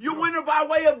 ding. You winner by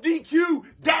way of DQ.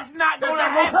 That's not going to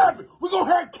happen. We're going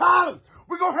to have collars.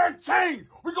 We're going to have chains.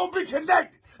 We're going to be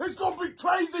connected. It's going to be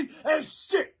crazy as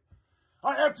shit.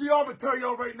 FTR, I'm going to tell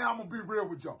y'all right now, I'm going to be real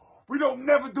with y'all. We don't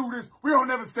never do this. We don't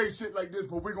never say shit like this,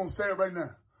 but we're going to say it right now.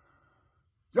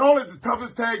 Y'all is the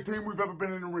toughest tag team we've ever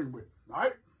been in the ring with, all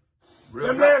right?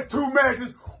 Them last 2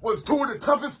 matches was 2 of the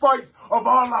toughest fights of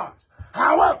our lives.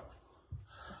 However,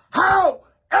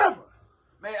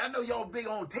 man, I know y'all big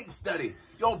on tape study.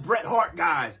 Y'all Bret Hart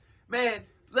guys. Man,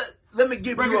 let me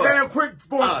give bring you it down quick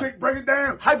before bring it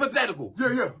down. Hypothetical.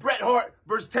 Yeah. Bret Hart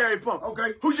versus Terry Funk.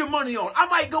 Okay. Who's your money on? I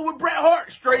might go with Bret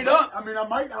Hart straight up. I mean, I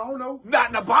might. I don't know. Not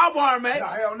in a barbed wire match. No,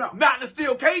 hell no. Not in a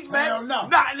steel cage match. Hell no.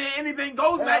 Not in an anything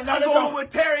goes match. I'm going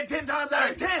with Terry 10 times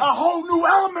out of 10. A whole new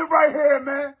element right here,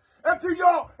 man.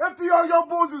 FTR, y'all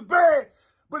boys is bad,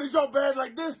 but is y'all bad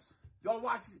like this? Y'all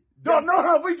watch it. Y'all know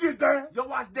how we get down. Y'all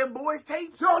watch them boys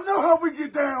tapes? Y'all know how we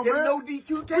get down, them man. No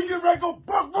DQ tapes? We get ready to go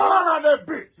buck wild out that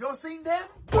bitch. Y'all seen them?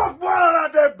 Buck wild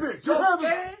out that bitch. Y'all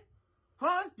scared?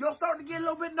 Huh? Y'all starting to get a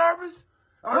little bit nervous?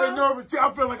 I ain't nervous.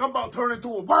 I feel like I'm about to turn into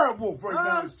a werewolf right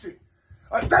now and shit.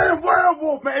 A damn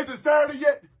werewolf, man. Is it Saturday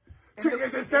yet? In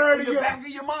the back of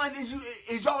your mind,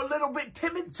 is y'all a little bit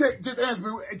timid? Check, just ask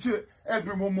me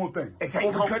one more thing.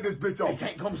 Before we cut this bitch off. It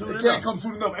can't come soon enough. It can't come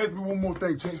soon enough. Ask me one more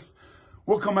thing, Check.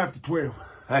 What come after 12?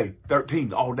 Hey,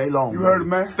 13 all day long. You heard it,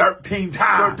 man? 13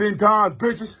 times. 13 times,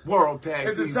 bitches. World Tag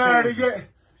Is it Saturday yet?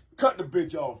 Cut the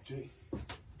bitch off, Check.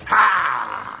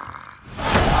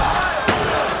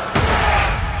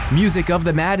 Music of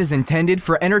the Mat is intended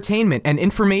for entertainment and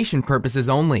information purposes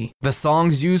only. The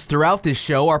songs used throughout this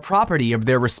show are property of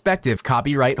their respective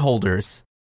copyright holders.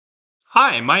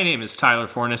 Hi, my name is Tyler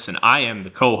Fornes, and I am the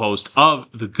co-host of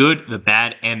The Good, the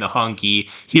Bad, and the Hunky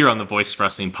here on the Voice of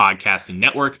Wrestling Podcasting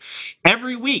Network.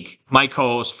 Every week, my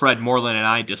co-host Fred Moreland and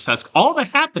I discuss all the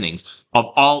happenings of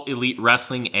All Elite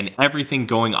Wrestling and everything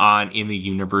going on in the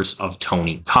universe of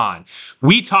Tony Khan.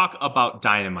 We talk about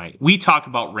Dynamite, we talk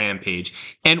about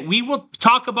Rampage, and we will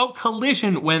talk about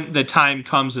Collision when the time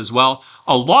comes as well,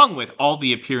 along with all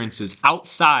the appearances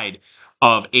outside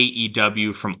of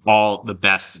AEW from all the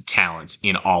best talents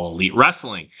in All Elite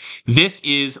Wrestling. This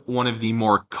is one of the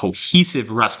more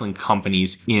cohesive wrestling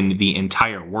companies in the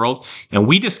entire world, and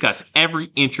we discuss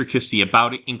every intricacy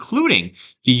about it, including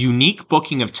the unique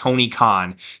booking of Tony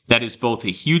Khan that is both a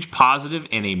huge positive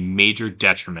and a major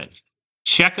detriment.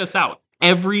 Check us out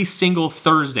every single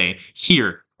Thursday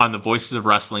here on the Voices of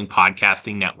Wrestling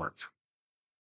Podcasting Network.